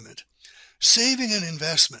unemployment, saving and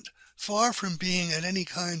investment, far from being at any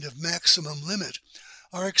kind of maximum limit,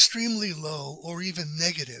 are extremely low or even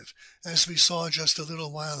negative, as we saw just a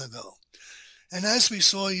little while ago. And as we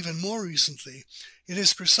saw even more recently, it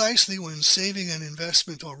is precisely when saving and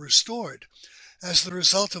investment are restored, as the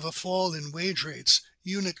result of a fall in wage rates,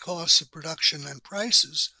 unit costs of production, and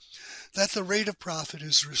prices, that the rate of profit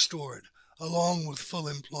is restored, along with full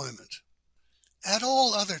employment. At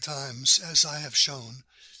all other times, as I have shown,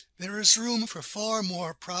 there is room for far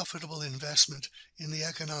more profitable investment in the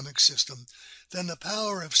economic system than the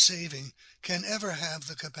power of saving can ever have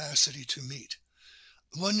the capacity to meet.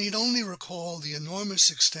 One need only recall the enormous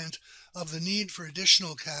extent of the need for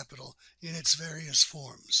additional capital in its various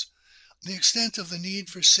forms, the extent of the need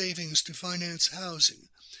for savings to finance housing,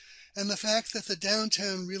 and the fact that the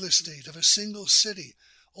downtown real estate of a single city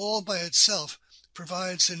all by itself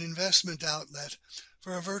provides an investment outlet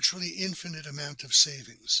for a virtually infinite amount of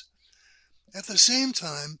savings. At the same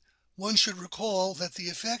time, one should recall that the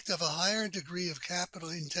effect of a higher degree of capital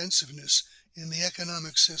intensiveness in the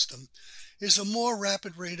economic system is a more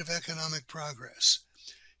rapid rate of economic progress,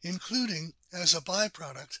 including, as a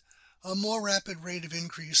byproduct, a more rapid rate of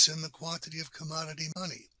increase in the quantity of commodity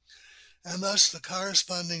money, and thus the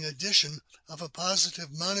corresponding addition of a positive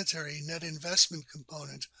monetary net investment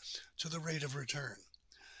component to the rate of return.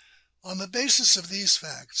 On the basis of these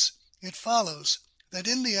facts, it follows that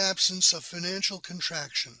in the absence of financial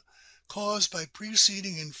contraction caused by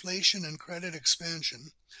preceding inflation and credit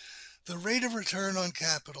expansion, the rate of return on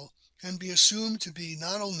capital can be assumed to be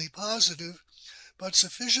not only positive, but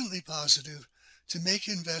sufficiently positive to make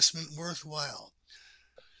investment worthwhile.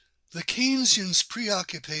 The Keynesians'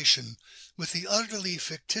 preoccupation with the utterly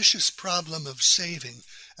fictitious problem of saving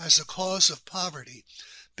as a cause of poverty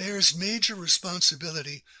bears major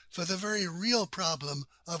responsibility for the very real problem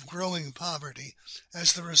of growing poverty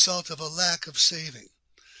as the result of a lack of saving.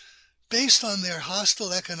 Based on their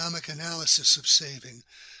hostile economic analysis of saving,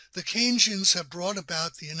 the Keynesians have brought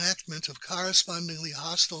about the enactment of correspondingly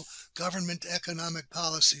hostile government economic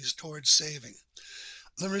policies towards saving.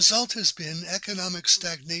 The result has been economic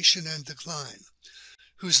stagnation and decline,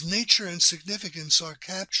 whose nature and significance are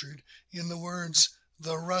captured in the words,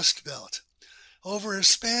 the Rust Belt. Over a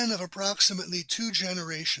span of approximately 2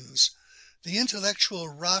 generations, the intellectual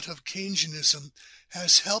rot of Keynesianism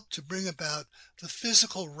has helped to bring about the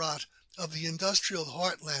physical rot of the industrial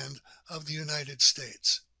heartland of the United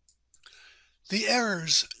States. The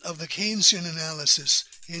errors of the Keynesian analysis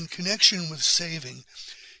in connection with saving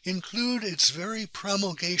include its very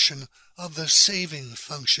promulgation of the saving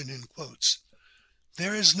function in quotes.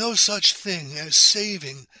 There is no such thing as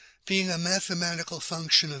saving being a mathematical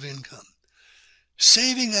function of income.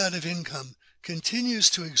 Saving out of income continues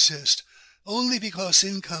to exist only because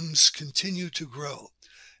incomes continue to grow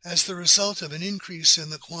as the result of an increase in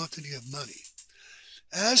the quantity of money.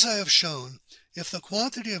 As I have shown, if the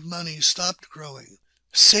quantity of money stopped growing,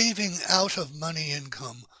 saving out of money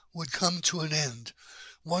income would come to an end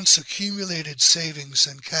once accumulated savings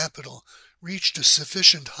and capital reached a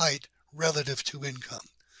sufficient height relative to income.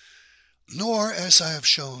 Nor, as I have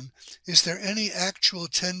shown, is there any actual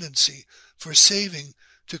tendency for saving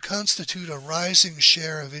to constitute a rising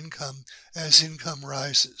share of income as income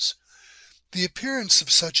rises. The appearance of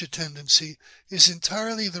such a tendency is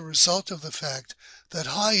entirely the result of the fact that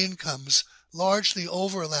high incomes largely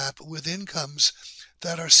overlap with incomes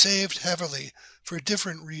that are saved heavily for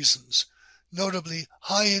different reasons, notably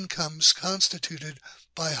high incomes constituted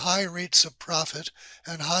by high rates of profit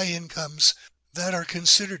and high incomes that are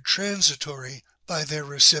considered transitory by their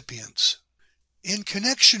recipients. In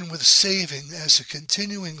connection with saving as a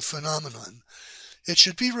continuing phenomenon, it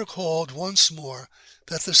should be recalled once more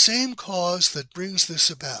that the same cause that brings this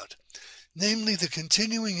about, namely the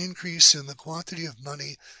continuing increase in the quantity of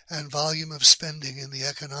money and volume of spending in the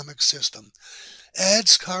economic system,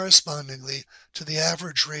 adds correspondingly to the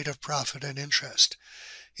average rate of profit and interest.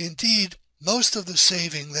 Indeed, most of the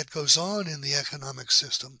saving that goes on in the economic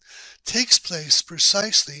system takes place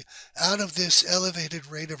precisely out of this elevated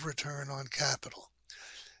rate of return on capital.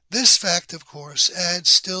 This fact, of course, adds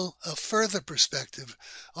still a further perspective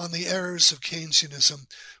on the errors of Keynesianism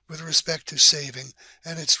with respect to saving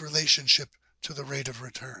and its relationship to the rate of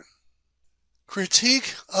return.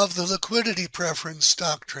 Critique of the liquidity preference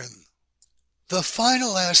doctrine. The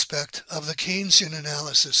final aspect of the Keynesian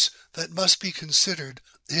analysis that must be considered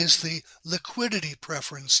is the liquidity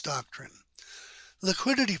preference doctrine.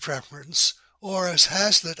 Liquidity preference, or as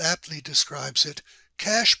Hazlitt aptly describes it,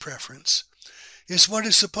 cash preference, is what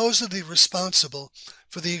is supposedly responsible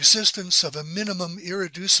for the existence of a minimum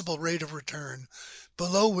irreducible rate of return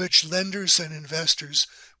below which lenders and investors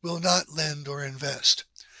will not lend or invest.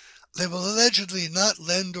 They will allegedly not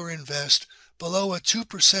lend or invest below a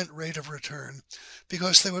 2% rate of return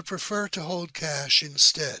because they would prefer to hold cash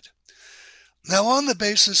instead. Now, on the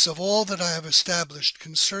basis of all that I have established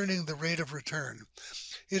concerning the rate of return,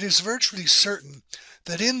 it is virtually certain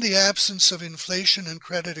that in the absence of inflation and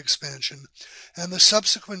credit expansion and the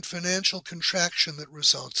subsequent financial contraction that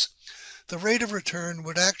results, the rate of return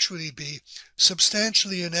would actually be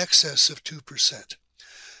substantially in excess of 2%.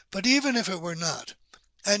 But even if it were not,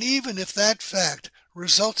 and even if that fact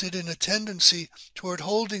resulted in a tendency toward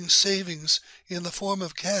holding savings in the form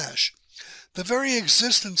of cash, the very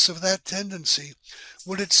existence of that tendency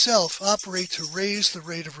would itself operate to raise the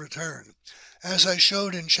rate of return, as I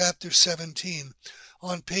showed in Chapter 17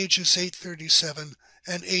 on pages 837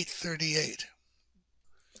 and 838.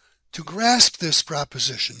 To grasp this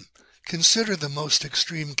proposition, consider the most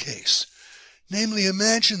extreme case. Namely,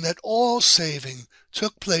 imagine that all saving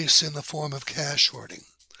took place in the form of cash hoarding.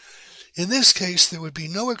 In this case, there would be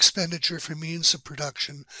no expenditure for means of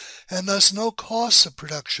production, and thus no costs of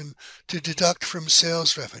production to deduct from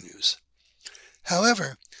sales revenues.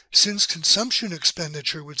 However, since consumption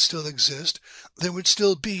expenditure would still exist, there would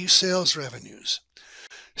still be sales revenues.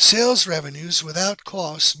 Sales revenues without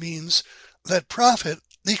costs means that profit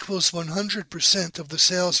equals 100% of the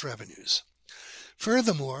sales revenues.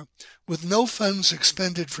 Furthermore, with no funds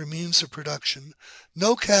expended for means of production,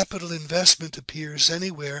 no capital investment appears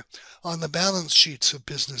anywhere on the balance sheets of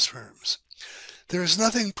business firms. There is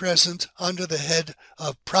nothing present under the head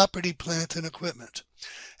of property, plant, and equipment,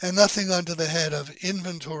 and nothing under the head of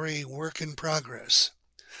inventory, work in progress,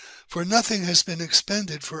 for nothing has been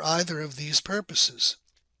expended for either of these purposes.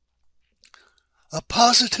 A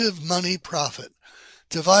positive money profit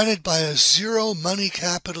divided by a zero money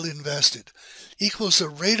capital invested equals a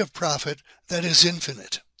rate of profit that is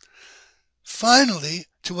infinite. Finally,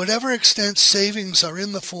 to whatever extent savings are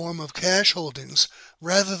in the form of cash holdings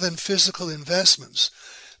rather than physical investments,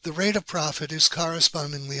 the rate of profit is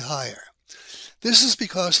correspondingly higher. This is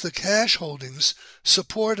because the cash holdings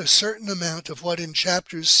support a certain amount of what in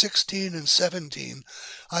chapters 16 and 17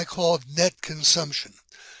 I called net consumption,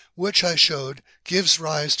 which I showed gives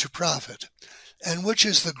rise to profit, and which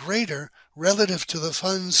is the greater relative to the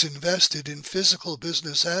funds invested in physical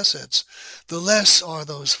business assets, the less are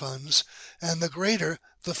those funds, and the greater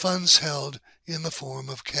the funds held in the form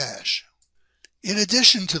of cash. In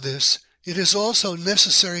addition to this, it is also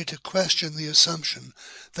necessary to question the assumption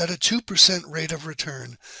that a 2% rate of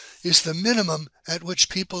return is the minimum at which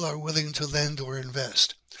people are willing to lend or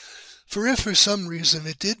invest. For if for some reason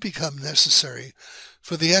it did become necessary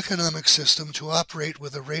for the economic system to operate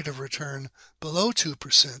with a rate of return below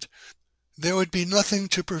 2%, there would be nothing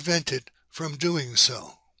to prevent it from doing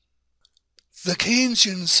so. The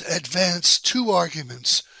Keynesians advance two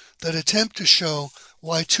arguments that attempt to show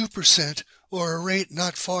why 2%, or a rate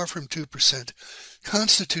not far from 2%,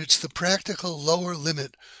 constitutes the practical lower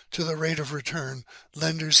limit to the rate of return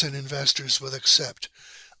lenders and investors will accept.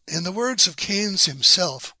 In the words of Keynes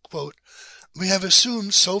himself, quote, "We have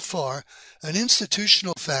assumed so far an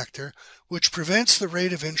institutional factor which prevents the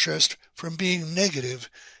rate of interest from being negative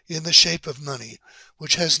in the shape of money,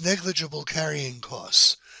 which has negligible carrying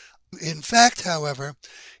costs. In fact, however,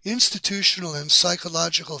 institutional and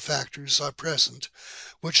psychological factors are present,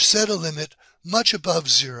 which set a limit much above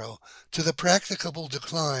zero to the practicable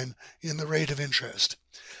decline in the rate of interest.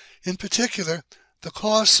 In particular, the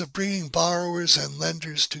costs of bringing borrowers and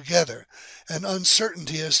lenders together and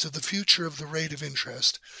uncertainty as to the future of the rate of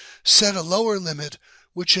interest set a lower limit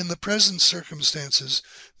which in the present circumstances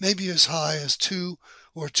may be as high as 2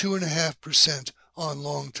 or 2.5% on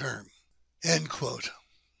long term." End quote.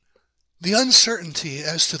 The uncertainty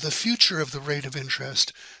as to the future of the rate of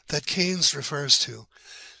interest that Keynes refers to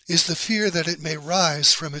is the fear that it may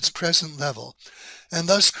rise from its present level and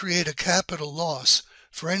thus create a capital loss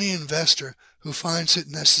for any investor who finds it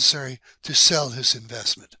necessary to sell his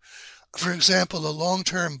investment. For example, a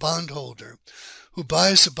long-term bondholder who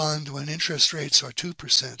buys a bond when interest rates are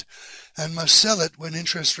 2% and must sell it when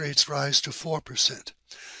interest rates rise to 4%,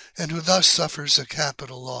 and who thus suffers a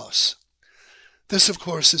capital loss. This, of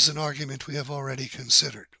course, is an argument we have already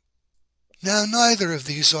considered. Now, neither of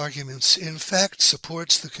these arguments in fact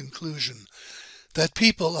supports the conclusion that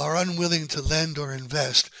people are unwilling to lend or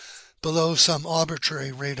invest below some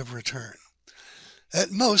arbitrary rate of return.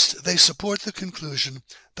 At most, they support the conclusion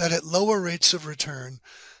that at lower rates of return,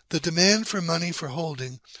 the demand for money for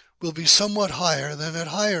holding will be somewhat higher than at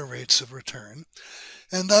higher rates of return,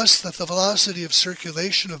 and thus that the velocity of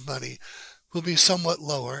circulation of money will be somewhat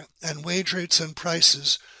lower, and wage rates and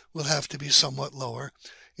prices will have to be somewhat lower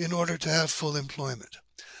in order to have full employment.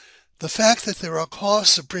 The fact that there are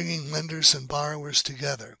costs of bringing lenders and borrowers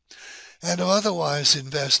together and of otherwise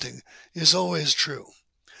investing is always true.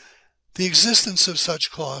 The existence of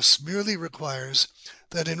such costs merely requires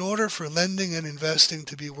that in order for lending and investing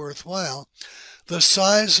to be worthwhile, the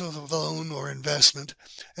size of the loan or investment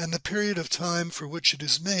and the period of time for which it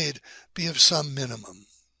is made be of some minimum.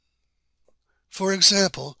 For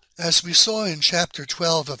example, as we saw in Chapter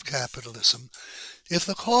 12 of Capitalism, if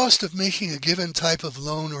the cost of making a given type of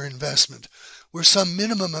loan or investment were some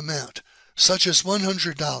minimum amount, such as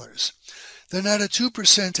 $100, then at a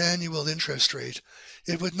 2% annual interest rate,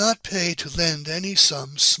 it would not pay to lend any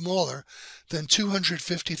sum smaller than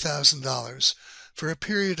 $250,000 for a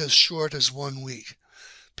period as short as 1 week,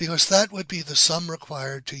 because that would be the sum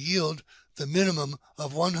required to yield the minimum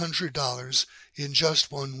of $100 in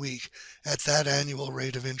just 1 week at that annual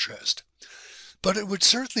rate of interest. But it would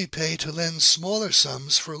certainly pay to lend smaller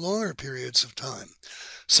sums for longer periods of time,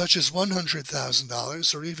 such as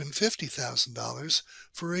 $100,000 or even $50,000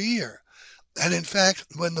 for a year. And in fact,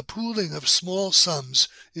 when the pooling of small sums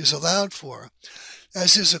is allowed for,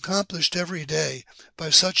 as is accomplished every day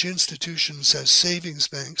by such institutions as savings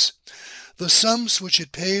banks, the sums which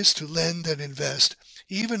it pays to lend and invest,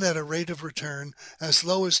 even at a rate of return as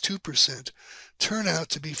low as 2%, turn out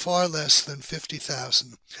to be far less than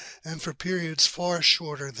 $50,000, and for periods far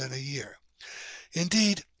shorter than a year.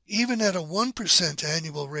 Indeed, even at a 1%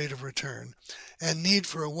 annual rate of return and need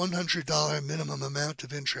for a $100 minimum amount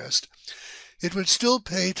of interest, it would still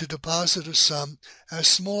pay to deposit a sum as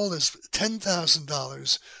small as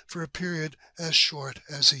 $10,000 for a period as short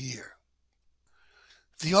as a year.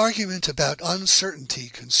 The argument about uncertainty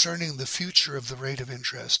concerning the future of the rate of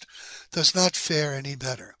interest does not fare any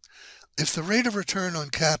better. If the rate of return on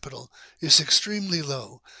capital is extremely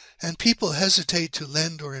low, and people hesitate to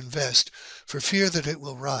lend or invest for fear that it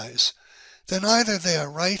will rise, then either they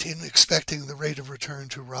are right in expecting the rate of return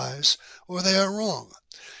to rise, or they are wrong.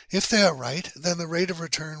 If they are right, then the rate of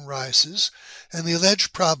return rises, and the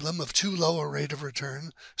alleged problem of too low a rate of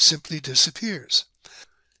return simply disappears.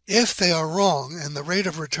 If they are wrong and the rate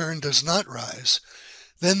of return does not rise,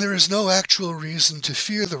 then there is no actual reason to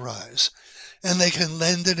fear the rise, and they can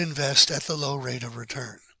lend and invest at the low rate of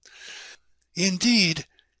return. Indeed,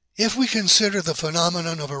 if we consider the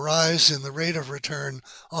phenomenon of a rise in the rate of return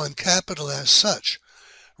on capital as such,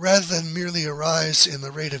 rather than merely a rise in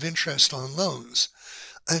the rate of interest on loans,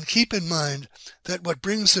 and keep in mind that what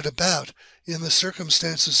brings it about in the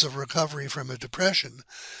circumstances of recovery from a depression,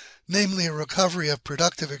 namely a recovery of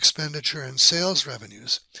productive expenditure and sales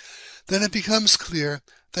revenues, then it becomes clear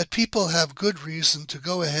that people have good reason to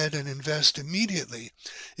go ahead and invest immediately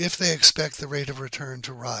if they expect the rate of return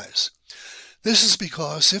to rise. This is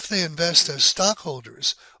because if they invest as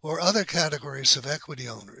stockholders or other categories of equity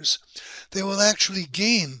owners, they will actually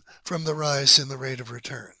gain from the rise in the rate of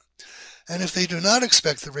return. And if they do not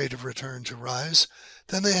expect the rate of return to rise,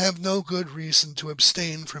 then they have no good reason to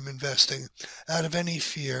abstain from investing out of any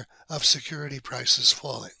fear of security prices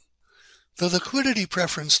falling. The liquidity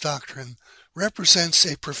preference doctrine represents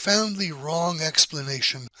a profoundly wrong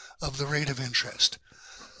explanation of the rate of interest.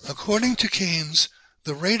 According to Keynes,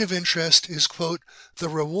 the rate of interest is, quote, the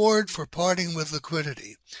reward for parting with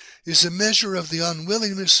liquidity, is a measure of the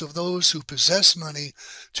unwillingness of those who possess money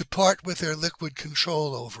to part with their liquid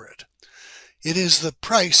control over it. It is the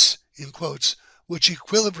price, in quotes, which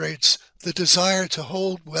equilibrates the desire to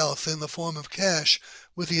hold wealth in the form of cash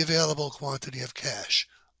with the available quantity of cash,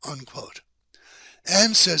 unquote.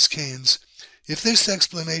 And, says Keynes, if this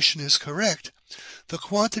explanation is correct, the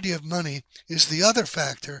quantity of money is the other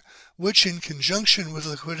factor which, in conjunction with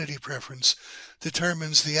liquidity preference,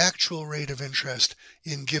 determines the actual rate of interest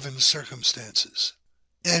in given circumstances.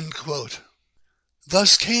 End quote.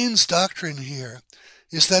 Thus, Keynes' doctrine here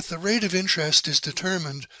is that the rate of interest is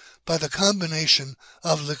determined by the combination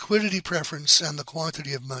of liquidity preference and the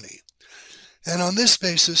quantity of money. And on this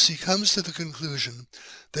basis, he comes to the conclusion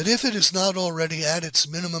that if it is not already at its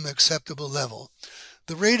minimum acceptable level,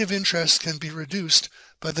 the rate of interest can be reduced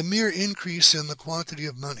by the mere increase in the quantity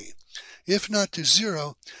of money, if not to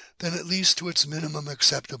zero, then at least to its minimum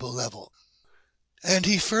acceptable level. And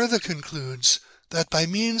he further concludes that by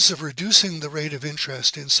means of reducing the rate of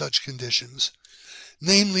interest in such conditions,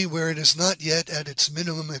 namely where it is not yet at its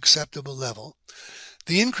minimum acceptable level,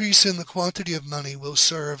 the increase in the quantity of money will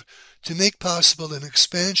serve to make possible an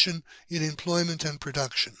expansion in employment and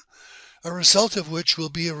production, a result of which will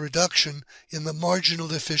be a reduction in the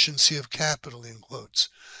marginal efficiency of capital, in quotes,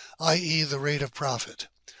 i.e. the rate of profit.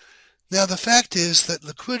 Now the fact is that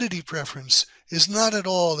liquidity preference is not at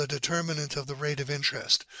all a determinant of the rate of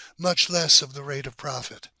interest, much less of the rate of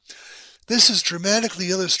profit. This is dramatically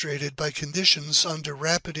illustrated by conditions under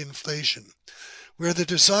rapid inflation, where the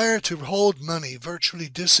desire to hold money virtually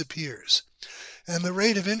disappears, and the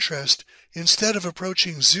rate of interest, instead of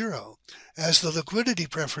approaching zero, as the liquidity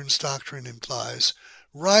preference doctrine implies,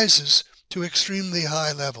 rises to extremely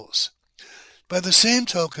high levels. By the same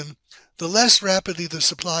token, the less rapidly the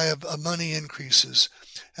supply of money increases,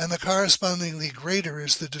 and the correspondingly greater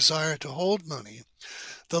is the desire to hold money,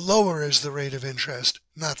 the lower is the rate of interest,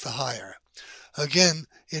 not the higher. Again,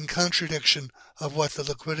 in contradiction of what the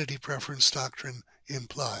liquidity preference doctrine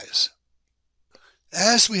implies.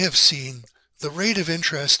 As we have seen, the rate of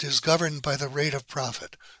interest is governed by the rate of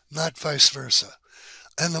profit, not vice versa,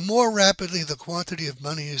 and the more rapidly the quantity of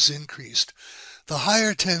money is increased, the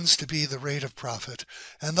higher tends to be the rate of profit,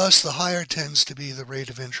 and thus the higher tends to be the rate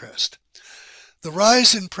of interest. The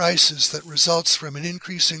rise in prices that results from an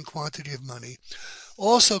increasing quantity of money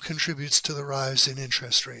also contributes to the rise in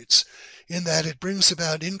interest rates, in that it brings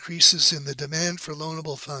about increases in the demand for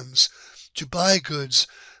loanable funds to buy goods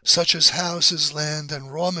such as houses, land,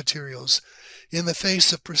 and raw materials in the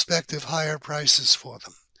face of prospective higher prices for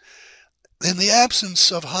them. In the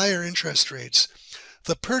absence of higher interest rates,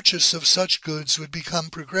 the purchase of such goods would become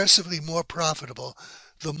progressively more profitable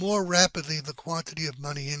the more rapidly the quantity of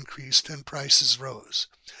money increased and prices rose.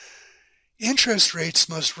 Interest rates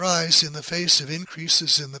must rise in the face of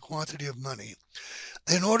increases in the quantity of money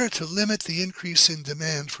in order to limit the increase in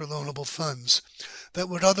demand for loanable funds that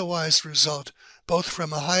would otherwise result both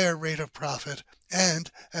from a higher rate of profit and,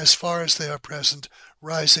 as far as they are present,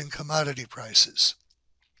 rising commodity prices.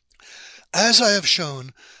 As I have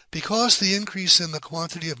shown, because the increase in the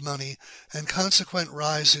quantity of money and consequent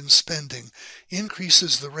rise in spending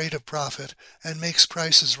increases the rate of profit and makes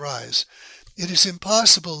prices rise, it is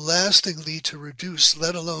impossible lastingly to reduce,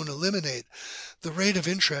 let alone eliminate, the rate of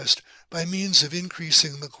interest by means of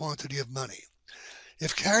increasing the quantity of money.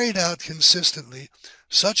 If carried out consistently,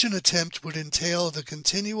 such an attempt would entail the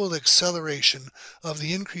continual acceleration of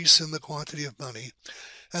the increase in the quantity of money,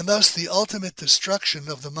 and thus the ultimate destruction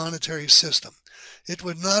of the monetary system. It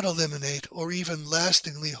would not eliminate or even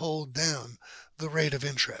lastingly hold down the rate of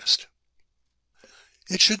interest.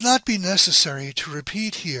 It should not be necessary to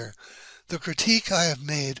repeat here the critique I have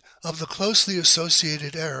made of the closely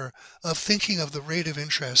associated error of thinking of the rate of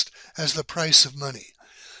interest as the price of money,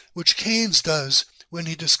 which Keynes does when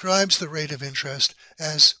he describes the rate of interest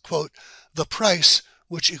as, quote, the price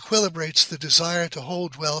which equilibrates the desire to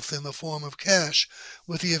hold wealth in the form of cash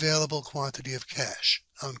with the available quantity of cash,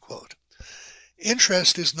 unquote.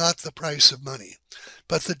 Interest is not the price of money,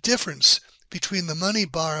 but the difference between the money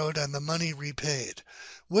borrowed and the money repaid,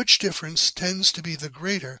 which difference tends to be the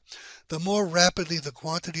greater the more rapidly the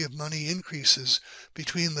quantity of money increases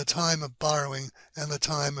between the time of borrowing and the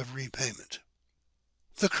time of repayment.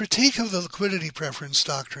 The critique of the liquidity preference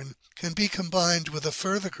doctrine can be combined with a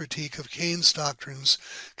further critique of Keynes' doctrines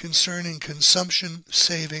concerning consumption,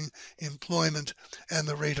 saving, employment, and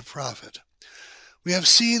the rate of profit. We have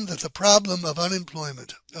seen that the problem of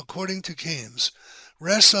unemployment, according to Keynes,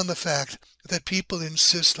 rests on the fact that people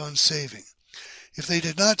insist on saving. If they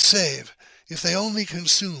did not save, if they only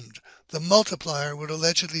consumed, the multiplier would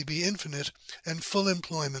allegedly be infinite and full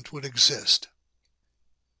employment would exist.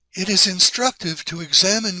 It is instructive to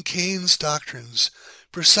examine Keynes' doctrines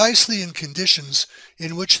precisely in conditions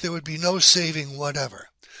in which there would be no saving whatever,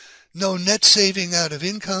 no net saving out of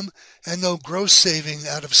income and no gross saving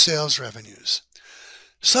out of sales revenues.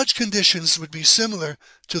 Such conditions would be similar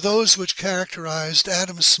to those which characterized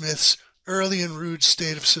Adam Smith's early and rude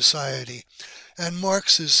state of society and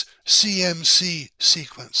Marx's CMC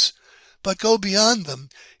sequence, but go beyond them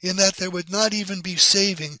in that there would not even be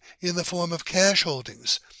saving in the form of cash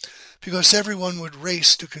holdings, because everyone would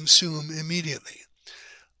race to consume immediately.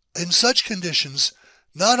 In such conditions,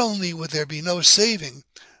 not only would there be no saving,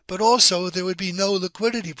 but also there would be no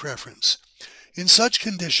liquidity preference. In such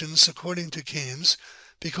conditions, according to Keynes,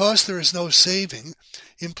 because there is no saving,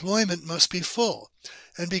 employment must be full,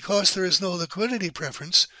 and because there is no liquidity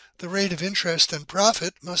preference, the rate of interest and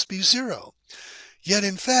profit must be zero. Yet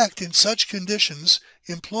in fact, in such conditions,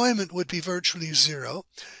 employment would be virtually zero,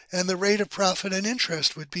 and the rate of profit and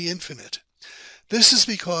interest would be infinite. This is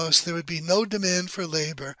because there would be no demand for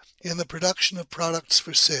labor in the production of products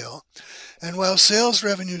for sale, and while sales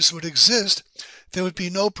revenues would exist, there would be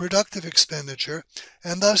no productive expenditure,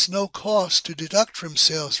 and thus no cost to deduct from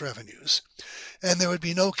sales revenues, and there would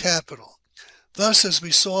be no capital. Thus, as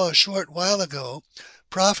we saw a short while ago,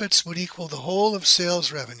 profits would equal the whole of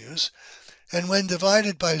sales revenues, and when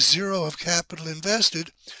divided by zero of capital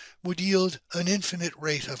invested, would yield an infinite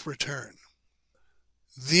rate of return.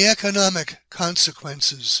 The economic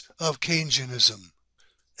consequences of Keynesianism.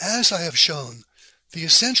 As I have shown, the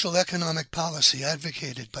essential economic policy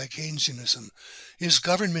advocated by Keynesianism is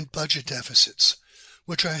government budget deficits,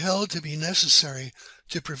 which are held to be necessary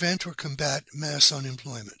to prevent or combat mass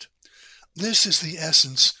unemployment. This is the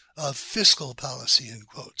essence of fiscal policy, in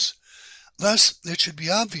quotes. Thus, it should be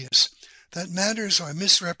obvious that matters are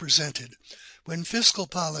misrepresented when fiscal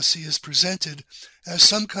policy is presented as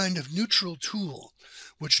some kind of neutral tool,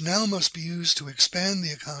 which now must be used to expand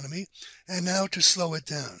the economy and now to slow it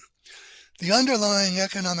down. The underlying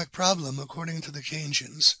economic problem, according to the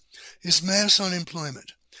Keynesians, is mass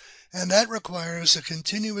unemployment, and that requires a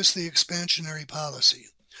continuously expansionary policy,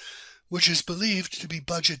 which is believed to be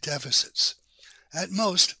budget deficits. At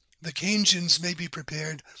most, the Keynesians may be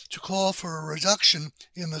prepared to call for a reduction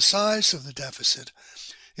in the size of the deficit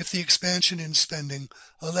if the expansion in spending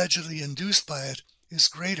allegedly induced by it is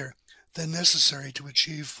greater than necessary to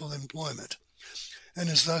achieve full employment, and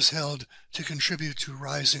is thus held to contribute to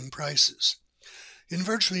rising prices. In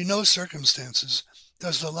virtually no circumstances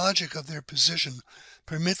does the logic of their position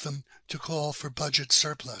permit them to call for budget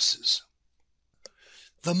surpluses.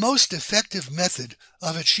 The most effective method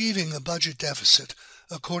of achieving a budget deficit,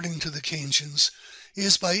 according to the Keynesians,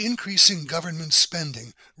 is by increasing government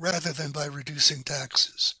spending rather than by reducing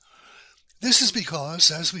taxes. This is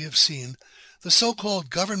because, as we have seen, the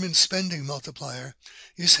so-called government spending multiplier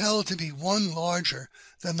is held to be 1 larger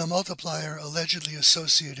than the multiplier allegedly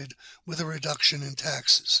associated with a reduction in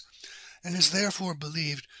taxes, and is therefore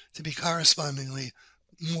believed to be correspondingly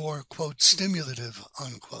more, quote, stimulative,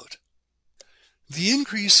 unquote. The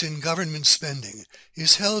increase in government spending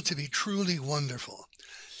is held to be truly wonderful.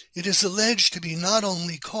 It is alleged to be not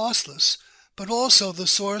only costless, but also the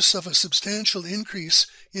source of a substantial increase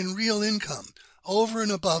in real income over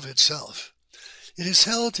and above itself. It is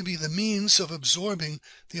held to be the means of absorbing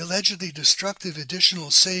the allegedly destructive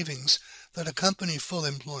additional savings that accompany full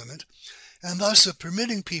employment, and thus of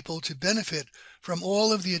permitting people to benefit from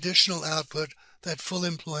all of the additional output that full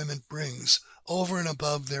employment brings over and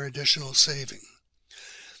above their additional saving.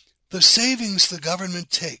 The savings the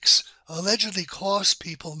government takes allegedly cost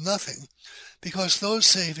people nothing, because those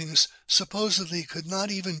savings supposedly could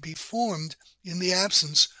not even be formed in the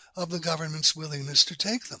absence of the government's willingness to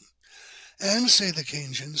take them. And, say the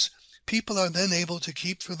Keynesians, people are then able to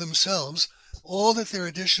keep for themselves all that their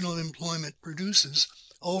additional employment produces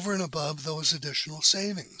over and above those additional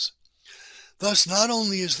savings. Thus, not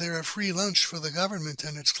only is there a free lunch for the government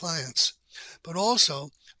and its clients, but also,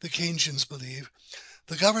 the Keynesians believe,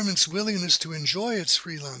 the government's willingness to enjoy its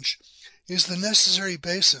free lunch is the necessary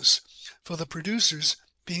basis for the producers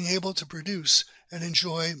being able to produce and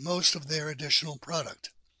enjoy most of their additional product.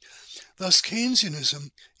 Thus,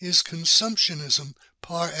 Keynesianism is consumptionism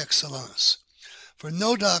par excellence, for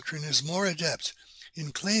no doctrine is more adept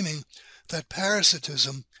in claiming that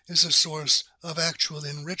parasitism is a source of actual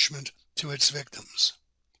enrichment to its victims.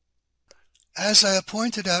 As I have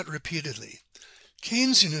pointed out repeatedly,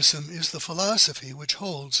 Keynesianism is the philosophy which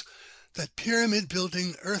holds that pyramid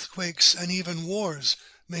building, earthquakes, and even wars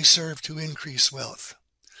may serve to increase wealth.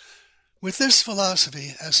 With this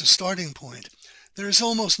philosophy as a starting point, there is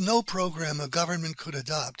almost no program a government could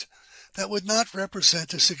adopt that would not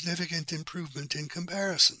represent a significant improvement in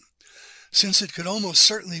comparison, since it could almost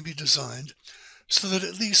certainly be designed so that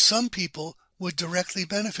at least some people would directly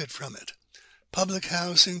benefit from it. Public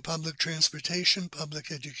housing, public transportation,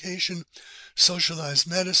 public education, socialized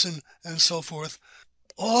medicine, and so forth,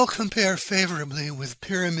 all compare favorably with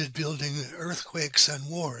pyramid building, earthquakes, and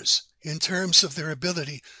wars in terms of their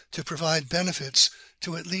ability to provide benefits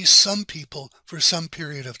to at least some people for some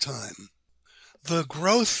period of time. The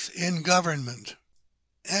growth in government.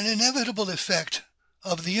 An inevitable effect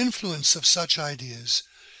of the influence of such ideas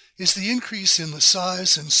is the increase in the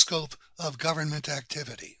size and scope of government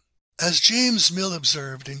activity. As James Mill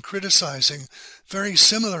observed in criticizing very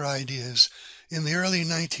similar ideas in the early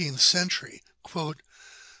 19th century, quote,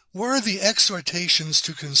 "Were the exhortations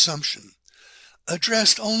to consumption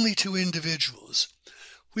addressed only to individuals,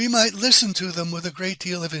 we might listen to them with a great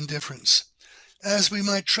deal of indifference, as we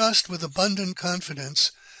might trust with abundant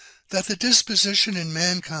confidence that the disposition in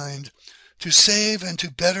mankind to save and to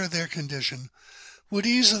better their condition would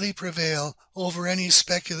easily prevail over any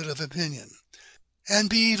speculative opinion, and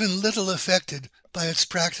be even little affected by its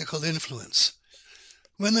practical influence.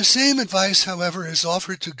 When the same advice, however, is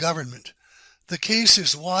offered to government, the case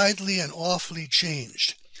is widely and awfully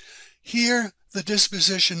changed. Here, the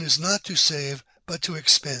disposition is not to save, but to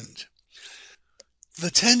expend.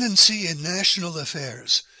 The tendency in national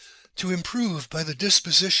affairs to improve by the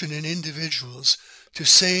disposition in individuals to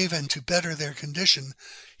save and to better their condition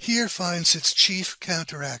here finds its chief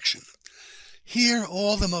counteraction. Here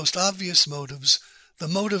all the most obvious motives, the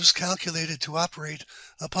motives calculated to operate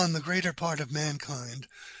upon the greater part of mankind,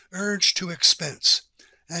 urge to expense,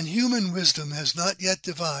 and human wisdom has not yet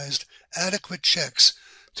devised adequate checks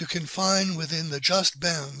to confine within the just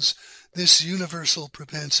bounds this universal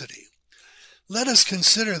propensity. Let us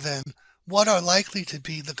consider, then, what are likely to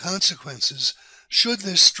be the consequences should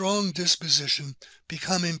this strong disposition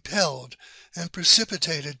become impelled and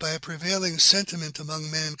precipitated by a prevailing sentiment among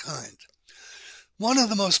mankind. One of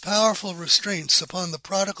the most powerful restraints upon the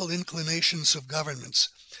prodigal inclinations of governments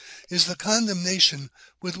is the condemnation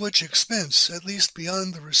with which expense, at least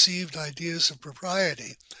beyond the received ideas of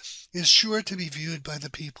propriety, is sure to be viewed by the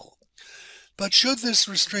people. But should this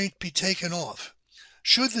restraint be taken off,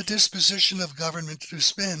 Should the disposition of government to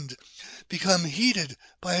spend become heated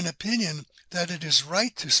by an opinion that it is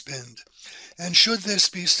right to spend, and should this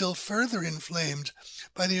be still further inflamed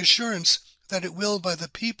by the assurance that it will by the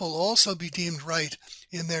people also be deemed right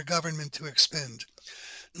in their government to expend,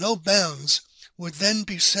 no bounds would then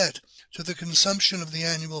be set to the consumption of the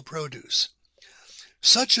annual produce.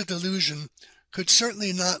 Such a delusion could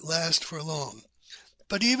certainly not last for long,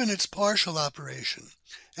 but even its partial operation,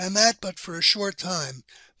 and that but for a short time,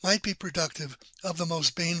 might be productive of the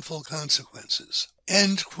most baneful consequences.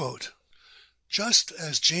 End quote. Just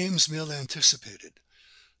as James Mill anticipated,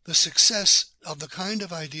 the success of the kind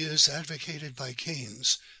of ideas advocated by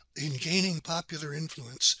Keynes in gaining popular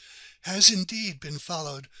influence has indeed been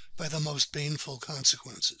followed by the most baneful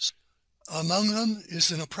consequences. Among them is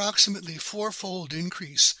an approximately fourfold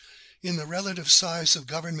increase in the relative size of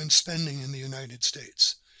government spending in the United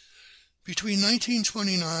States. Between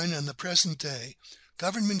 1929 and the present day,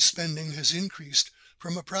 government spending has increased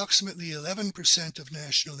from approximately 11% of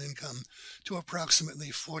national income to approximately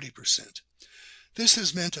 40%. This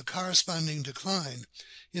has meant a corresponding decline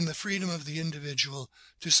in the freedom of the individual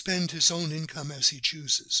to spend his own income as he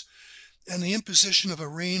chooses, and the imposition of a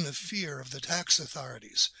reign of fear of the tax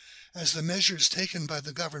authorities, as the measures taken by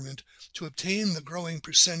the government to obtain the growing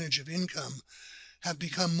percentage of income have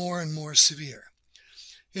become more and more severe.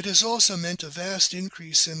 It has also meant a vast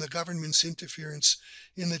increase in the government's interference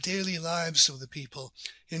in the daily lives of the people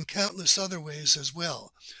in countless other ways as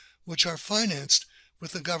well, which are financed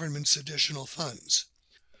with the government's additional funds.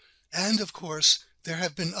 And, of course, there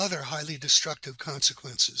have been other highly destructive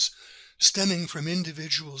consequences stemming from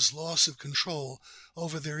individuals' loss of control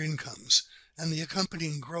over their incomes and the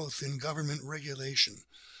accompanying growth in government regulation,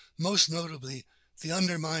 most notably the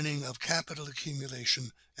undermining of capital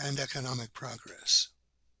accumulation and economic progress.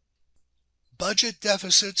 Budget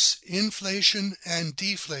deficits, inflation, and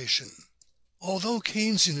deflation. Although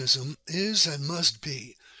Keynesianism is and must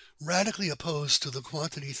be radically opposed to the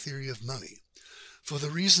quantity theory of money, for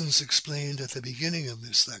the reasons explained at the beginning of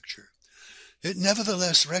this lecture, it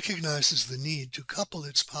nevertheless recognizes the need to couple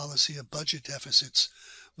its policy of budget deficits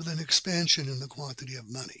with an expansion in the quantity of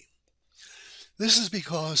money. This is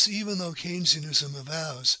because even though Keynesianism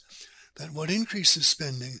avows that what increases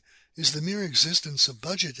spending is the mere existence of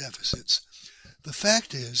budget deficits, the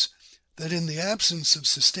fact is that in the absence of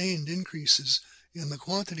sustained increases in the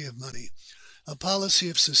quantity of money, a policy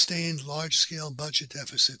of sustained large-scale budget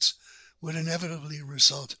deficits would inevitably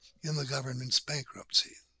result in the government's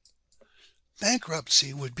bankruptcy.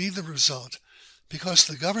 Bankruptcy would be the result because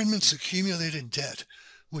the government's accumulated debt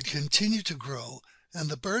would continue to grow and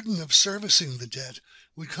the burden of servicing the debt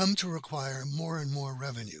would come to require more and more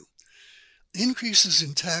revenue. Increases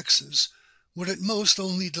in taxes would at most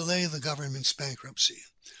only delay the government's bankruptcy,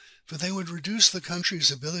 for they would reduce the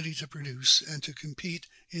country's ability to produce and to compete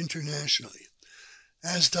internationally,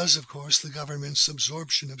 as does, of course, the government's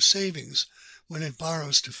absorption of savings when it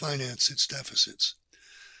borrows to finance its deficits.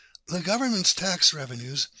 The government's tax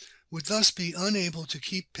revenues would thus be unable to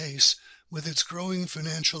keep pace with its growing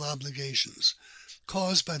financial obligations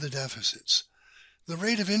caused by the deficits. The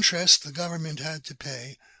rate of interest the government had to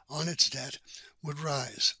pay on its debt would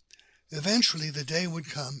rise. Eventually, the day would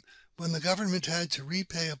come when the government had to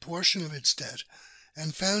repay a portion of its debt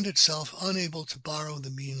and found itself unable to borrow the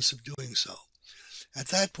means of doing so. At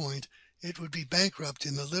that point, it would be bankrupt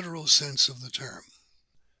in the literal sense of the term.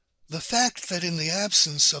 The fact that in the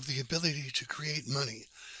absence of the ability to create money,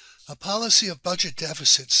 a policy of budget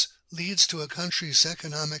deficits leads to a country's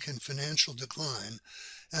economic and financial decline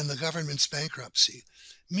and the government's bankruptcy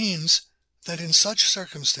means that in such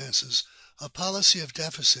circumstances, a policy of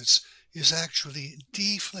deficits is actually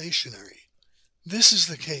deflationary. This is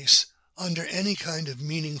the case under any kind of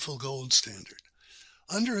meaningful gold standard.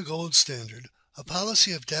 Under a gold standard, a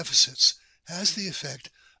policy of deficits has the effect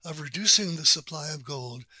of reducing the supply of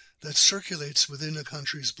gold that circulates within a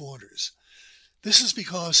country's borders. This is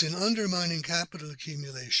because in undermining capital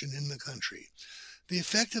accumulation in the country, the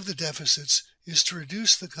effect of the deficits is to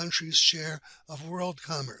reduce the country's share of world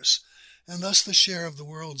commerce, and thus the share of the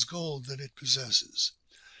world's gold that it possesses.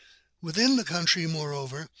 Within the country,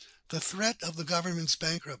 moreover, the threat of the government's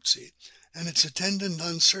bankruptcy and its attendant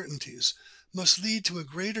uncertainties must lead to a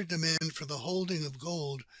greater demand for the holding of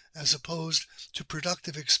gold as opposed to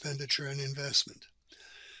productive expenditure and investment.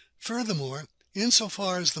 Furthermore,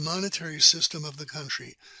 insofar as the monetary system of the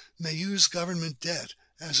country may use government debt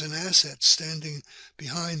as an asset standing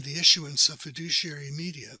behind the issuance of fiduciary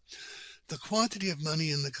media, the quantity of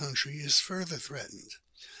money in the country is further threatened.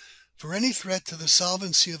 For any threat to the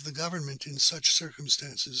solvency of the government in such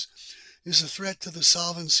circumstances is a threat to the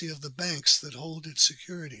solvency of the banks that hold its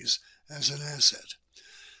securities as an asset.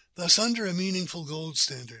 Thus, under a meaningful gold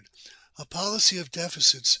standard, a policy of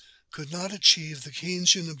deficits could not achieve the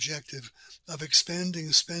Keynesian objective of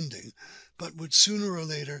expanding spending, but would sooner or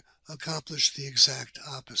later accomplish the exact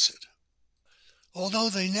opposite. Although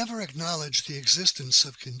they never acknowledged the existence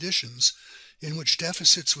of conditions in which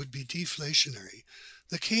deficits would be deflationary,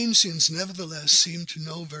 the Keynesians nevertheless seemed to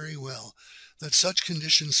know very well that such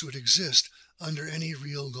conditions would exist under any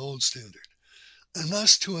real gold standard. And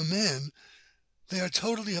thus, to a man, they are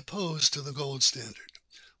totally opposed to the gold standard,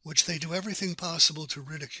 which they do everything possible to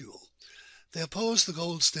ridicule. They oppose the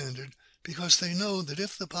gold standard because they know that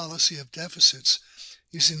if the policy of deficits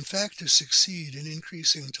is in fact to succeed in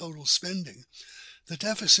increasing total spending, the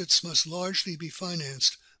deficits must largely be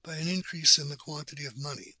financed by an increase in the quantity of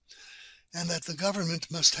money, and that the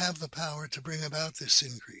government must have the power to bring about this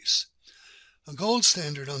increase. A gold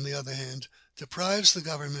standard, on the other hand, deprives the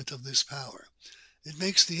government of this power. It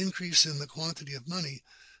makes the increase in the quantity of money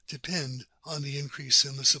depend on the increase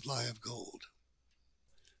in the supply of gold.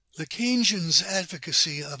 The Keynesians'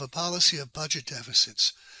 advocacy of a policy of budget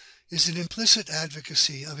deficits is an implicit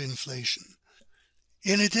advocacy of inflation.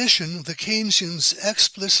 In addition, the Keynesians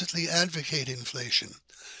explicitly advocate inflation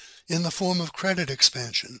in the form of credit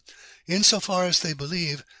expansion, insofar as they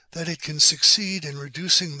believe that it can succeed in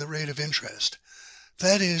reducing the rate of interest.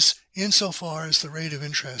 That is, insofar as the rate of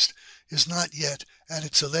interest is not yet at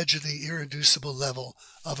its allegedly irreducible level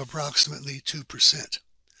of approximately 2%.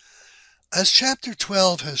 As Chapter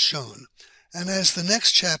 12 has shown, and as the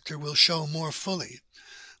next chapter will show more fully,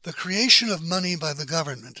 the creation of money by the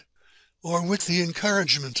government, or with the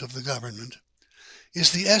encouragement of the government,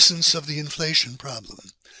 is the essence of the inflation problem.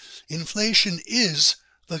 Inflation is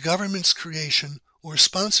the government's creation or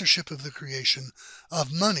sponsorship of the creation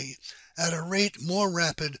of money at a rate more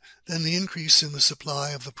rapid than the increase in the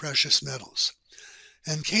supply of the precious metals.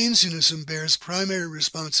 And Keynesianism bears primary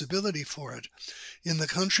responsibility for it in the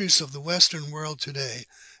countries of the Western world today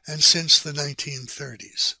and since the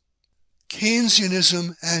 1930s.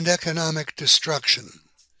 Keynesianism and economic destruction.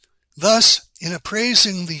 Thus, in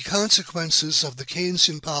appraising the consequences of the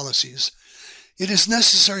Keynesian policies, it is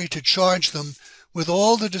necessary to charge them with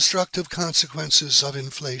all the destructive consequences of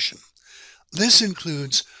inflation. This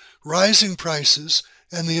includes rising prices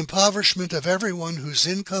and the impoverishment of everyone whose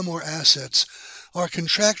income or assets are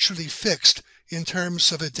contractually fixed in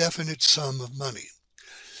terms of a definite sum of money.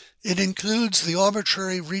 It includes the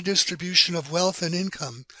arbitrary redistribution of wealth and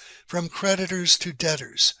income from creditors to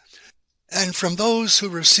debtors, and from those who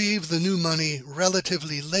receive the new money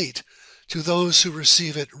relatively late to those who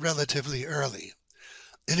receive it relatively early.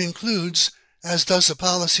 It includes, as does a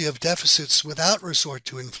policy of deficits without resort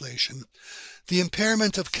to inflation, the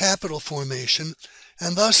impairment of capital formation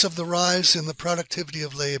and thus of the rise in the productivity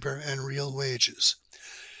of labor and real wages.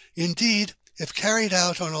 Indeed, if carried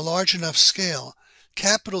out on a large enough scale,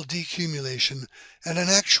 capital decumulation and an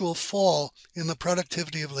actual fall in the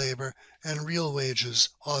productivity of labor and real wages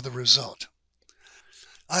are the result.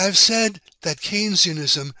 I have said that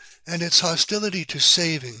Keynesianism and its hostility to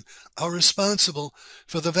saving are responsible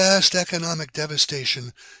for the vast economic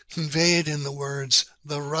devastation conveyed in the words,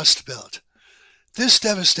 the Rust Belt. This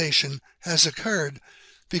devastation has occurred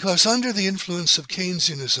because under the influence of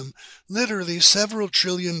Keynesianism, literally several $1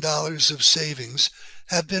 trillion of savings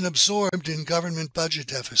have been absorbed in government budget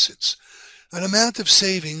deficits, an amount of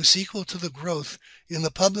savings equal to the growth in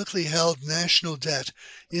the publicly held national debt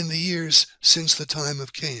in the years since the time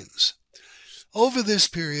of Keynes. Over this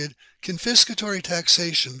period, confiscatory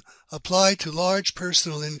taxation applied to large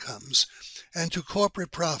personal incomes and to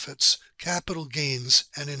corporate profits, capital gains,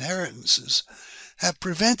 and inheritances have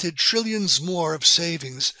prevented trillions more of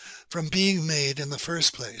savings from being made in the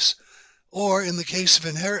first place, or in the case of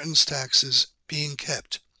inheritance taxes, being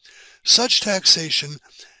kept. Such taxation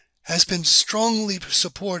has been strongly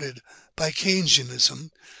supported by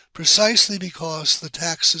Keynesianism precisely because the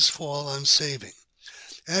taxes fall on saving.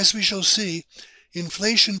 As we shall see,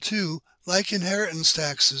 inflation too, like inheritance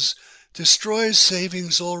taxes, destroys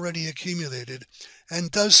savings already accumulated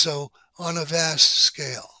and does so on a vast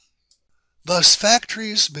scale. Thus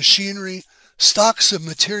factories, machinery, stocks of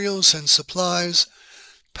materials and supplies,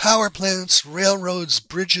 power plants, railroads,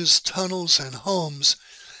 bridges, tunnels, and homes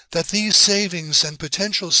that these savings and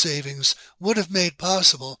potential savings would have made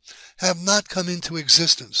possible have not come into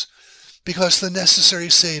existence because the necessary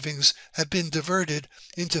savings have been diverted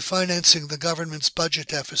into financing the government's budget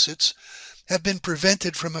deficits, have been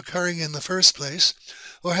prevented from occurring in the first place,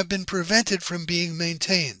 or have been prevented from being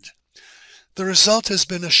maintained. The result has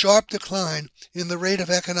been a sharp decline in the rate of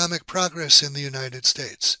economic progress in the United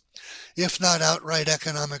States. if not outright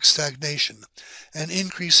economic stagnation, and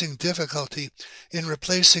increasing difficulty in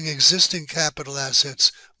replacing existing capital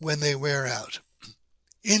assets when they wear out.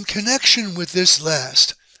 In connection with this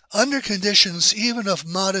last, under conditions even of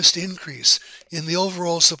modest increase in the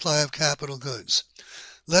overall supply of capital goods,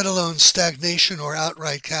 let alone stagnation or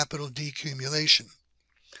outright capital decumulation,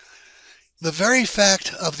 the very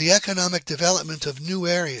fact of the economic development of new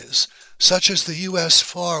areas, such as the U.S.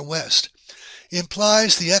 Far West,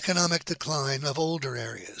 implies the economic decline of older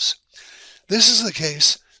areas. This is the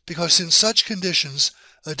case because in such conditions,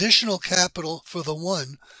 additional capital for the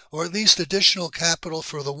one, or at least additional capital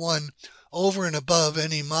for the one over and above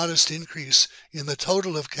any modest increase in the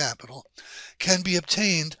total of capital, can be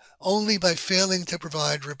obtained only by failing to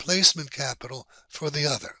provide replacement capital for the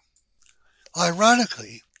other.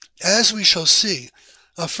 Ironically, as we shall see,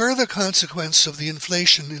 a further consequence of the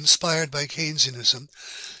inflation inspired by Keynesianism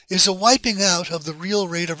is a wiping out of the real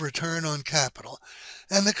rate of return on capital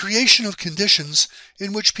and the creation of conditions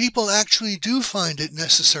in which people actually do find it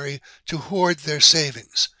necessary to hoard their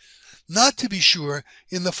savings, not to be sure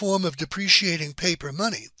in the form of depreciating paper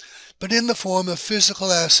money, but in the form of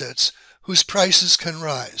physical assets whose prices can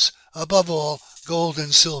rise, above all, gold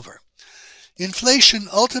and silver. Inflation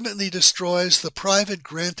ultimately destroys the private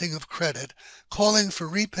granting of credit, calling for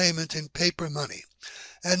repayment in paper money,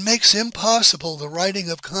 and makes impossible the writing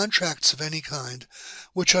of contracts of any kind,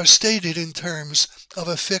 which are stated in terms of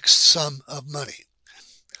a fixed sum of money.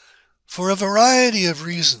 For a variety of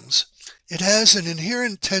reasons, it has an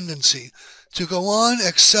inherent tendency to go on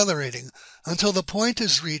accelerating until the point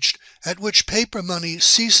is reached at which paper money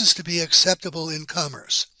ceases to be acceptable in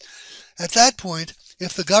commerce. At that point,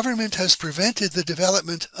 if the government has prevented the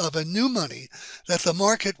development of a new money that the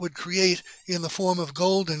market would create in the form of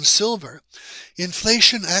gold and silver,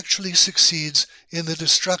 inflation actually succeeds in the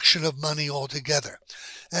destruction of money altogether,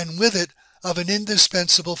 and with it of an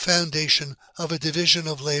indispensable foundation of a division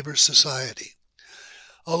of labor society.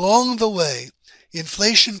 Along the way,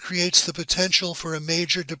 inflation creates the potential for a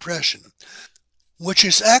major depression, which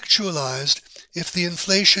is actualized if the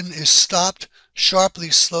inflation is stopped, sharply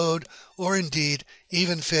slowed, or indeed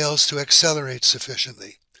even fails to accelerate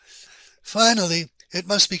sufficiently. Finally, it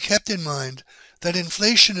must be kept in mind that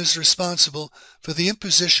inflation is responsible for the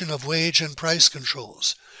imposition of wage and price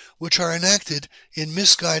controls, which are enacted in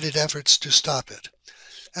misguided efforts to stop it.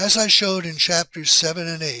 As I showed in chapters 7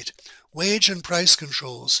 and 8, wage and price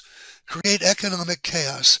controls create economic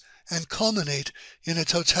chaos and culminate in a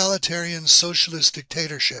totalitarian socialist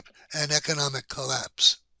dictatorship and economic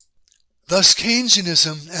collapse. Thus,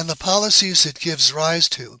 Keynesianism and the policies it gives rise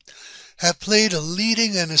to have played a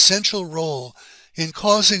leading and essential role in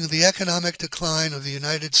causing the economic decline of the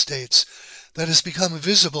United States that has become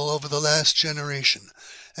visible over the last generation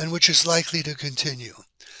and which is likely to continue.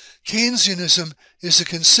 Keynesianism is a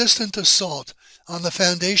consistent assault on the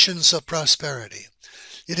foundations of prosperity.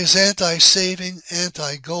 It is anti-saving,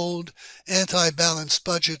 anti-gold, anti-balanced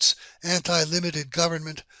budgets, anti-limited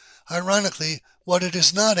government. Ironically, what it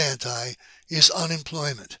is not anti is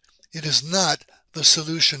unemployment. It is not the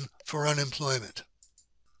solution for unemployment.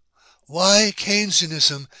 Why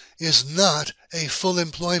Keynesianism is not a full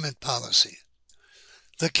employment policy.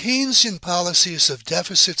 The Keynesian policies of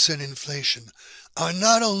deficits and inflation are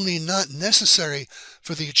not only not necessary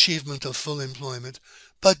for the achievement of full employment,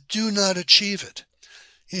 but do not achieve it.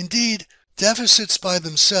 Indeed, deficits by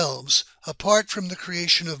themselves, apart from the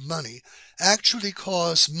creation of money, actually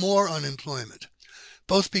cause more unemployment,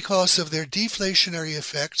 both because of their deflationary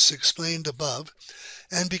effects explained above,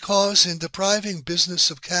 and because in depriving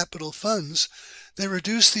business of capital funds, they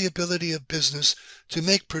reduce the ability of business to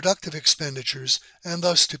make productive expenditures and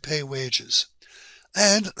thus to pay wages.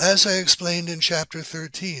 And, as I explained in Chapter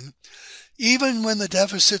 13, even when the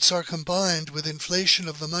deficits are combined with inflation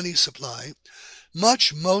of the money supply,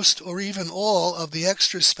 much, most, or even all of the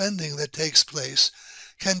extra spending that takes place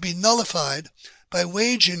can be nullified by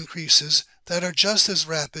wage increases that are just as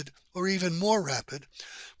rapid or even more rapid,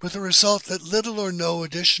 with the result that little or no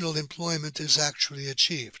additional employment is actually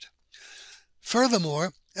achieved.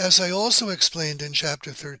 Furthermore, as I also explained in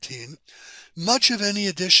Chapter 13, much of any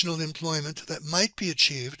additional employment that might be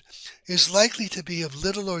achieved is likely to be of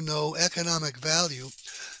little or no economic value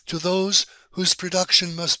to those whose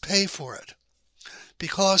production must pay for it,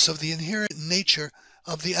 because of the inherent nature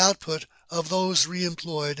of the output of those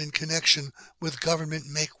reemployed in connection with government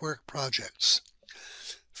make-work projects.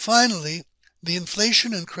 Finally, the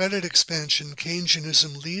inflation and credit expansion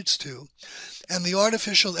Keynesianism leads to, and the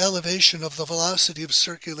artificial elevation of the velocity of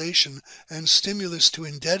circulation and stimulus to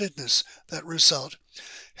indebtedness that result,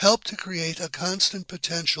 helped to create a constant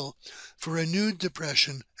potential for renewed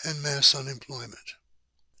depression and mass unemployment.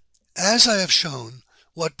 As I have shown,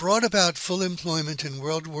 what brought about full employment in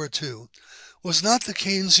World War II was not the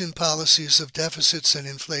Keynesian policies of deficits and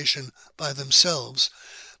inflation by themselves,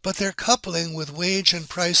 but their coupling with wage and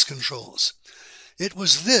price controls. It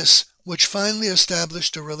was this which finally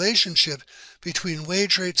established a relationship between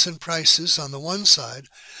wage rates and prices on the one side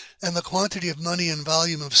and the quantity of money and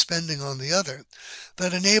volume of spending on the other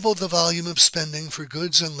that enabled the volume of spending for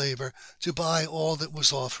goods and labor to buy all that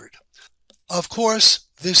was offered. Of course,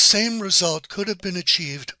 this same result could have been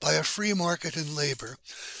achieved by a free market in labor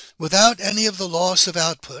without any of the loss of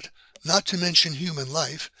output, not to mention human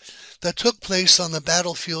life, that took place on the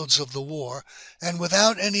battlefields of the war, and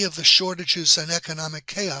without any of the shortages and economic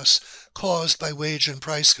chaos caused by wage and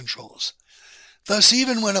price controls. Thus,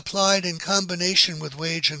 even when applied in combination with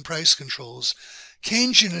wage and price controls,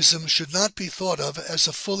 Keynesianism should not be thought of as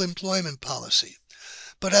a full employment policy,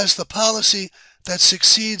 but as the policy that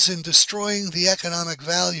succeeds in destroying the economic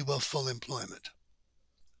value of full employment.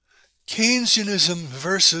 Keynesianism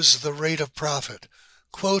versus the rate of profit,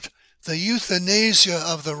 quote, the euthanasia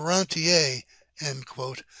of the rentier, end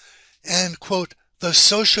quote, and, quote, the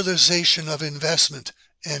socialization of investment,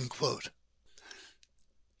 end quote.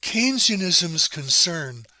 Keynesianism's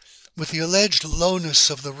concern with the alleged lowness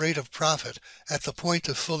of the rate of profit at the point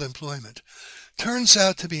of full employment turns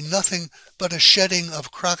out to be nothing but a shedding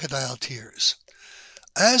of crocodile tears.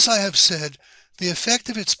 As I have said, the effect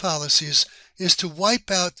of its policies is to wipe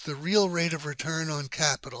out the real rate of return on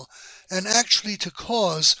capital and actually to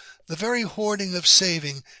cause the very hoarding of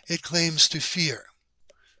saving it claims to fear.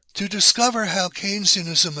 To discover how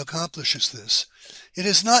Keynesianism accomplishes this, it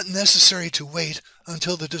is not necessary to wait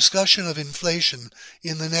until the discussion of inflation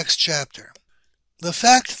in the next chapter. The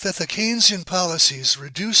fact that the Keynesian policies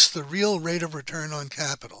reduce the real rate of return on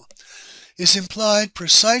capital is implied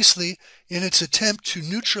precisely in its attempt to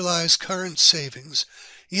neutralize current savings,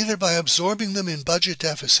 either by absorbing them in budget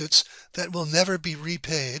deficits that will never be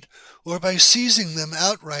repaid, or by seizing them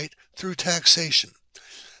outright through taxation.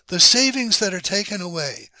 The savings that are taken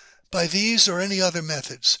away by these or any other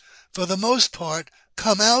methods, for the most part,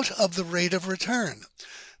 come out of the rate of return.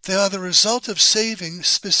 They are the result of saving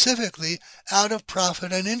specifically out of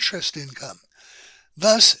profit and interest income.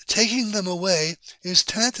 Thus, taking them away is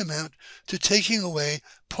tantamount to taking away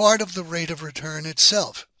part of the rate of return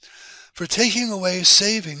itself. For taking away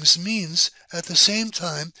savings means, at the same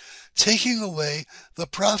time, taking away the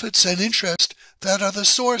profits and interest that are the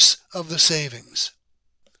source of the savings.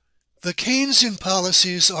 The Keynesian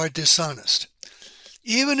policies are dishonest.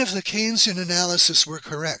 Even if the Keynesian analysis were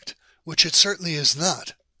correct, which it certainly is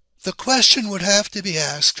not, the question would have to be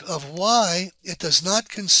asked of why it does not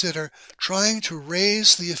consider trying to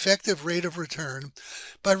raise the effective rate of return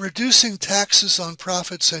by reducing taxes on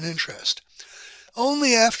profits and interest.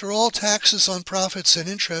 Only after all taxes on profits and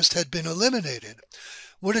interest had been eliminated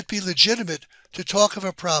would it be legitimate to talk of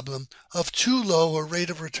a problem of too low a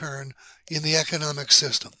rate of return in the economic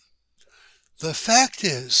system. The fact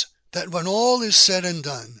is that when all is said and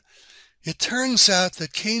done, it turns out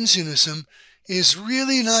that Keynesianism is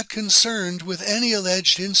really not concerned with any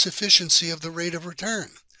alleged insufficiency of the rate of return.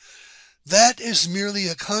 That is merely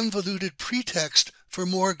a convoluted pretext for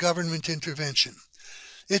more government intervention.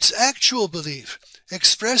 Its actual belief,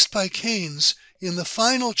 expressed by Keynes in the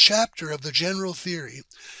final chapter of the general theory,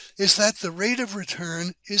 is that the rate of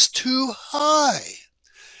return is too high.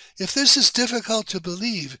 If this is difficult to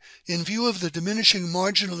believe in view of the diminishing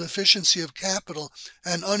marginal efficiency of capital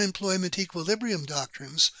and unemployment equilibrium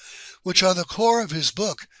doctrines, which are the core of his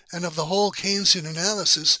book and of the whole Keynesian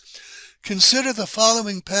analysis, consider the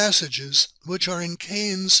following passages which are in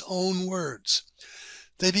Keynes' own words.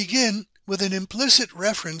 They begin with an implicit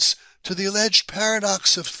reference to the alleged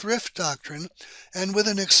paradox of thrift doctrine and with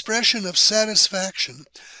an expression of satisfaction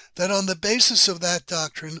that on the basis of that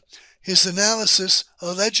doctrine, his analysis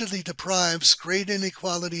allegedly deprives great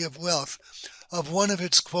inequality of wealth of one of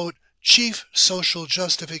its, quote, chief social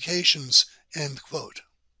justifications, end quote.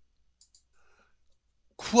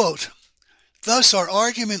 Quote, thus our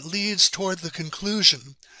argument leads toward the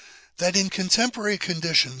conclusion that in contemporary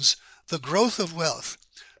conditions, the growth of wealth,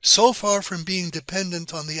 so far from being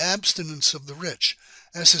dependent on the abstinence of the rich,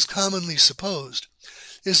 as is commonly supposed,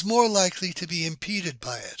 is more likely to be impeded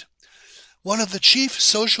by it. One of the chief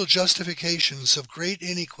social justifications of great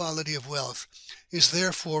inequality of wealth is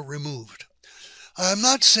therefore removed. I am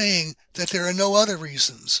not saying that there are no other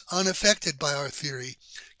reasons, unaffected by our theory,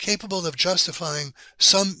 capable of justifying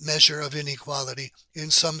some measure of inequality in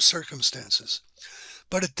some circumstances,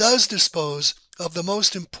 but it does dispose of the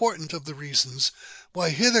most important of the reasons why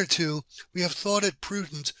hitherto we have thought it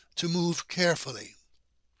prudent to move carefully.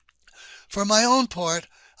 For my own part,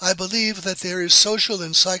 I believe that there is social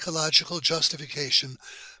and psychological justification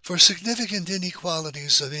for significant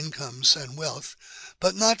inequalities of incomes and wealth,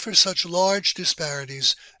 but not for such large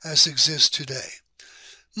disparities as exist today.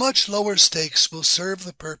 Much lower stakes will serve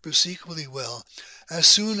the purpose equally well as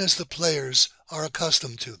soon as the players are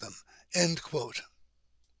accustomed to them." End quote.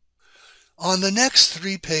 On the next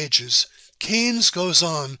 3 pages, Keynes goes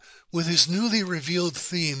on with his newly revealed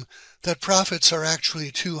theme that profits are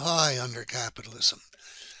actually too high under capitalism.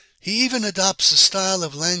 He even adopts a style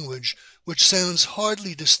of language which sounds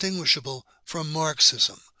hardly distinguishable from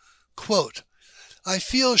Marxism. Quote, "I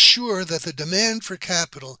feel sure that the demand for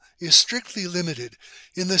capital is strictly limited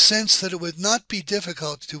in the sense that it would not be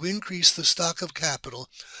difficult to increase the stock of capital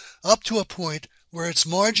up to a point where its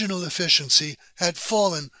marginal efficiency had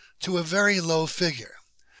fallen to a very low figure.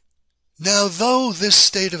 Now, though this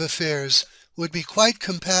state of affairs would be quite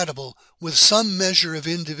compatible with some measure of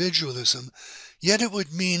individualism, yet it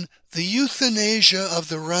would mean the euthanasia of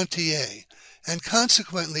the rentier, and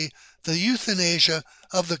consequently the euthanasia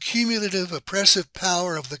of the cumulative oppressive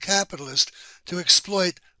power of the capitalist to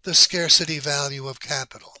exploit the scarcity value of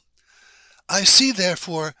capital. I see,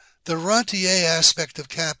 therefore, the rentier aspect of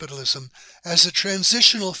capitalism as a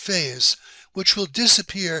transitional phase which will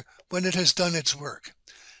disappear when it has done its work.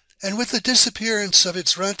 And with the disappearance of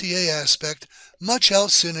its rentier aspect, much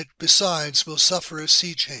else in it besides will suffer a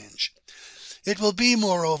sea change. It will be,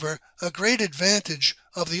 moreover, a great advantage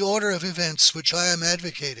of the order of events which I am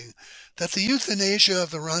advocating, that the euthanasia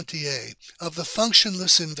of the rentier, of the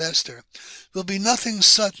functionless investor, will be nothing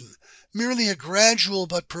sudden, merely a gradual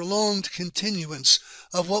but prolonged continuance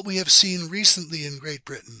of what we have seen recently in Great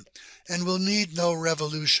Britain, and will need no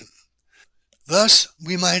revolution. Thus,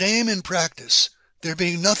 we might aim in practice, there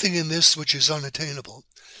being nothing in this which is unattainable,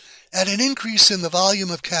 at an increase in the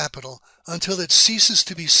volume of capital until it ceases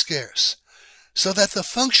to be scarce, so that the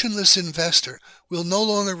functionless investor will no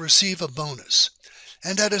longer receive a bonus,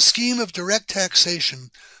 and at a scheme of direct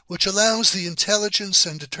taxation which allows the intelligence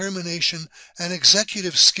and determination and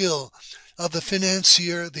executive skill of the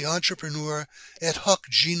financier, the entrepreneur, et hoc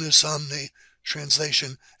genus omne,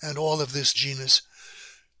 translation, and all of this genus,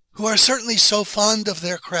 who are certainly so fond of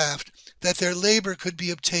their craft that their labor could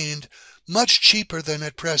be obtained much cheaper than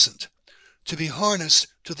at present, to be harnessed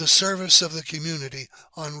to the service of the community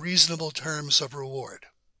on reasonable terms of reward.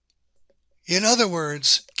 In other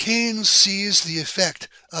words, Keynes sees the effect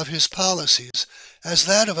of his policies as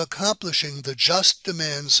that of accomplishing the just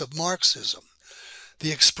demands of Marxism,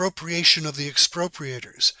 the expropriation of the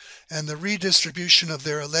expropriators, and the redistribution of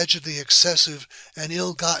their allegedly excessive and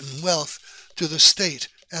ill-gotten wealth to the state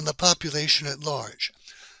and the population at large,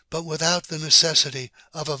 but without the necessity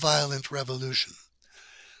of a violent revolution.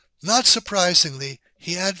 Not surprisingly,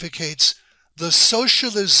 he advocates the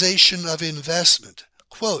socialization of investment.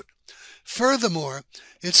 Quote, "Furthermore,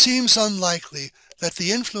 it seems unlikely that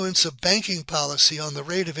the influence of banking policy on the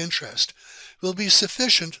rate of interest will be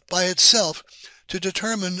sufficient by itself to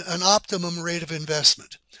determine an optimum rate of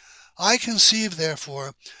investment. I conceive,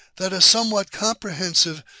 therefore, that a somewhat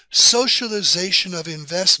comprehensive socialization of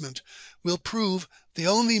investment will prove the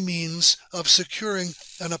only means of securing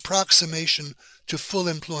an approximation to full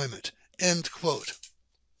employment." End quote.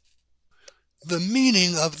 The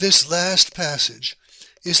meaning of this last passage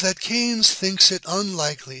is that Keynes thinks it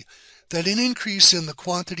unlikely that an increase in the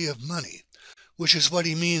quantity of money, which is what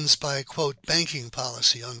he means by, quote, banking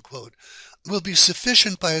policy, unquote, will be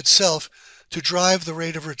sufficient by itself to drive the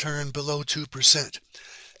rate of return below 2%,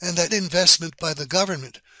 and that investment by the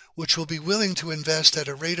government, which will be willing to invest at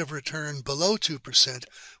a rate of return below 2%,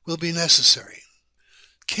 will be necessary.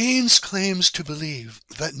 Keynes claims to believe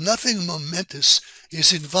that nothing momentous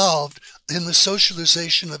is involved in the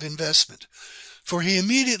socialization of investment, for he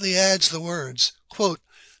immediately adds the words, quote,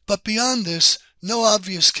 "But beyond this, no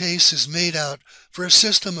obvious case is made out for a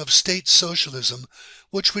system of state socialism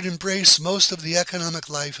which would embrace most of the economic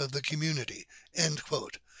life of the community." End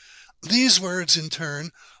quote. These words, in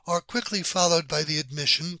turn, are quickly followed by the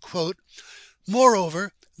admission, quote,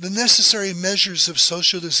 "Moreover, the necessary measures of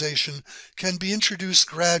socialization can be introduced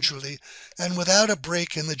gradually and without a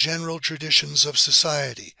break in the general traditions of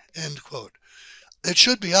society." End quote. It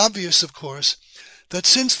should be obvious, of course, that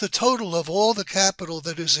since the total of all the capital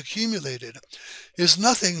that is accumulated is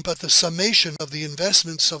nothing but the summation of the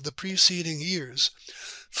investments of the preceding years,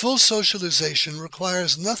 full socialization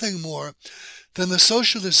requires nothing more than the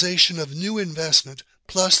socialization of new investment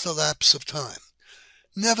plus the lapse of time.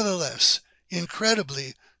 Nevertheless,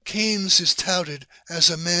 incredibly, Keynes is touted as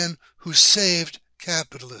a man who saved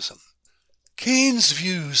capitalism. Keynes'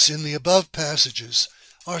 views in the above passages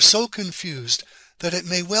are so confused that it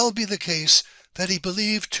may well be the case that he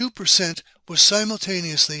believed 2% was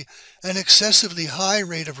simultaneously an excessively high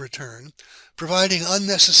rate of return, providing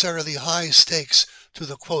unnecessarily high stakes to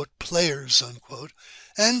the, quote, players, unquote,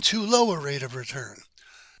 and too low a rate of return.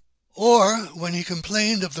 Or, when he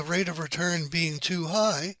complained of the rate of return being too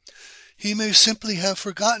high, he may simply have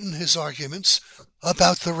forgotten his arguments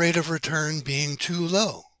about the rate of return being too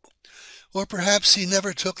low. Or perhaps he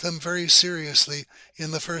never took them very seriously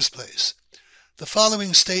in the first place. The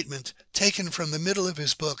following statement, taken from the middle of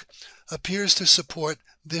his book, appears to support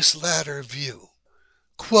this latter view.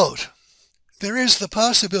 Quote, "There is the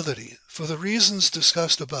possibility, for the reasons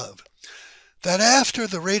discussed above, that after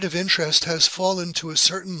the rate of interest has fallen to a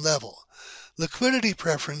certain level, liquidity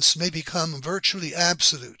preference may become virtually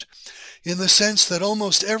absolute, in the sense that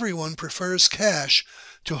almost everyone prefers cash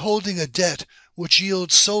to holding a debt which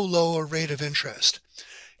yields so low a rate of interest.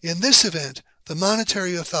 In this event, the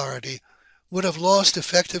monetary authority would have lost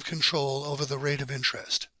effective control over the rate of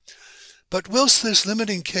interest. But whilst this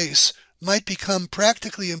limiting case might become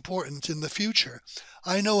practically important in the future,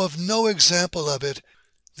 I know of no example of it.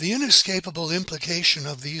 The inescapable implication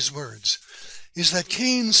of these words is that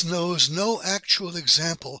Keynes knows no actual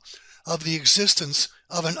example of the existence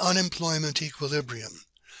of an unemployment equilibrium,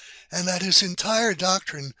 and that his entire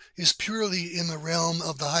doctrine is purely in the realm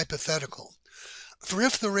of the hypothetical. For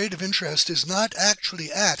if the rate of interest is not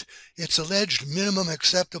actually at its alleged minimum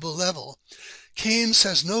acceptable level, Keynes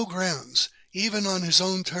has no grounds, even on his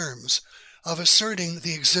own terms, of asserting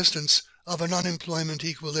the existence of an unemployment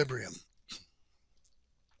equilibrium.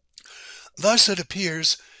 Thus it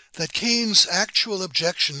appears that Keynes' actual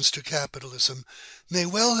objections to capitalism may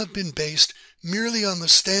well have been based merely on the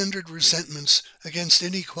standard resentments against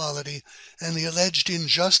inequality and the alleged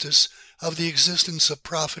injustice of the existence of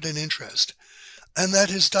profit and interest, and that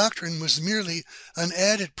his doctrine was merely an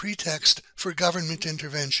added pretext for government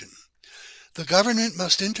intervention. The government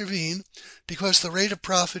must intervene because the rate of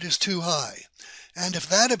profit is too high, and if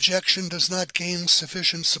that objection does not gain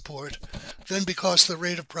sufficient support, then because the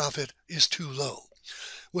rate of profit is too low,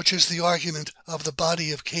 which is the argument of the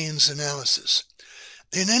body of Keynes' analysis.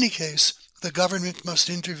 In any case, the government must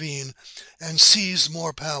intervene and seize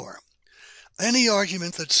more power. Any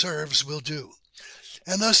argument that serves will do.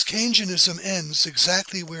 And thus Keynesianism ends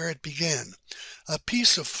exactly where it began, a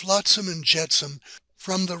piece of flotsam and jetsam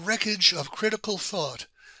from the wreckage of critical thought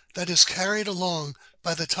that is carried along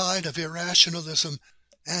by the tide of irrationalism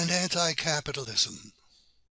and anti-capitalism.